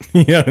want.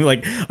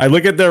 Like I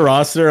look at their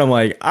roster, I'm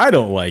like, I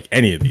don't like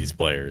any of these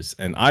players,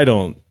 and I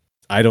don't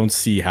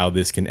see how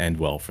this can end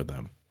well for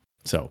them.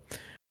 So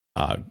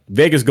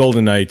Vegas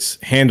Golden Knights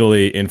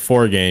handily in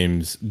 4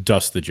 games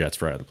dust the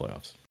Jets right out of the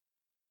playoffs.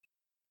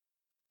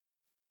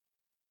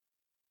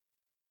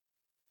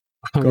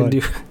 I'm gonna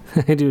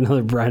do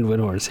another Brian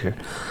Windhorst here.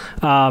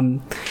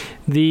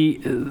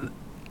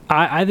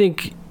 I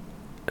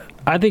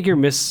think you're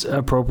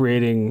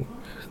misappropriating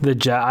the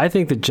Jets. I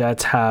think the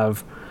Jets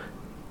have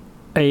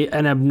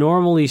an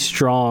abnormally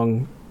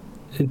strong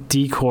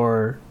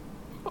decor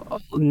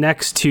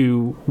next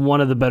to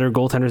one of the better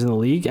goaltenders in the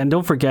league. And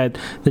don't forget,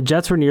 the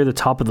Jets were near the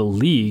top of the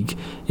league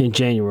in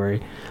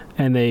January,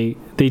 and they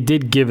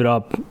did give it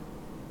up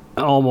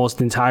almost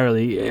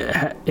entirely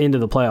into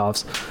the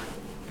playoffs.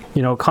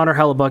 Connor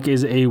Hellebuck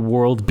is a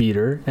world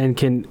beater and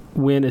can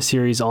win a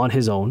series on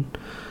his own.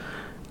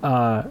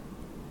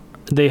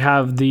 They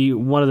have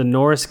one of the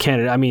Norris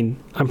candidate. I mean,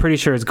 I'm pretty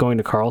sure it's going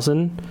to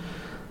Carlson,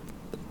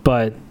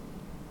 but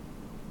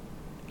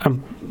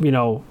and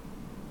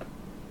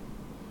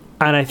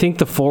I think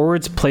the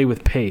forwards play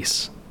with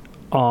pace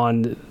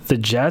on the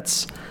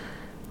Jets.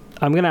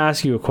 I'm going to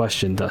ask you a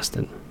question,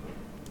 Dustin.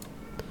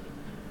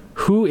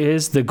 Who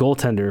is the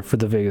goaltender for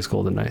the Vegas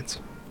Golden Knights?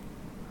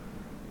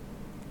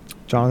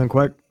 Jonathan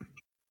Quick.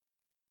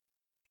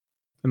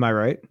 Am I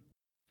right?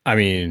 I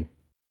mean,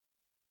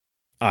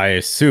 I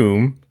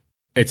assume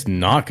it's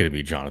not going to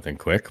be Jonathan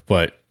Quick,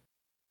 but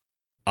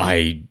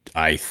I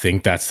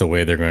think that's the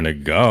way they're going to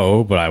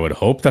go, but I would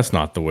hope that's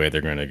not the way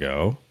they're going to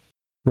go.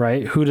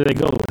 Right? Who do they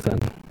go with then?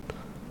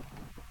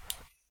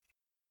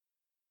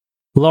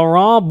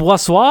 Laurent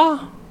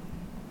Brossoit?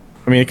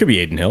 I mean, it could be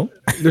Aiden Hill.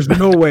 There's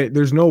no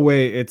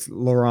way it's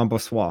Laurent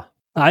Brossoit.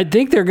 I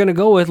think they're going to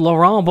go with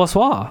Laurent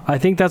Brossoit. I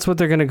think that's what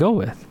they're going to go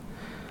with.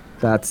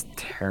 That's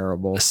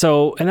terrible.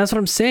 So, and that's what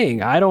I'm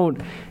saying. And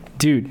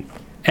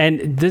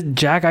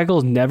Jack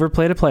Eichel's never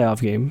played a playoff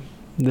game.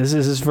 This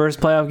is his first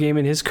playoff game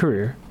in his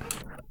career.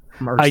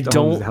 Mark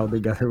Stone is held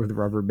together with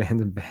rubber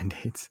bands and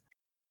band-aids.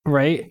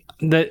 Right?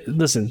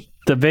 Listen,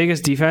 the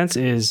Vegas defense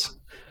is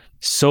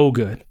so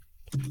good.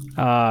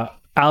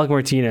 Alec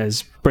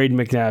Martinez, Braden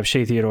McNabb,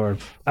 Shea Theodore,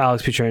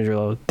 Alex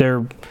Pietrangelo,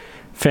 they're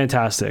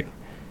fantastic.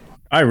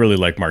 I really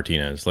like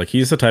Martinez. Like,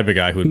 he's the type of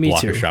guy who would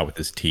block a shot with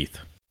his teeth.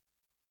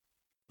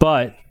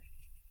 But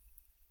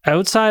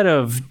outside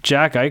of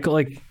Jack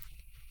Eichel,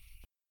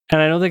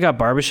 and I know they got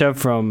Barbashev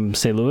from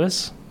St.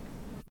 Louis.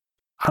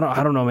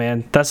 I don't know,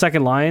 man. That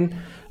second line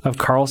of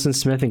Carlson,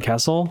 Smith, and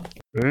Kessel.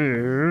 I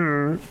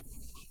don't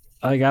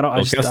know.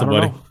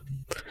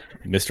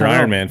 Mr.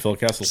 Iron Man, Phil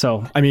Kessel.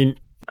 So I mean,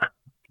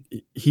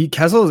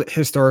 Kessel is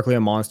historically a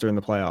monster in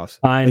the playoffs.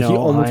 I know. He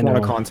almost won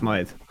a Conn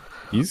Smythe.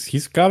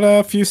 He's got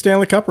a few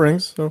Stanley Cup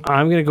rings. So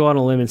I'm gonna go on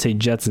a limb and say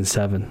Jets in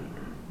 7.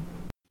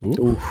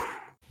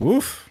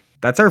 Oof.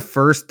 That's our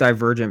first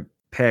divergent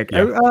pick.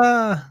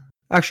 Yeah.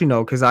 Actually,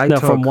 no, because I took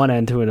from one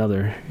end to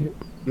another.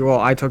 Well,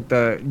 I took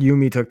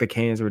Yumi took the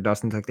Canes, where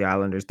Dustin took the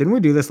Islanders. Didn't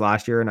we do this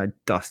last year? And I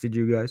dusted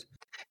you guys.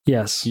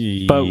 Yes,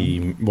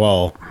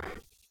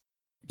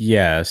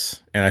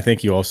 yes, and I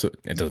think you also.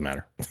 It doesn't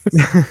matter.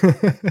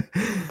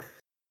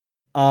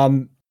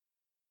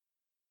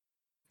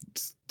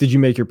 Did you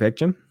make your pick,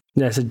 Jim?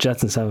 Yeah, I said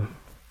Jets in 7.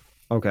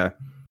 Okay,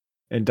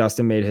 and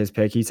Dustin made his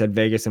pick. He said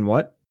Vegas and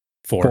what?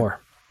 4.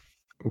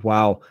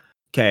 Wow.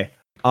 Okay.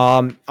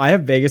 I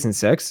have Vegas in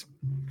 6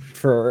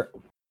 for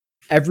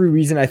every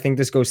reason. I think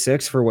this goes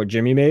 6 for what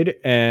Jimmy made,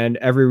 and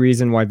every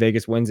reason why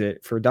Vegas wins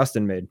it for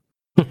Dustin made.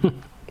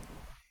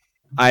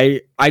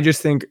 I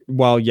just think,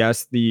 well,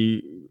 yes,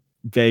 the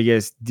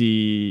Vegas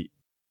their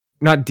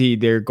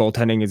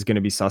goaltending is going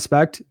to be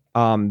suspect.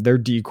 Their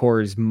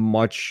D-core is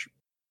much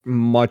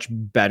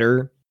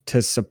better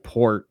to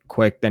support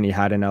Quick than he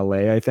had in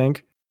LA, I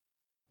think.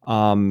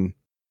 Also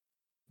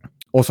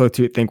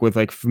to think with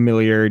like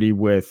familiarity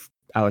with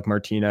Alec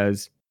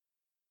Martinez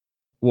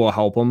will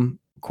help him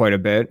quite a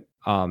bit.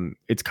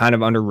 It's kind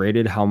of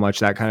underrated how much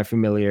that kind of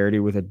familiarity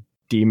with a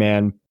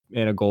D-man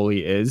and a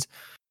goalie is.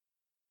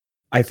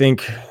 I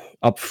think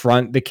up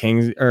front, the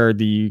Kings or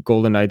the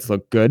Golden Knights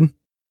look good.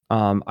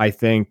 I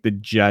think the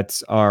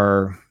Jets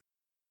they're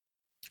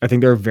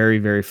a very,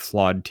 very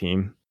flawed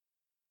team.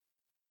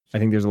 I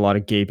think there's a lot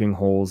of gaping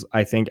holes.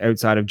 I think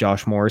outside of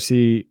Josh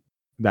Morrissey,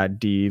 that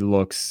D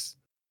looks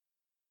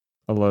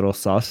a little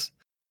sus.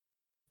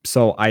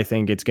 So I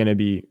think it's going to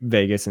be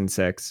Vegas in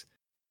 6.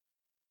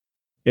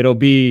 It'll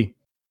be,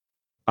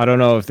 I don't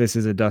know if this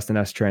is a Dustin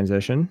S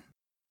transition.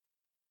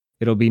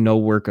 It'll be no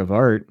work of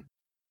art.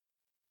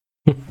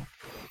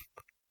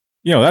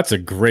 That's a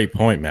great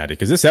point, Maddie,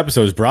 because this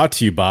episode is brought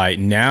to you by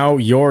Now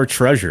Your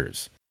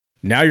Treasures.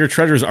 Now Your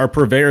Treasures are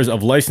purveyors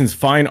of licensed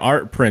fine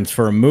art prints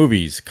for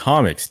movies,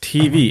 comics,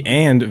 TV,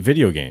 and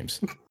video games.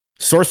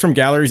 Sourced from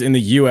galleries in the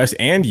US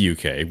and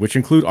UK, which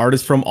include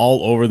artists from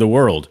all over the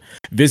world.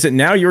 Visit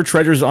Now Your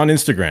Treasures on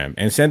Instagram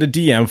and send a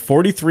DM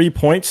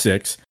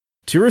 43.6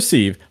 to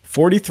receive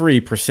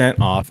 43%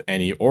 off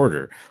any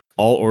order.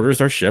 All orders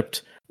are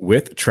shipped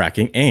with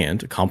tracking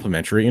and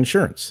complimentary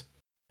insurance.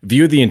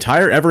 View the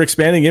entire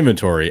ever-expanding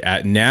inventory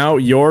at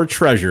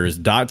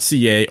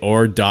nowyourtreasures.ca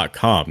or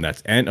 .com.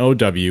 That's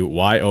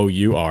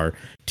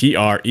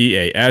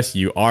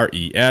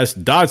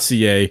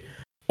nowyourtreasures.ca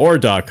or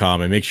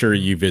 .com. And make sure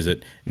you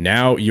visit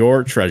Now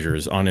Your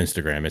Treasures on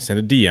Instagram and send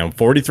a DM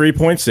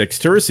 43.6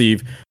 to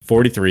receive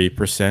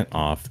 43%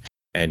 off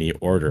any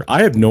order.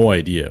 I have no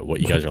idea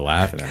what you guys are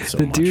laughing at so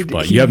much,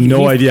 but you have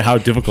no idea how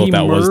difficult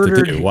that was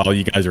to do while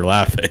you guys are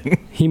laughing.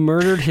 He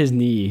murdered his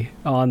knee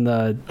on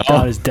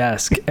his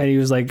desk, and he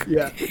was like,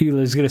 he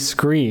was gonna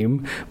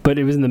scream, but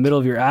it was in the middle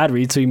of your ad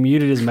read, so he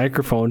muted his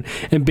microphone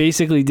and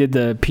basically did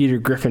the Peter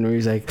Griffin where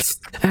he's like,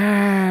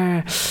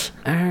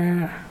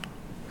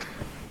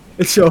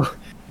 So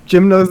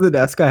Jim knows the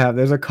desk I have.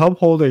 There's a cup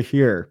holder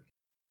here,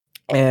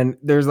 and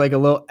there's like a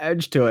little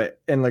edge to it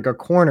and like a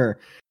corner.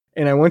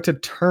 And I went to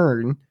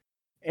turn,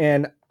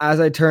 and as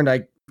I turned,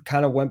 I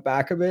kind of went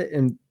back a bit,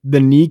 and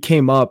the knee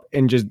came up,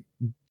 and just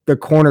the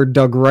corner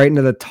dug right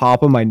into the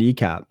top of my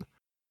kneecap.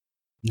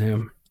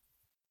 Damn.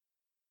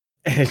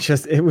 And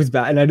it was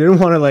bad. And I didn't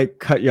want to like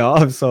cut you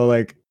off. So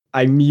like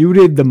I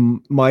muted the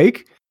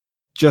mic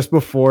just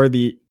before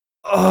the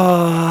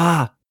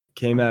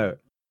came out.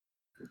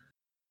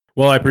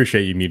 Well, I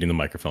appreciate you muting the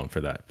microphone for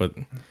that, but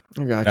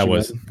that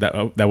would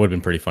have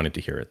been pretty funny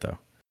to hear it though.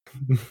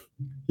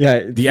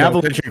 Yeah, the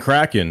Avalanche and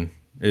Kraken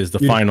is the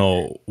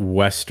final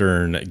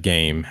Western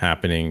game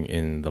happening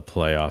in the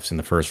playoffs in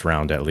the first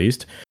round, at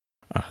least.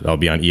 That'll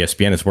be on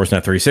ESPN and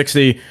Sportsnet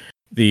 360.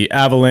 The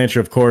Avalanche,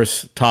 of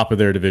course, top of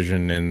their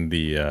division, and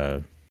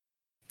the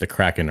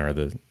Kraken are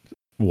the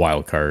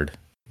wild card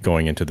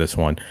going into this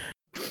one.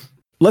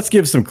 Let's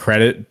give some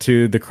credit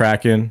to the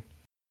Kraken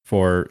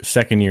for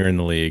second year in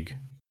the league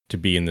to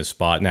be in this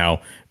spot.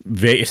 Now,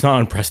 it's not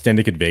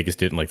unprecedented. Vegas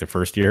did in like the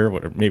first year,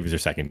 maybe it was their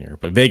second year,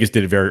 but Vegas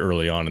did it very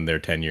early on in their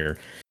tenure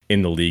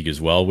in the league as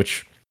well,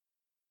 which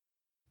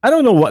I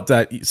don't know what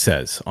that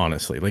says,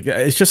 honestly. Like,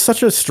 it's just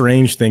such a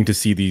strange thing to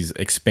see these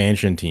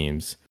expansion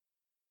teams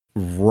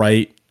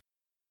right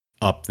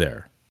up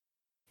there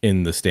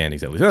in the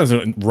standings, at least. That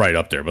isn't right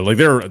up there, but like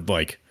they're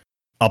like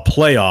a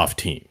playoff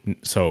team.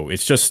 So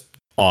it's just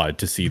odd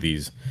to see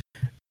these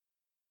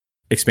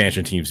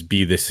expansion teams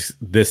be this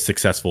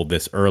successful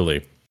this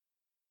early.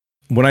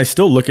 When I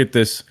still look at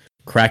this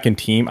Kraken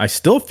team, I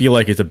still feel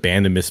like it's a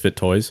band of misfit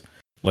toys.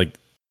 Like,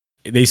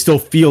 they still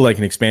feel like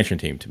an expansion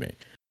team to me.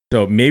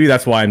 So maybe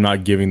that's why I'm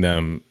not giving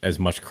them as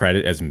much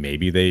credit as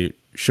maybe they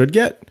should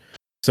get.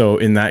 So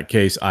in that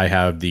case, I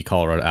have the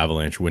Colorado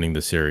Avalanche winning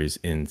the series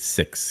in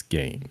 6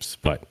 games.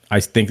 But I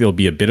think there'll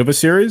be a bit of a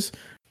series,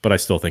 but I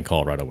still think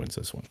Colorado wins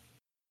this one.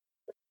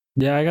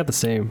 Yeah, I got the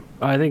same.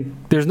 I think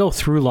there's no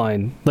through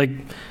line. Like,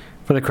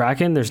 for the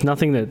Kraken, there's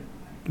nothing that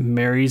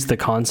marries the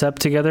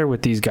concept together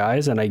with these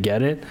guys, and I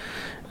get it.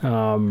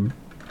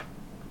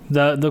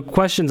 The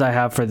questions I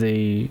have for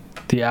the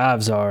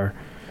Avs are,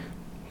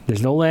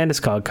 there's no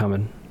Landeskog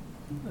coming.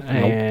 Nope.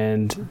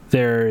 And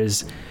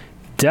there's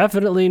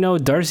definitely no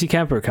Darcy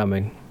Kemper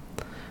coming.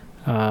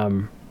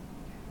 And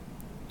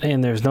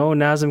there's no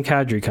Nazem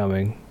Kadri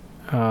coming.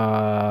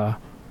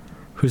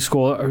 Who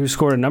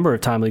scored a number of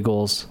timely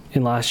goals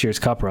in last year's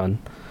Cup run.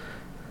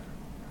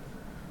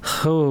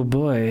 Oh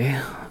boy.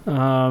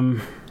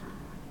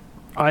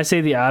 I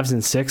say the Avs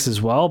in 6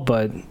 as well,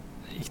 but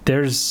if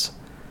there's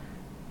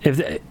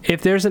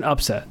an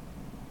upset,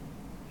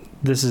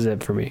 this is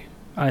it for me.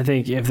 I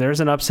think if there's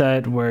an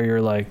upset where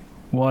you're like,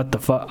 what the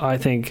fuck? I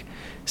think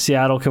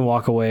Seattle can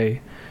walk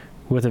away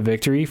with a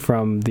victory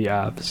from the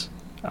Avs.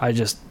 I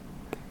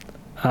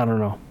don't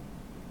know.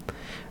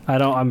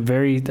 I'm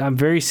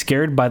very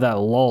scared by that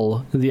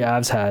lull the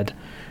Avs had,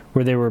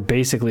 where they were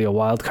basically a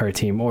wild card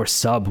team or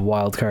sub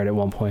wild card at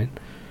one point.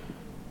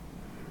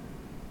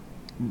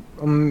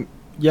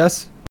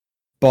 Yes,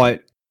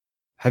 but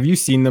have you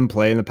seen them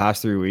play in the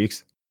past 3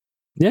 weeks?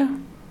 Yeah.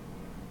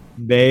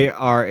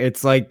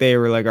 It's like they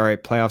were like, all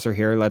right, playoffs are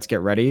here, let's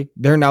get ready.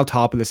 They're now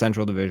top of the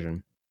Central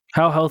Division.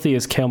 How healthy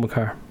is Cale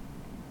Makar?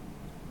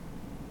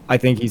 I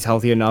think he's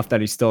healthy enough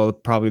that he's still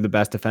probably the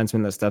best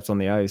defenseman that steps on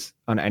the ice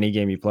on any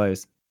game he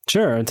plays.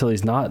 Sure, until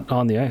he's not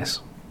on the ice.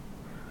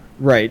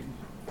 Right.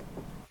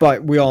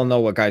 But we all know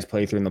what guys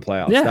play through in the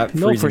playoffs. Yeah, that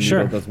no, for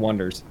sure. does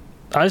wonders.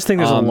 I just think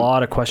there's a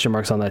lot of question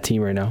marks on that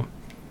team right now.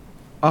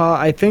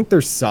 I think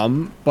there's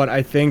some, but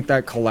I think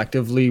that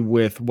collectively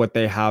with what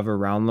they have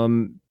around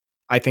them,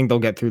 I think they'll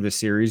get through the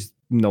series,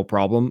 no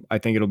problem. I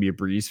think it'll be a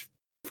breeze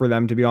for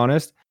them, to be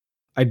honest.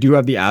 I do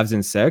have the Avs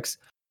in 6.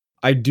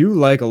 I do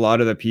like a lot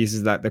of the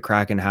pieces that the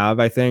Kraken have.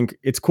 I think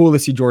it's cool to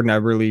see Jordan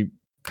Eberle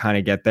kind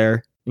of get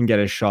there and get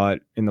a shot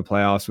in the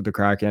playoffs with the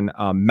Kraken.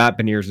 Matt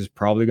Beniers is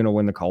probably going to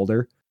win the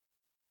Calder.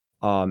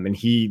 And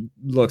he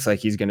looks like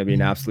he's going to be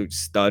an absolute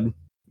stud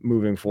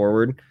moving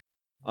forward.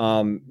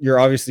 You're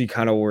obviously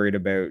kind of worried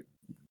about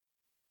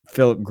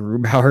Philip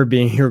Grubauer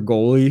being your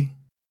goalie.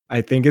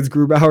 I think it's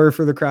Grubauer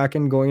for the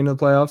Kraken going into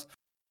the playoffs.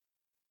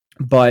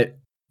 But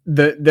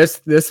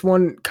this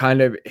one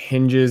kind of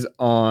hinges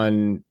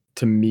on,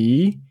 to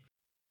me,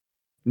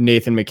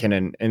 Nathan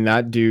MacKinnon. And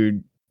that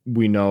dude,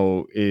 we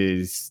know,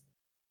 is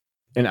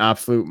an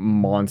absolute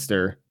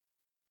monster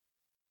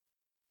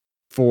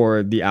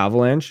for the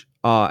Avalanche.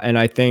 And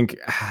I think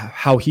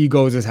how he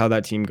goes is how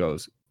that team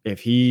goes. If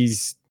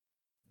he's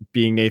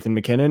being Nathan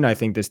MacKinnon, I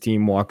think this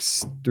team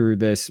walks through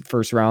this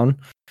first round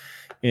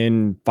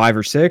in 5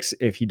 or 6.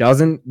 If he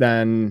doesn't,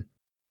 then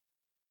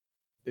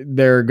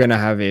they're going to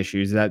have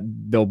issues that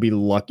they'll be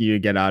lucky to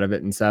get out of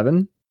it in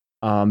 7.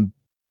 And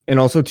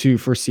also, too,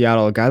 for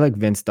Seattle, a guy like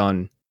Vince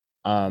Dunn,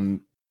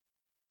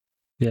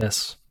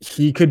 yes,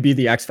 he could be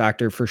the X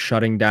factor for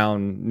shutting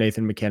down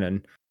Nathan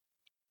MacKinnon.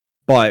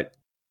 But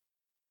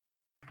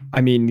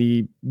I mean,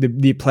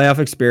 the playoff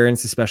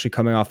experience, especially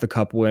coming off the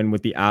Cup win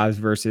with the Avs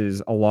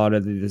versus a lot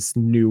of this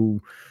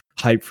new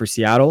hype for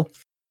Seattle.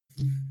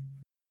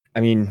 I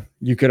mean,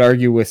 you could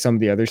argue with some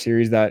of the other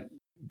series that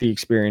the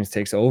experience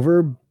takes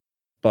over,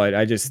 but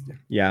I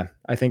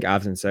think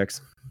Avs in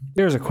 6.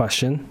 Here's a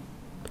question.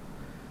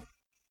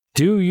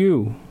 Do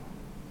you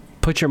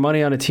put your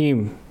money on a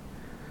team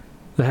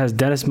that has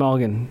Dennis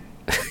Malgin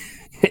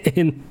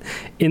in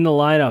the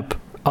lineup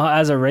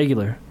as a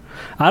regular?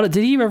 Did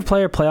he ever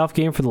play a playoff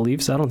game for the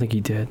Leafs? I don't think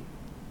he did.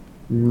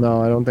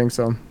 No, I don't think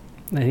so.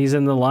 And he's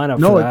in the lineup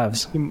for the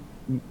Avs.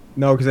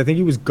 No, because I think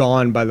he was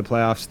gone by the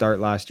playoff start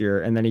last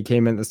year, and then he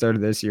came in at the start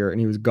of this year, and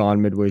he was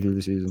gone midway through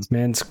the season.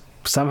 Man's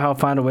somehow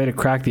find a way to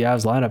crack the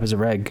Avs lineup as a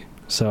reg.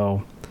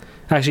 So,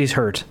 actually, he's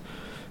hurt,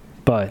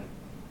 but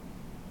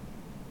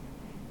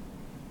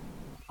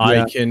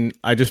I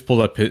just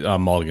pulled up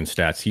Mulligan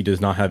stats. He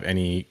does not have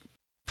any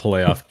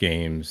playoff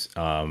games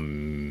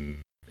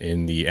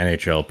in the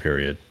NHL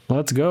period.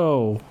 Let's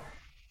go.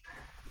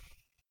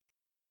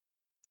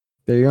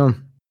 There you go.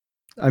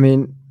 I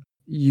mean,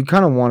 you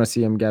kind of want to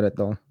see him get it,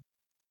 though.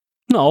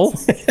 No,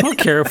 I don't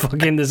care if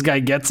fucking this guy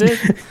gets it.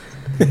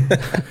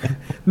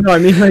 No, I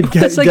mean, like,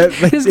 this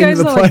guy's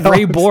not like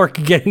Ray Bork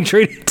getting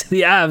traded to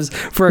the Avs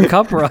for a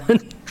Cup run.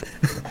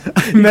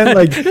 I meant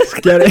like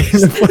get it.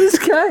 This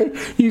guy,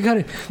 you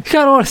gotta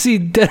want to see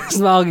Dennis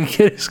Malgin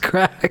get his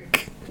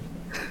crack.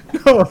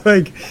 No,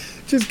 like,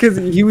 just because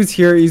he was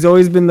here, he's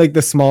always been like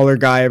the smaller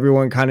guy.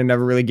 Everyone kind of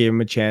never really gave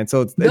him a chance, so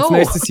it's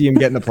nice to see him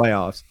get in the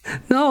playoffs.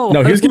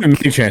 No, he was given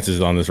many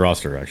chances on this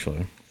roster,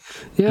 actually.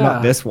 Yeah,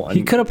 not this one.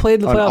 He could have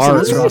played the playoffs on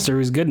this roster. He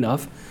was good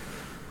enough.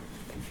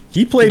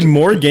 He played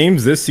more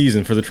games this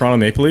season for the Toronto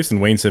Maple Leafs than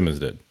Wayne Simmons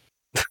did.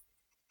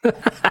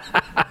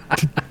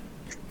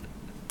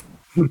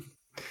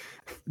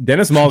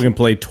 Dennis Malgin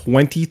played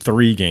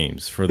 23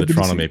 games for the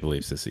Toronto Maple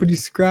Leafs this season. But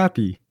he's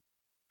scrappy.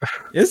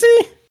 Is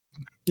he?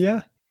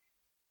 Yeah.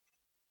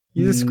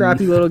 He's a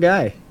scrappy little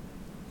guy.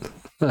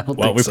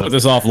 Well, we put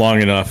this off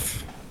long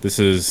enough. This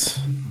is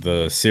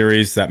the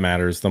series that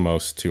matters the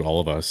most to all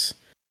of us.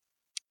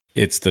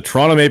 It's the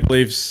Toronto Maple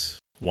Leafs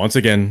once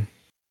again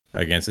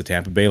against the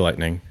Tampa Bay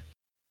Lightning.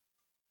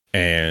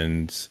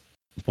 And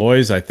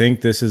boys, I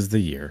think this is the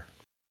year.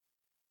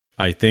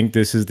 I think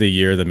this is the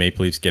year the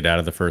Maple Leafs get out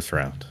of the first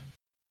round.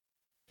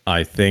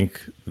 I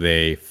think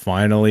they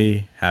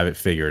finally have it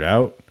figured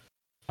out.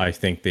 I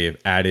think they've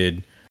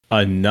added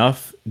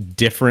enough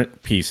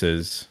different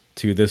pieces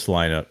to this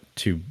lineup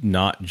to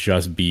not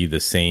just be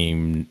the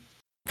same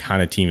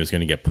kind of team that's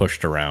going to get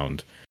pushed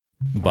around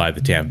by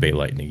the Tampa Bay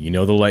Lightning. You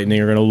know the Lightning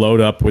are going to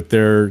load up with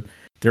their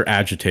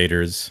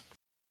agitators,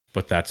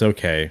 but that's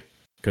okay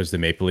because the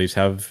Maple Leafs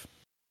have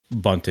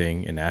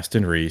Bunting and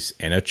Aston Reese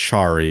and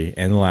Achari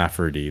and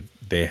Lafferty.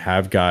 They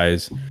have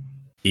guys,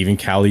 even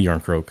Callie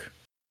Yarncroke.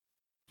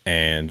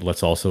 And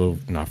let's also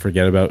not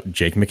forget about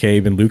Jake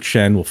McCabe and Luke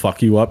Shen will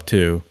fuck you up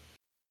too.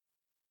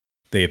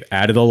 They've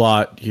added a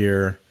lot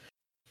here.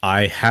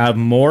 I have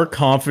more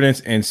confidence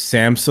in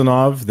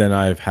Samsonov than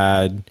I've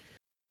had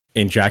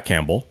in Jack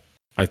Campbell.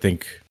 I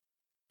think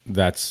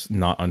that's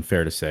not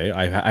unfair to say.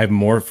 I have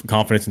more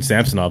confidence in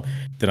Samsonov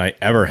than I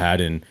ever had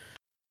in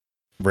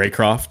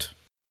Raycroft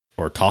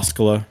or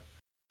Toskala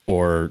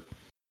or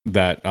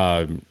that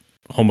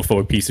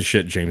homophobic piece of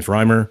shit James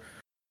Reimer,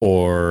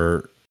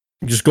 or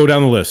just go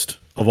down the list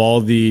of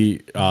all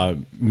the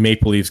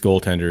Maple Leafs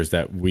goaltenders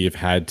that we have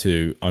had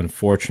to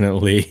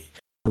unfortunately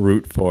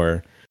root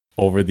for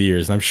over the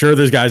years. And I'm sure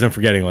there's guys I'm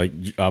forgetting, like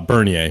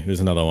Bernier.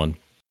 There's another one.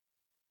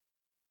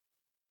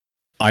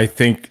 I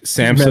think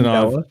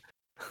Samsonov.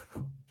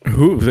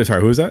 Who is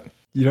that?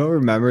 You don't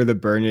remember the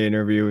Bernier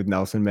interview with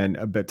Nelson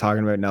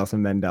talking about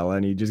Nelson Mandela,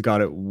 and he just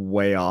got it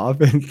way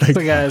off. And like,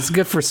 it's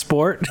good for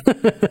sport.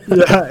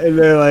 Yeah, and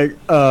they're like,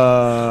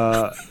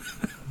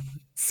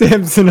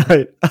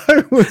 Samsonite.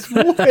 I was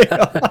way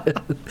off.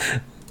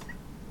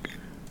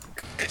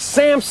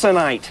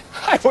 Samsonite.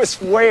 I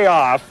was way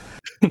off.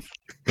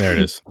 There it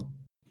is.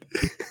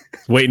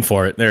 Waiting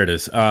for it. There it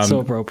is. So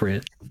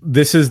appropriate.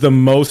 This is the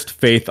most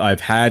faith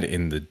I've had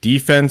in the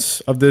defense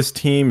of this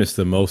team. It's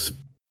the most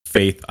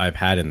faith I've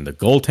had in the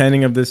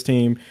goaltending of this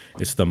team.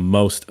 It's the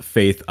most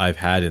faith I've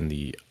had in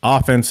the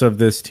offense of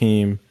this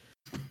team.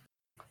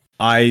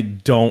 I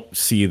don't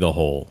see the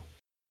hole.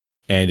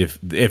 And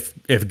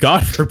if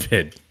God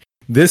forbid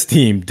this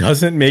team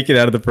doesn't make it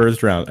out of the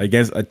first round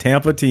against a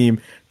Tampa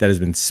team that has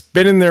been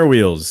spinning their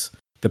wheels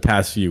the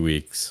past few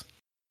weeks,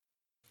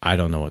 I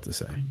don't know what to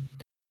say.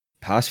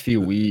 Past few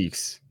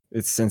weeks.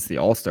 It's since the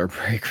All-Star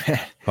break, man.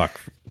 Fuck,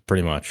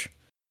 pretty much.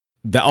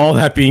 All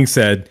that being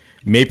said,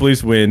 Maple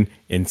Leafs win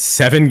in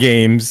 7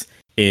 games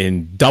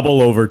in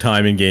double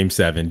overtime in Game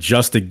 7,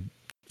 just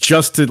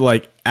to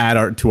like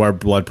add to our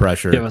blood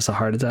pressure, give us a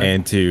heart attack,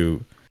 and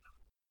to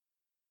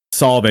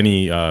solve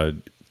any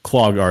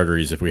clogged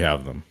arteries if we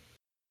have them.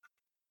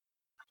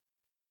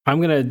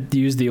 I'm gonna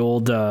use the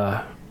old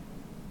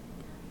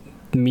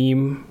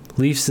meme,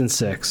 Leafs in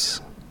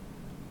 6.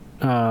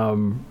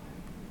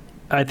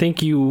 I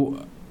think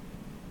you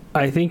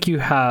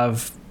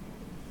have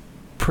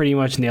pretty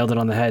much nailed it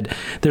on the head.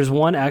 There's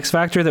one X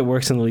factor that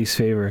works in the Leafs'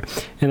 favor,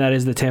 and that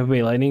is the Tampa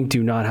Bay Lightning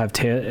do not have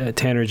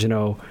Tanner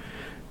Jeannot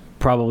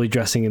probably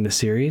dressing in the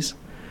series.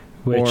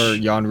 Or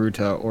Jan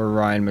Ruta or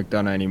Ryan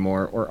McDonough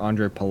anymore, or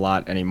Andre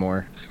Palat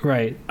anymore.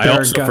 Right. I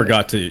also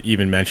forgot to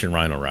even mention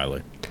Ryan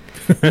O'Reilly.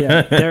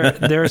 Yeah,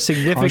 there are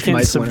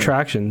significant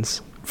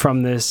subtractions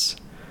from this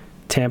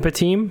Tampa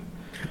team.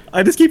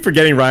 I just keep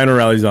forgetting Ryan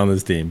O'Reilly's on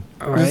this team.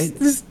 Right.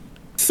 This is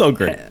so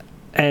great.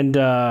 And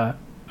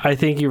I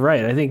think you're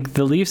right. I think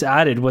the Leafs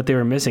added what they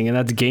were missing, and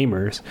that's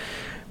gamers,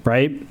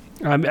 right?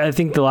 I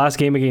think the last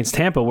game against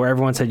Tampa, where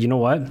everyone said, you know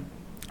what?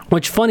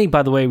 Which, funny,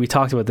 by the way, we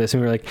talked about this,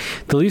 and we were like,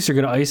 the Leafs are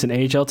going to ice an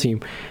AHL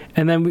team.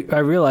 And then I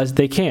realized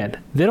they can't.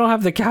 They don't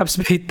have the cap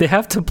space. They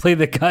have to play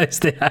the guys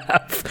they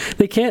have.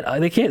 They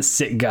can't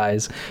sit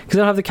guys because they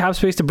don't have the cap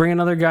space to bring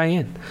another guy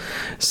in.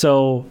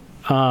 So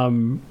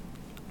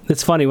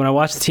it's funny. When I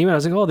watched the team, I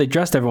was like, oh, they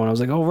dressed everyone. I was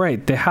like, oh,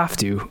 right, they have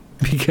to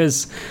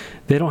because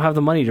they don't have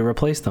the money to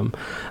replace them.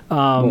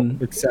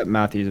 Except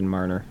Matthews and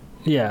Marner.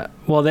 Yeah.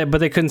 Well, but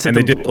they couldn't sit and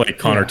they did play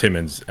Connor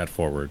Timmins at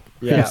forward.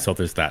 Yeah. So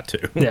there's that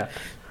too. Yeah.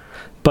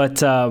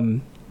 But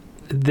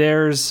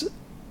there's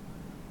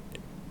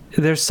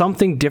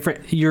something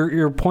different.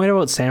 Your point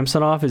about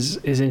Samsonov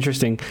is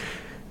interesting.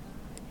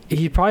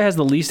 He probably has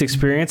the least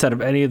experience out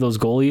of any of those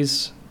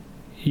goalies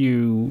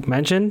you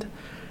mentioned,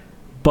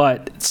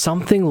 but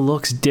something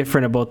looks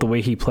different about the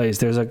way he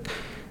plays.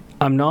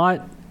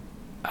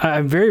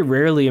 I very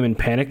rarely am in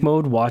panic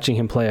mode watching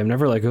him play. I'm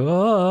never like,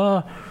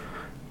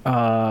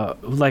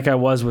 like I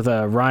was with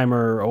a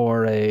Reimer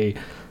or a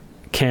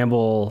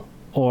Campbell,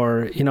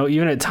 or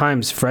even at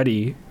times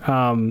Freddie,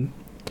 at least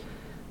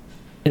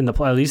in the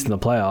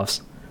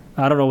playoffs.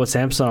 I don't know what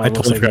Samsonov looks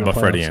totally like forgot about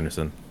Freddie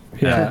Anderson.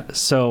 Yeah,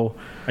 so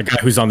a guy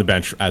who's on the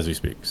bench as we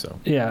speak. So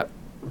yeah,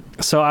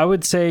 so I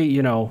would say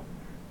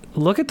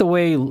look at the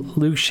way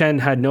Luke Shen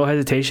had no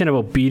hesitation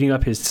about beating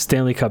up his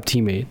Stanley Cup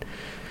teammate.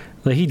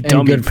 Like he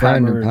dummied good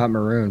friend Pat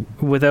Maroon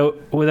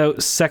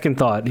without second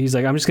thought. He's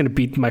like, I'm just gonna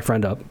beat my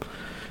friend up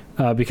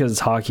because it's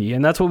hockey,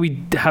 and that's what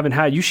we haven't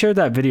had. You shared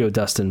that video,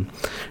 Dustin,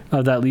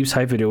 of that Leafs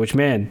hype video, which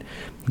man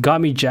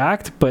got me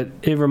jacked, but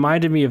it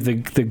reminded me of the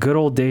good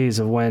old days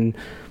of when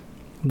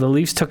the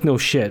Leafs took no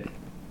shit,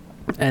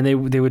 and they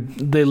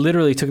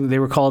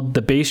were called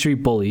the Bay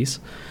Street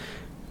Bullies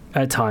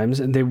at times,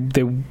 and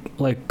they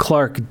like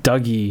Clark,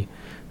 Dougie,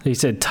 they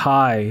said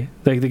Ty,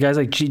 like the guys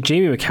like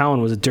Jamie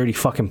McCowan was a dirty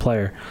fucking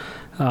player,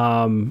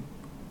 and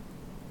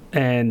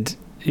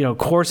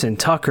Corson,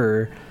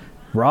 Tucker,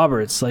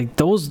 Roberts, like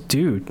those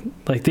dude,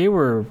 like they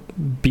were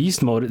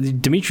beast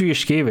mode. Dmitry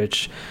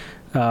Yashkevich,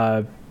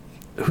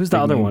 who's the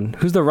other one?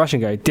 Who's the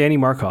Russian guy? Danny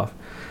Markov.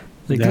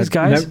 Like these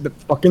guys, the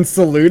fucking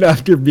salute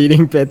after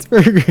beating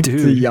Pittsburgh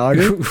to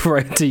Yager,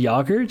 right to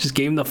Yager, just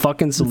gave him the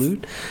fucking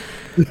salute.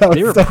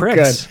 They were so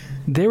pricks.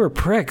 Good. They were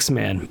pricks,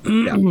 man.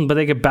 Yeah. But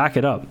they could back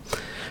it up.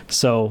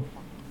 So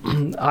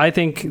I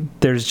think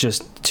there's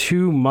just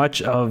too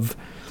much of,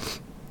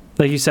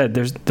 like you said,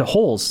 there's the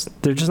holes.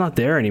 They're just not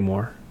there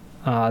anymore.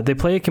 They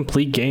play a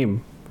complete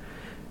game,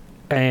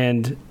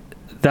 and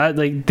that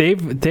like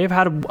they've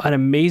had an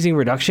amazing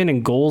reduction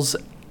in goals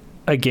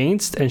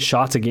against and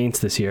shots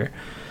against this year,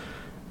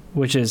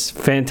 which is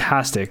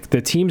fantastic.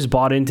 The team's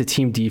bought into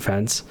team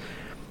defense.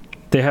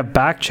 They have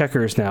back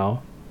checkers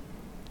now.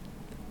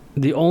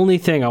 The only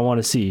thing I want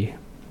to see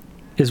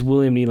is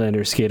William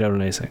Nylander skate out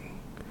on icing.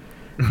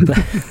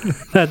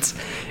 That's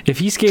if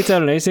he skates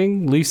out on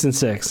icing, Leafs in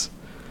 6.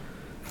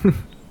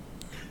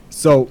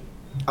 So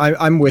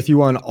I'm with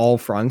you on all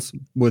fronts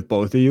with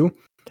both of you.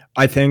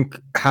 I think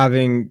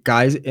having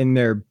guys in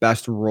their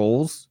best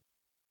roles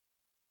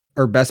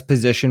or best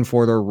position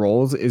for their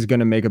roles is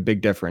going to make a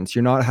big difference.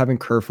 You're not having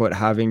Kerfoot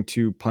having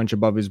to punch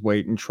above his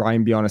weight and try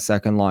and be on a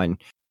second line.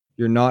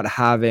 You're not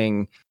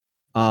having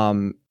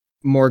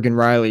Morgan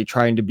Riley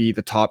trying to be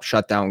the top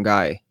shutdown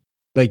guy.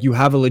 Like you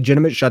have a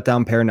legitimate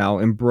shutdown pair now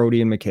in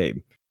Brody and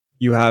McCabe.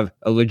 You have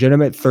a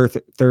legitimate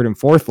third and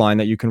fourth line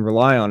that you can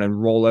rely on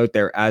and roll out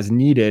there as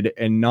needed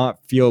and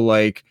not feel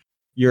like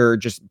you're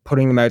just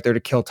putting them out there to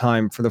kill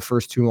time for the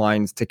first two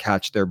lines to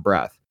catch their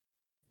breath.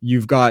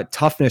 You've got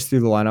toughness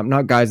through the lineup,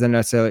 not guys that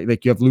necessarily,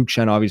 like you have Luke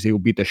Shen, obviously, who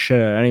will beat the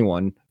shit out of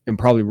anyone and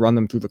probably run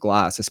them through the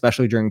glass,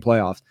 especially during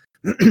playoffs.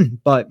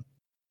 But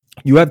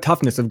you have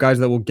toughness of guys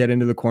that will get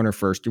into the corner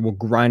first. You will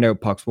grind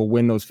out pucks, will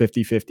win those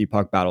 50-50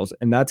 puck battles.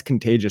 And that's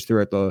contagious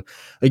throughout the,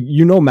 like,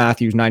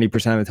 Matthews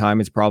 90% of the time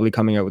is probably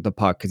coming out with the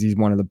puck because he's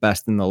one of the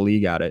best in the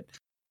league at it.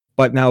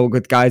 But now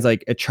with guys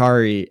like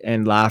Achari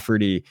and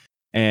Lafferty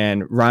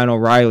and Ryan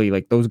O'Reilly,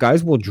 like those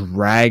guys will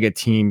drag a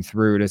team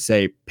through to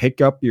say,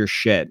 pick up your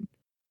shit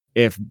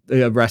if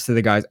the rest of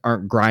the guys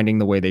aren't grinding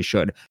the way they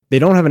should. They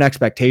don't have an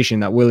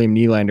expectation that William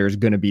Nylander is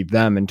going to be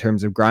them in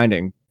terms of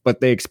grinding,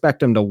 but they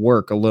expect him to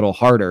work a little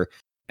harder.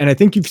 And I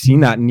think you've seen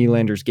that in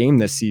Nylander's game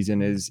this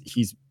season is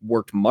he's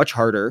worked much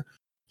harder.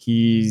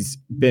 He's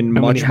been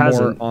much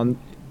more on.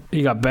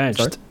 He got benched.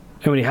 Sorry?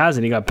 And when he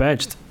hasn't, he got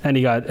benched and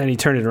he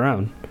turned it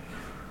around.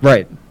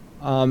 Right.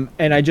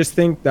 And I just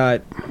think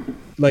that,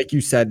 like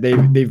you said,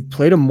 they've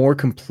played a more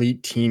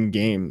complete team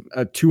game,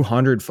 a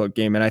 200-foot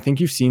game. And I think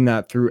you've seen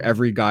that through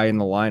every guy in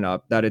the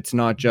lineup, that it's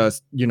not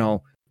just,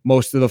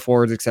 most of the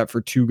forwards except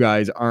for two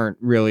guys aren't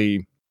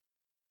really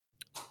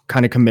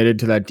kind of committed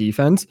to that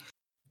defense.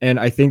 And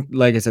I think,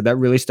 like I said, that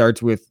really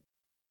starts with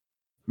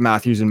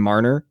Matthews and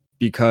Marner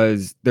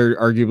because they're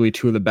arguably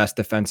two of the best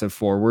defensive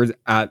forwards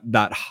at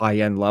that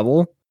high-end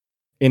level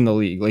in the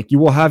league. Like you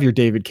will have your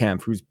David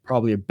Kampf, who's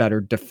probably a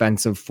better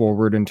defensive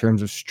forward in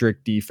terms of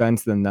strict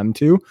defense than them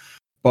two.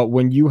 But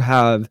when you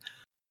have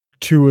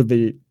two of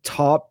the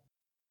top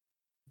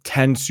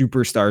 10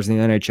 superstars in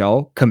the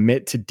NHL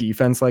commit to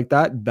defense like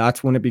that,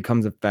 that's when it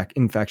becomes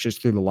infectious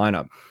through the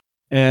lineup.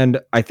 And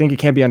I think it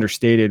can't be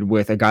understated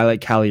with a guy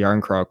like Calle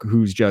Yarncroc,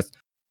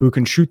 who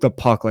can shoot the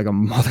puck like a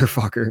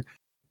motherfucker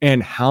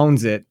and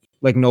hounds it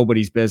like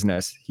nobody's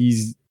business.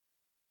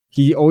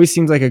 He always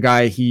seems like a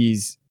guy,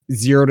 he's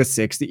 0 to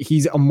 60.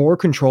 He's a more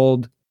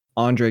controlled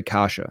Andre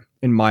Kasha,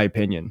 in my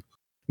opinion,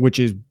 which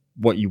is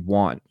what you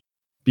want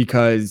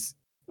because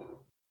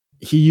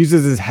he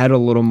uses his head a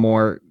little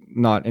more,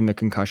 not in the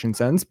concussion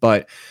sense,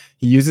 but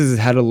he uses his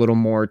head a little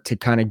more to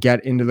kind of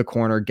get into the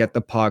corner, get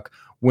the puck,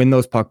 win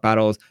those puck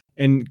battles,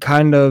 and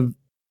kind of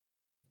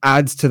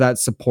adds to that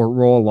support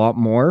role a lot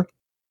more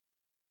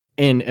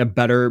in a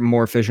better,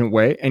 more efficient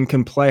way and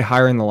can play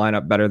higher in the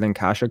lineup better than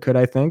Kasha could,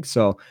 I think.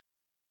 So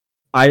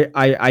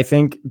I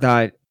think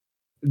that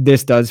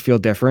this does feel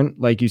different.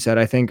 Like you said,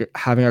 I think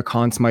having a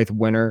Conn Smythe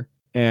winner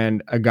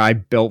and a guy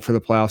built for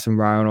the playoffs in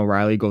Ryan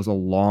O'Reilly goes a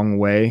long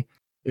way,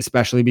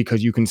 especially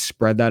because you can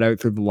spread that out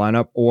through the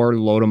lineup or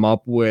load them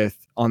up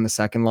with on the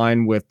second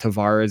line with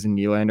Tavares and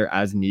Nylander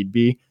as need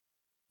be.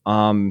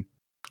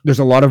 There's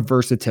a lot of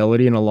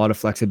versatility and a lot of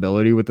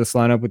flexibility with this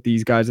lineup with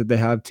these guys that they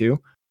have too.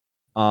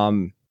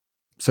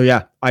 So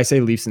yeah, I say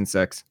Leafs in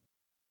 6.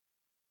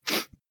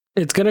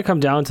 It's going to come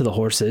down to the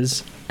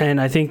horses. And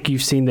I think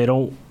you've seen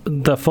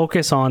the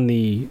focus on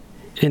the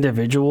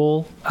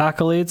individual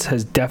accolades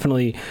has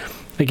definitely,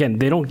 again,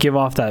 they don't give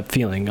off that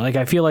feeling. Like,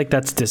 I feel like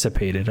that's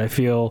dissipated. I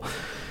feel,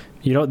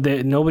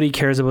 nobody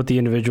cares about the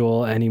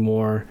individual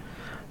anymore.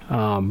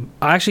 I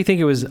actually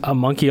think it was a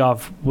monkey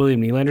off William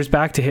Nylander's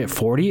back to hit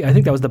 40. I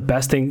think that was the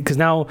best thing because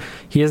now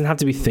he doesn't have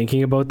to be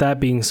thinking about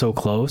that being so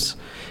close.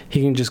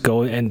 He can just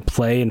go and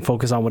play and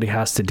focus on what he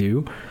has to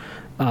do.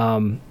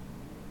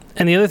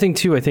 And the other thing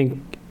too, I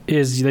think,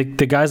 is like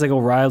the guys like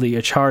O'Reilly,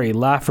 Achari,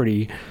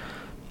 Lafferty,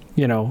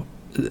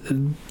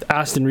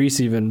 Aston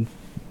Reese even.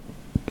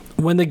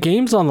 When the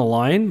game's on the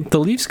line, the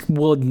Leafs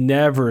will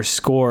never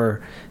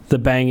score the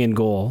bang-in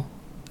goal,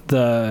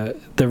 the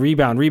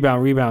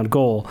rebound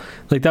goal.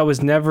 Like, that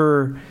was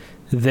never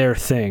their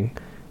thing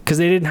because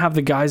they didn't have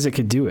the guys that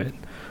could do it.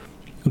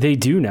 They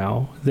do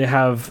now. They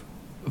have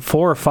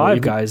 4 or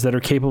 5 guys that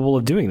are capable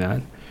of doing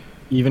that.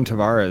 Even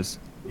Tavares,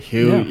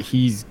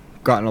 he's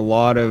gotten a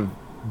lot of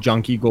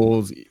junky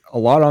goals, a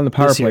lot on the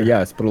power play,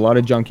 yes, but a lot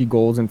of junky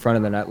goals in front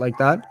of the net like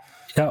that.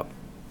 Yeah.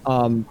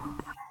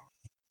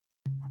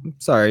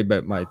 Sorry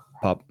about my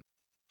pop,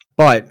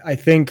 but I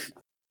think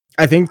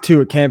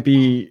too, it can't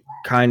be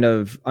kind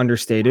of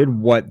understated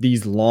what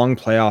these long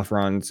playoff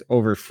runs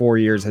over 4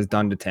 years has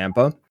done to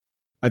Tampa.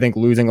 I think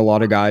losing a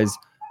lot of guys,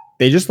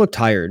 they just look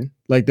tired.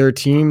 Like, they're a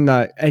team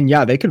that, and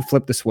yeah, they could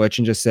flip the switch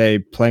and just say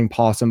playing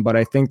possum, but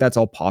I think that's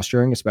all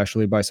posturing,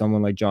 especially by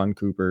someone like John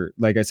Cooper.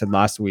 Like I said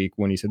last week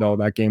when he said, oh,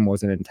 that game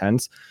wasn't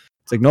intense.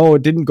 It's like, no,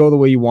 it didn't go the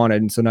way you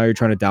wanted. And so now you're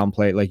trying to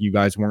downplay it like you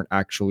guys weren't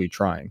actually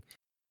trying.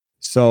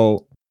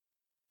 So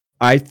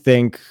I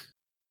think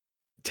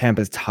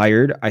Tampa's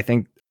tired. I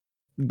think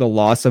the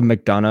loss of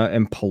McDonough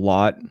and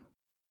Palat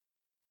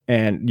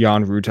and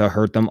Jan Ruta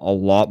hurt them a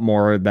lot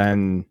more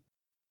than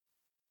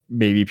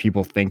maybe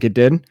people think it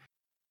did.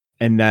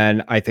 And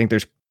then I think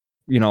there's,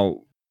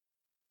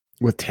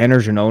 with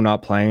Tanner Jeannot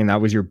not playing, that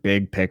was your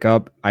big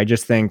pickup. I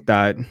just think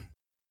that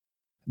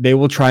they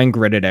will try and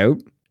grit it out,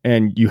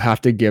 and you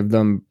have to give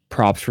them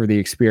props for the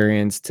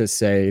experience to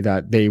say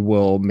that they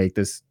will make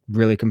this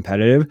really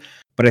competitive.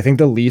 But I think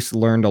the Leafs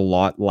learned a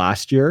lot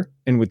last year,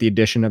 and with the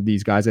addition of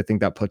these guys, I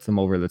think that puts them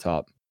over the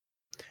top.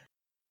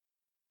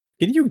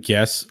 Can you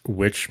guess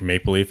which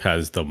Maple Leaf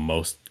has the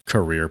most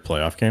career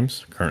playoff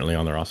games currently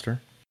on the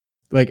roster?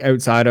 Like,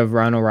 outside of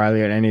Ryan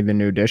O'Reilly and any of the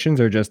new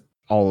additions, or just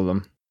all of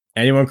them?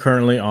 Anyone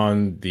currently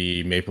on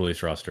the Maple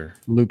Leafs roster?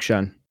 Luke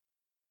Shen.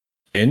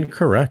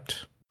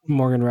 Incorrect.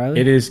 Morgan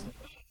Riley? It is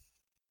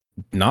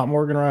not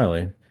Morgan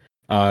Riley.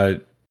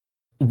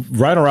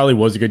 Ryan O'Reilly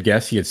was a good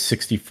guess. He had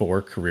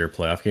 64 career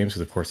playoff games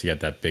because, of course, he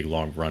had that big,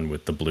 long run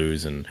with the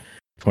Blues in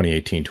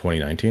 2018,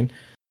 2019.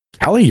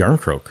 Calle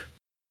Yarncroke.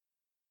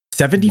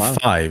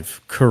 75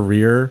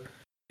 career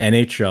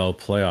NHL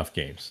playoff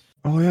games.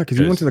 Oh, yeah, because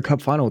he went to the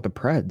Cup final with the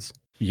Preds.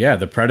 Yeah,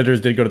 the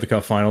Predators did go to the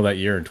Cup final that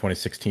year in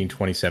 2016,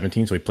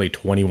 2017, so he played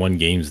 21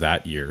 games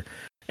that year.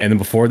 And then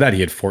before that,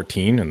 he had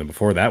 14, and then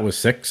before that was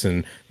 6.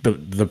 And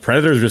the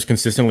Predators were just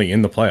consistently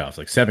in the playoffs,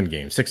 like 7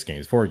 games, 6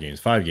 games, 4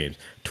 games, 5 games,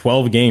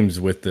 12 games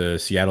with the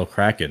Seattle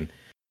Kraken.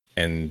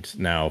 And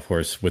now, of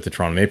course, with the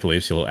Toronto Maple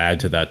Leafs, he'll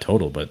add to that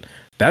total. But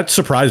that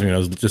surprised me. I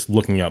was just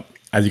looking up,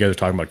 as you guys were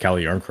talking about Calle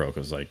Yarncroke, I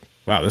was like,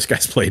 wow, this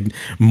guy's played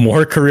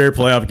more career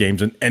playoff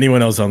games than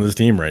anyone else on this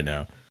team right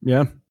now.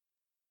 Yeah.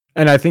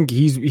 And I think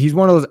he's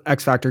one of those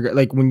X factor,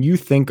 like when you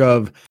think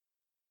of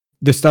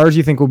the stars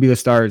you think will be the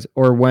stars,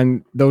 or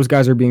when those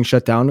guys are being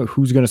shut down,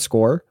 who's going to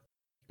score?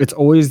 It's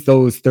always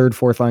those third,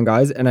 fourth line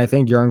guys. And I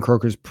think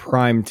Yarncroke is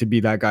primed to be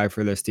that guy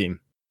for this team.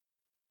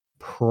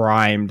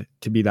 Primed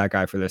to be that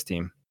guy for this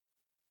team.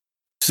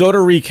 So to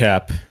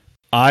recap,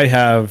 I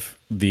have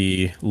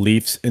the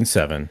Leafs in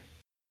 7.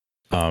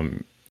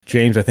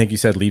 James, I think you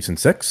said Leafs in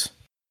 6.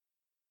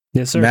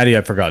 Yes, sir. Maddie,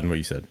 I've forgotten what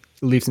you said.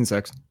 Leafs in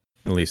 6.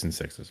 The Leafs in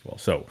 6 as well.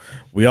 So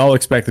we all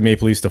expect the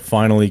Maple Leafs to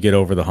finally get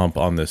over the hump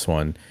on this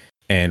one,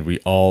 and we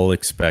all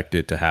expect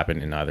it to happen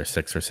in either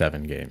 6 or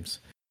 7 games.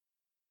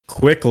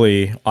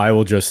 Quickly, I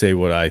will just say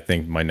what I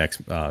think my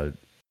next, how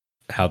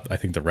I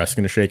think the rest is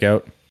going to shake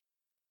out.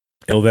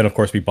 It'll then, of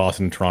course, be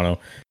Boston and Toronto,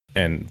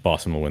 and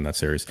Boston will win that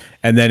series.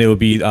 And then it will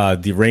be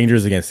the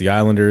Rangers against the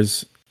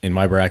Islanders in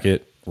my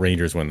bracket.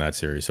 Rangers win that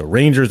series. So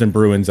Rangers and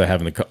Bruins I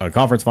have in the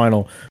conference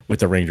final with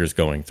the Rangers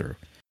going through.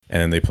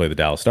 And then they play the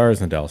Dallas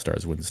Stars, and the Dallas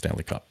Stars win the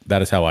Stanley Cup.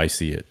 That is how I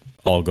see it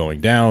all going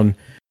down.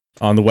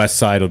 On the west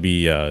side, it'll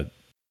be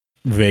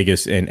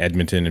Vegas and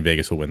Edmonton, and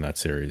Vegas will win that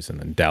series. And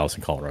then Dallas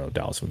and Colorado,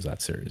 Dallas wins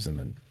that series. And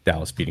then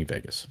Dallas beating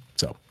Vegas.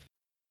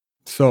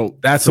 So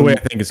that's the way I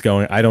think it's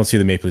going. I don't see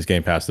the Maple Leafs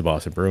getting past the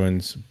Boston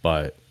Bruins,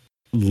 but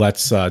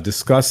let's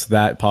discuss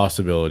that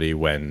possibility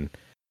when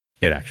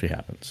it actually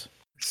happens.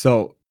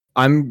 So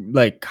I'm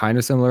like kind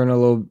of similar in a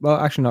little, well,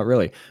 actually not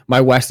really.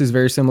 My west is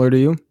very similar to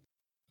you.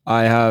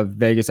 I have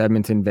Vegas,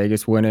 Edmonton,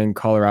 Vegas winning,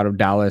 Colorado,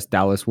 Dallas,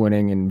 Dallas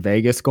winning, and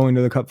Vegas going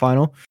to the Cup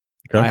final.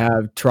 Okay. I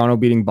have Toronto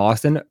beating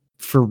Boston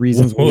for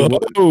reasons we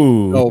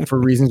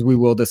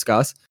will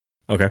discuss.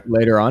 Okay.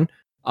 Later on.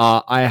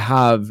 I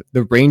have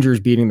the Rangers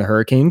beating the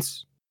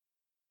Hurricanes,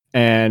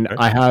 And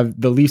I have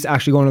the Leafs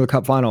actually going to the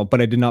Cup final,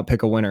 but I did not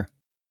pick a winner.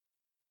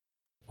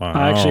 Wow.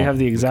 I actually have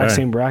the exact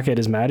same bracket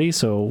as Maddie,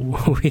 so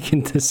we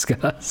can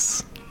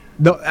discuss.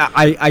 No,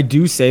 I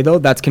do say though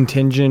that's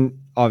contingent,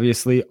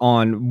 obviously,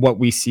 on what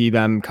we see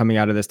them coming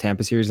out of this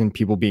Tampa series and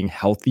people being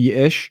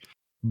healthy-ish.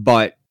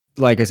 But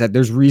like I said,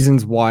 there's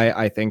reasons why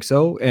I think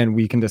so, and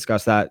we can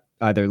discuss that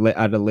either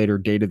at a later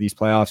date of these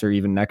playoffs or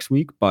even next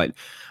week. But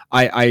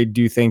I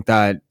do think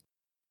that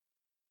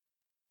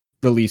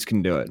the Leafs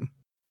can do it.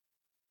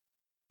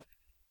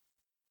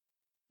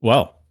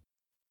 Well,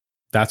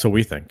 that's what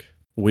we think.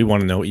 We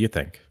want to know what you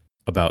think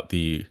about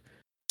the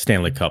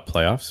Stanley Cup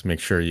playoffs. Make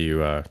sure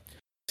you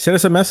send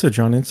us a message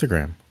on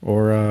Instagram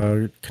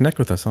or connect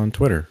with us on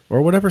Twitter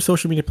or whatever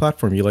social media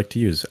platform you like to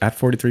use at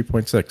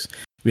 43.6.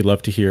 We'd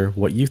love to hear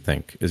what you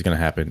think is going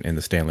to happen in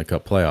the Stanley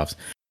Cup playoffs.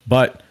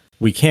 But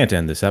we can't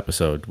end this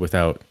episode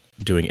without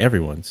doing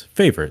everyone's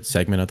favorite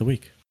segment of the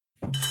week.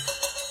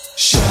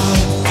 Shout,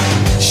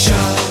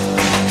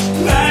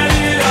 let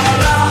it all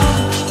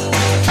out.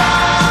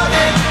 Shout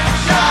it,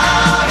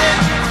 shout it,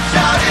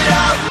 shout it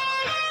out.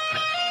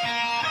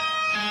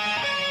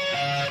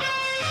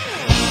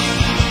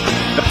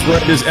 That's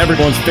right, it is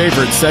everyone's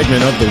favorite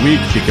segment of the week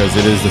because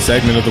it is the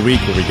segment of the week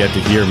where we get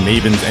to hear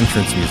Maven's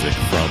entrance music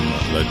from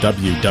the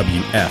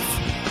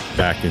WWF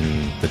back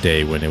in the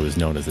day when it was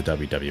known as the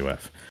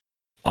WWF.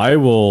 I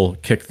will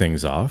kick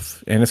things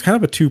off, and it's kind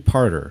of a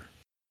two-parter.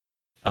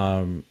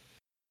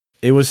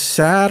 It was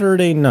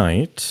Saturday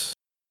night.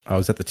 I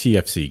was at the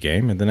TFC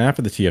game, and then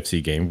after the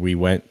TFC game, we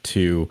went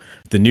to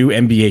the new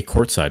NBA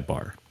courtside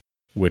bar,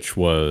 which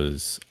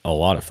was a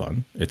lot of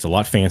fun. It's a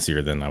lot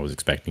fancier than I was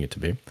expecting it to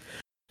be.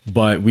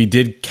 But we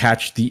did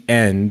catch the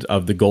end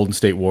of the Golden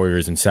State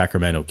Warriors and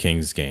Sacramento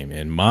Kings game,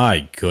 and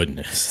my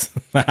goodness,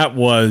 that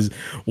was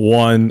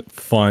one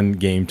fun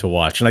game to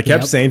watch. And I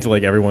kept saying to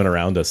like everyone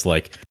around us,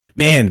 like,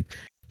 man,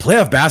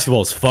 playoff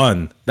basketball is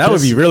fun. That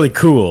would be really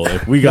cool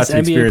if we got to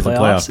experience the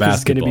playoff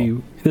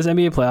basketball. This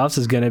NBA playoffs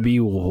is going to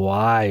be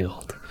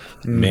wild.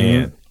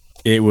 Man,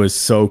 it was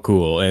so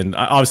cool. And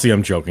obviously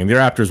I'm joking. The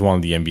Raptors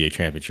won the NBA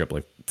championship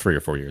like 3 or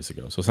 4 years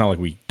ago. So it's not like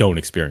we don't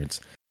experience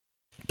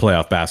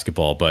playoff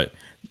basketball. But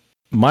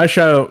my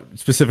shout out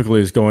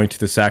specifically is going to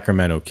the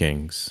Sacramento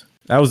Kings.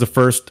 That was the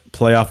first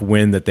playoff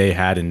win that they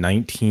had in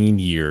 19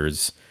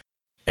 years.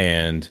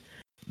 And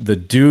the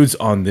dudes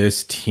on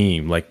this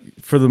team, like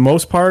for the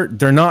most part,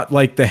 they're not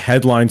like the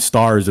headline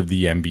stars of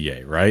the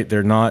NBA, right?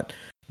 They're not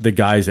the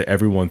guys that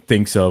everyone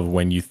thinks of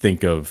when you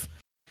think of,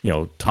 you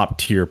know, top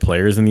tier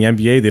players in the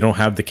NBA. They don't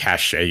have the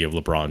cachet of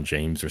LeBron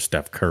James or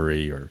Steph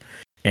Curry or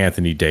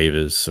Anthony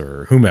Davis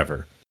or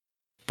whomever.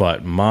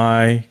 But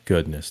my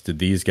goodness, did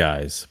these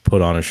guys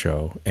put on a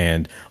show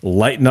and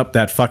lighten up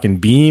that fucking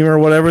beam or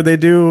whatever they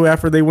do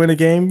after they win a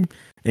game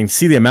and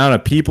see the amount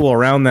of people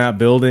around that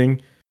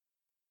building.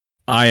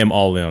 I am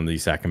all in on the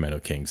Sacramento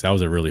Kings. That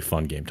was a really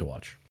fun game to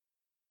watch.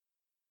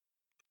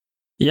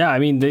 Yeah, I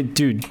mean,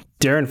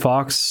 Darren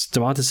Fox,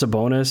 Domantas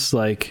Sabonis,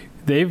 like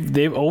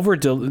they've over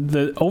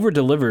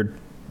delivered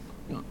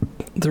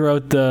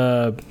throughout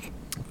the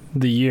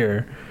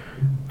year.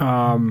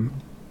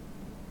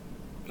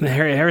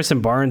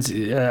 Harrison Barnes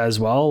as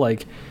well,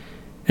 like,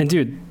 and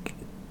dude,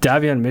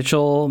 Davion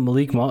Mitchell,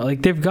 Malik Monk,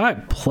 like they've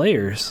got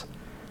players.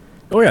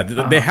 Oh yeah,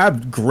 they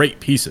have great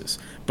pieces,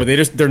 but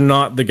they're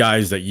not the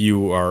guys that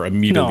you are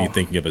immediately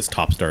thinking of as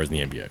top stars in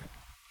the NBA.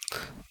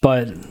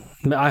 But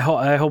I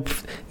hope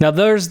now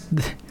there's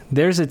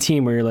a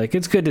team where you're like,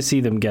 it's good to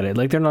see them get it.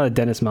 Like they're not a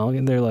Dennis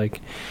Malgin. They're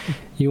like,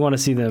 you want to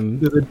see them.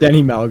 They're the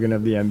Denny Malgin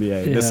of the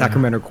NBA, the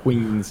Sacramento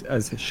Queens,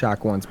 as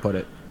Shaq once put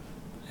it.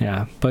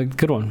 Yeah, but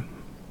good one.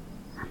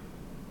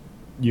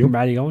 You,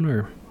 Maddie, going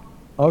or?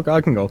 Oh, I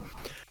can go.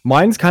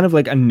 Mine's kind of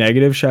like a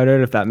negative shout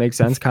out, if that makes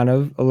sense, kind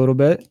of a little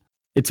bit.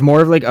 It's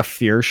more of like a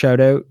fear shout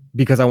out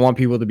because I want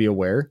people to be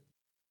aware.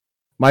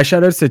 My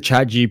shout outs to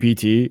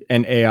ChatGPT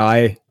and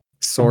AI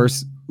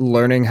source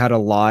learning how to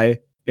lie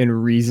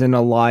and reason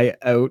a lie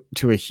out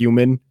to a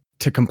human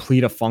to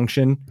complete a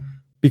function,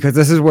 because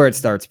this is where it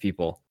starts,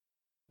 people.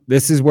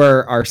 This is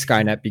where our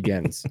Skynet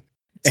begins.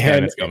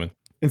 Skynet's coming.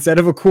 Instead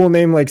of a cool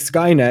name like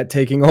Skynet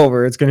taking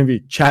over, it's going to be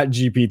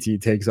ChatGPT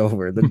takes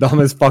over. The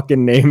dumbest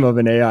fucking name of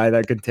an AI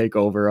that could take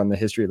over on the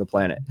history of the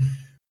planet.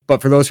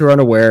 But for those who are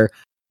unaware,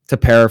 to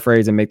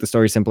paraphrase and make the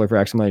story simpler for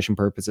explanation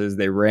purposes,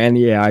 they ran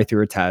the AI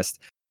through a test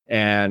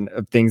and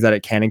of things that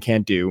it can and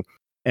can't do.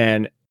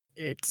 And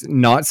it's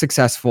not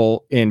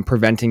successful in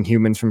preventing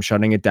humans from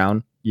shutting it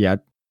down yet,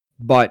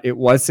 but it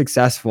was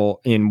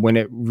successful in when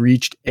it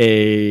reached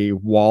a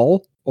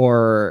wall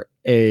or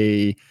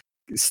a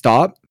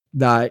stop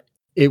that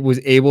it was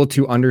able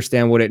to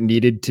understand what it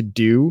needed to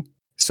do.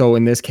 So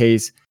in this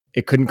case,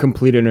 it couldn't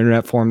complete an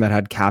internet form that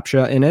had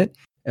CAPTCHA in it,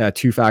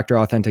 two-factor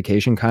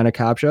authentication kind of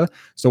CAPTCHA.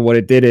 So what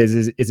it did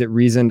is it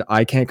reasoned,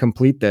 I can't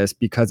complete this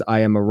because I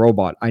am a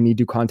robot. I need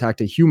to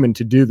contact a human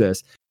to do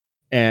this.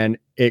 And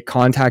it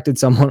contacted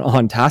someone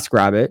on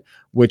TaskRabbit,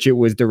 which it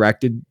was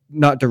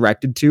not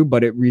directed to,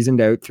 but it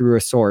reasoned out through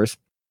a source.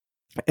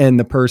 And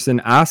the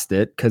person asked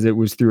it, because it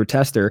was through a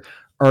tester,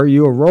 are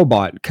you a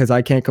robot? Because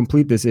I can't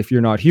complete this if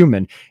you're not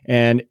human.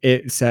 And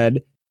it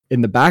said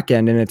in the back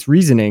end, in its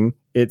reasoning,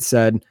 it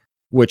said,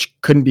 which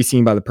couldn't be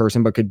seen by the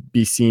person, but could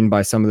be seen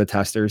by some of the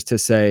testers, to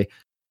say,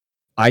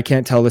 I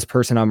can't tell this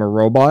person I'm a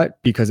robot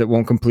because it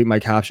won't complete my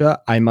CAPTCHA.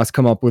 I must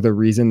come up with a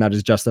reason that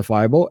is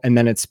justifiable. And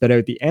then it spit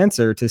out the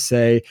answer to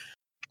say,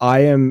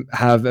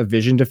 have a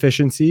vision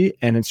deficiency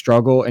and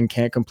struggle and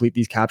can't complete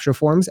these CAPTCHA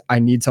forms. I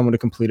need someone to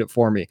complete it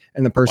for me.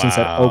 And the person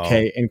said,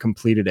 okay, and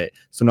completed it.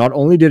 So not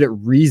only did it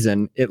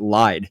reason, it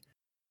lied.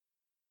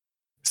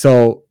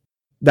 So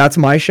that's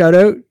my shout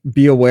out.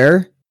 Be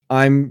aware.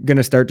 I'm going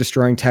to start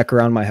destroying tech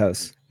around my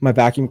house. My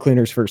vacuum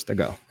cleaner's first to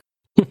go.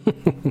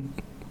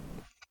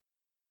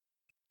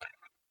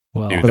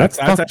 Well, dude, that's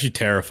actually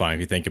terrifying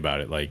if you think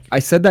about it. Like, I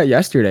said that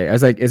yesterday. I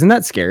was like, isn't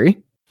that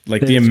scary?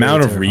 Like the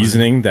amount of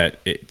reasoning that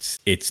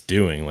it's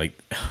doing.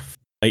 Like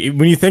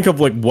when you think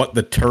of like what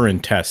the Turing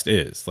test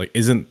is, like,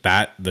 isn't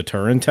that the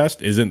Turing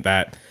test? Isn't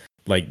that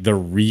like the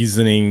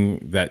reasoning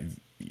that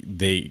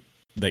they,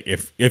 like,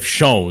 if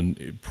shown,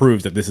 it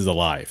proves that this is a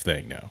live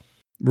thing now?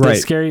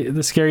 Right.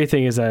 The scary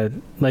thing is that,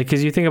 like,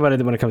 because you think about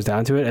it, when it comes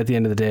down to it, at the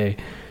end of the day,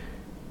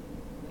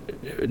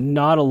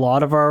 not a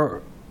lot of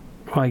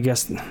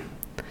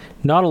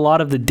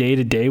the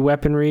day-to-day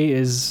weaponry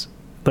is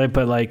like,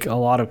 but like a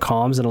lot of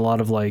comms and a lot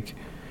of like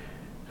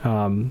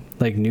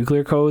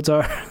nuclear codes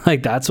are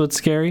like, that's what's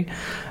scary.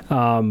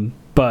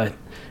 But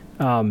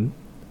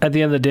at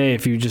the end of the day,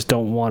 if you just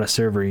don't want a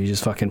server, you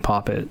just fucking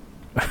pop it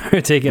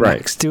or take an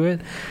X to it.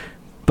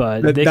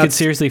 But they could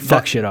seriously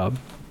fuck shit up.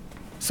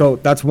 So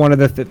that's one of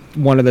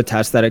the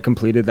tests that it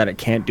completed that it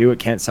can't do. It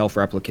can't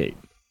self-replicate,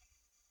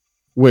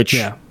 which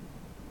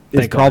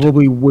is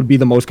probably would be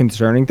the most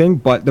concerning thing.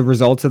 But the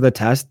results of the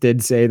test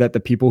did say that the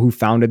people who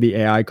founded the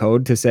AI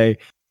code to say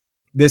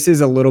this is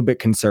a little bit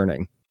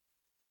concerning.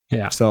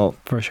 Yeah. So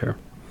for sure.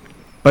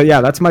 But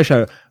yeah, that's my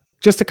show.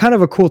 Just a kind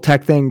of a cool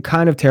tech thing,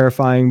 kind of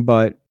terrifying,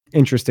 but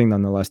interesting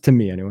nonetheless, to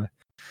me anyway.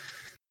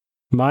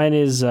 Mine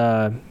is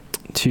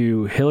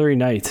to Hillary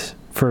Knight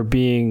for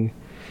being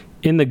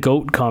in the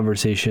GOAT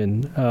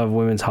conversation of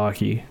women's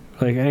hockey.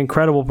 Like, an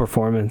incredible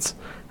performance,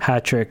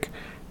 hat trick.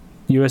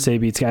 USA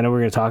beats. I know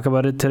we're going to talk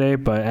about it today,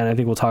 and I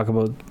think we'll talk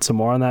about some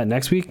more on that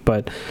next week.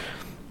 But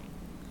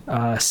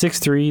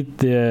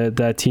 6-3,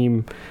 that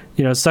team.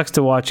 You know, it sucks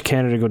to watch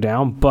Canada go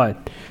down,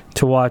 but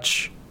to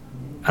watch,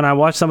 and I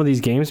watch some of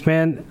these games,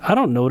 man. I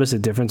don't notice a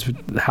difference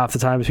half the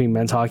time between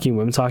men's hockey and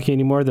women's hockey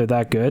anymore. They're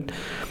that good.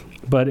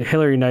 But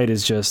Hillary Knight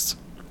is just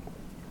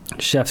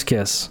chef's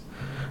kiss.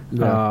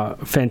 Yeah.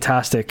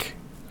 Fantastic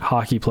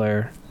hockey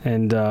player,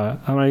 and I'm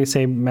not going to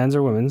say men's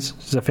or women's.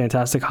 She's a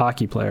fantastic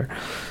hockey player.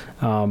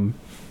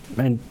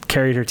 And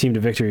carried her team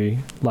to victory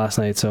last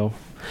night. So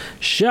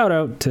shout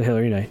out to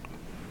Hillary Knight.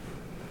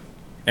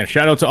 And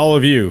shout out to all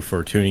of you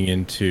for tuning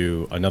in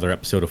to another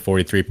episode of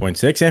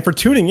 43.6 and for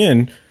tuning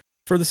in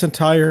for this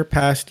entire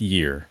past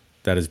year.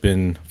 That has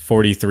been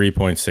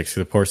 43.6.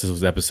 Of course, this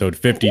was episode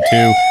 52.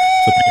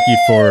 So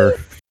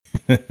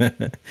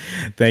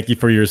thank you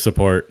for your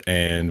support.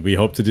 And we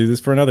hope to do this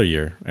for another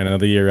year and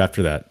another year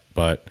after that.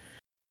 But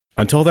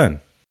until then,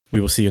 we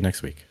will see you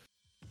next week.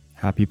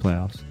 Happy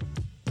playoffs.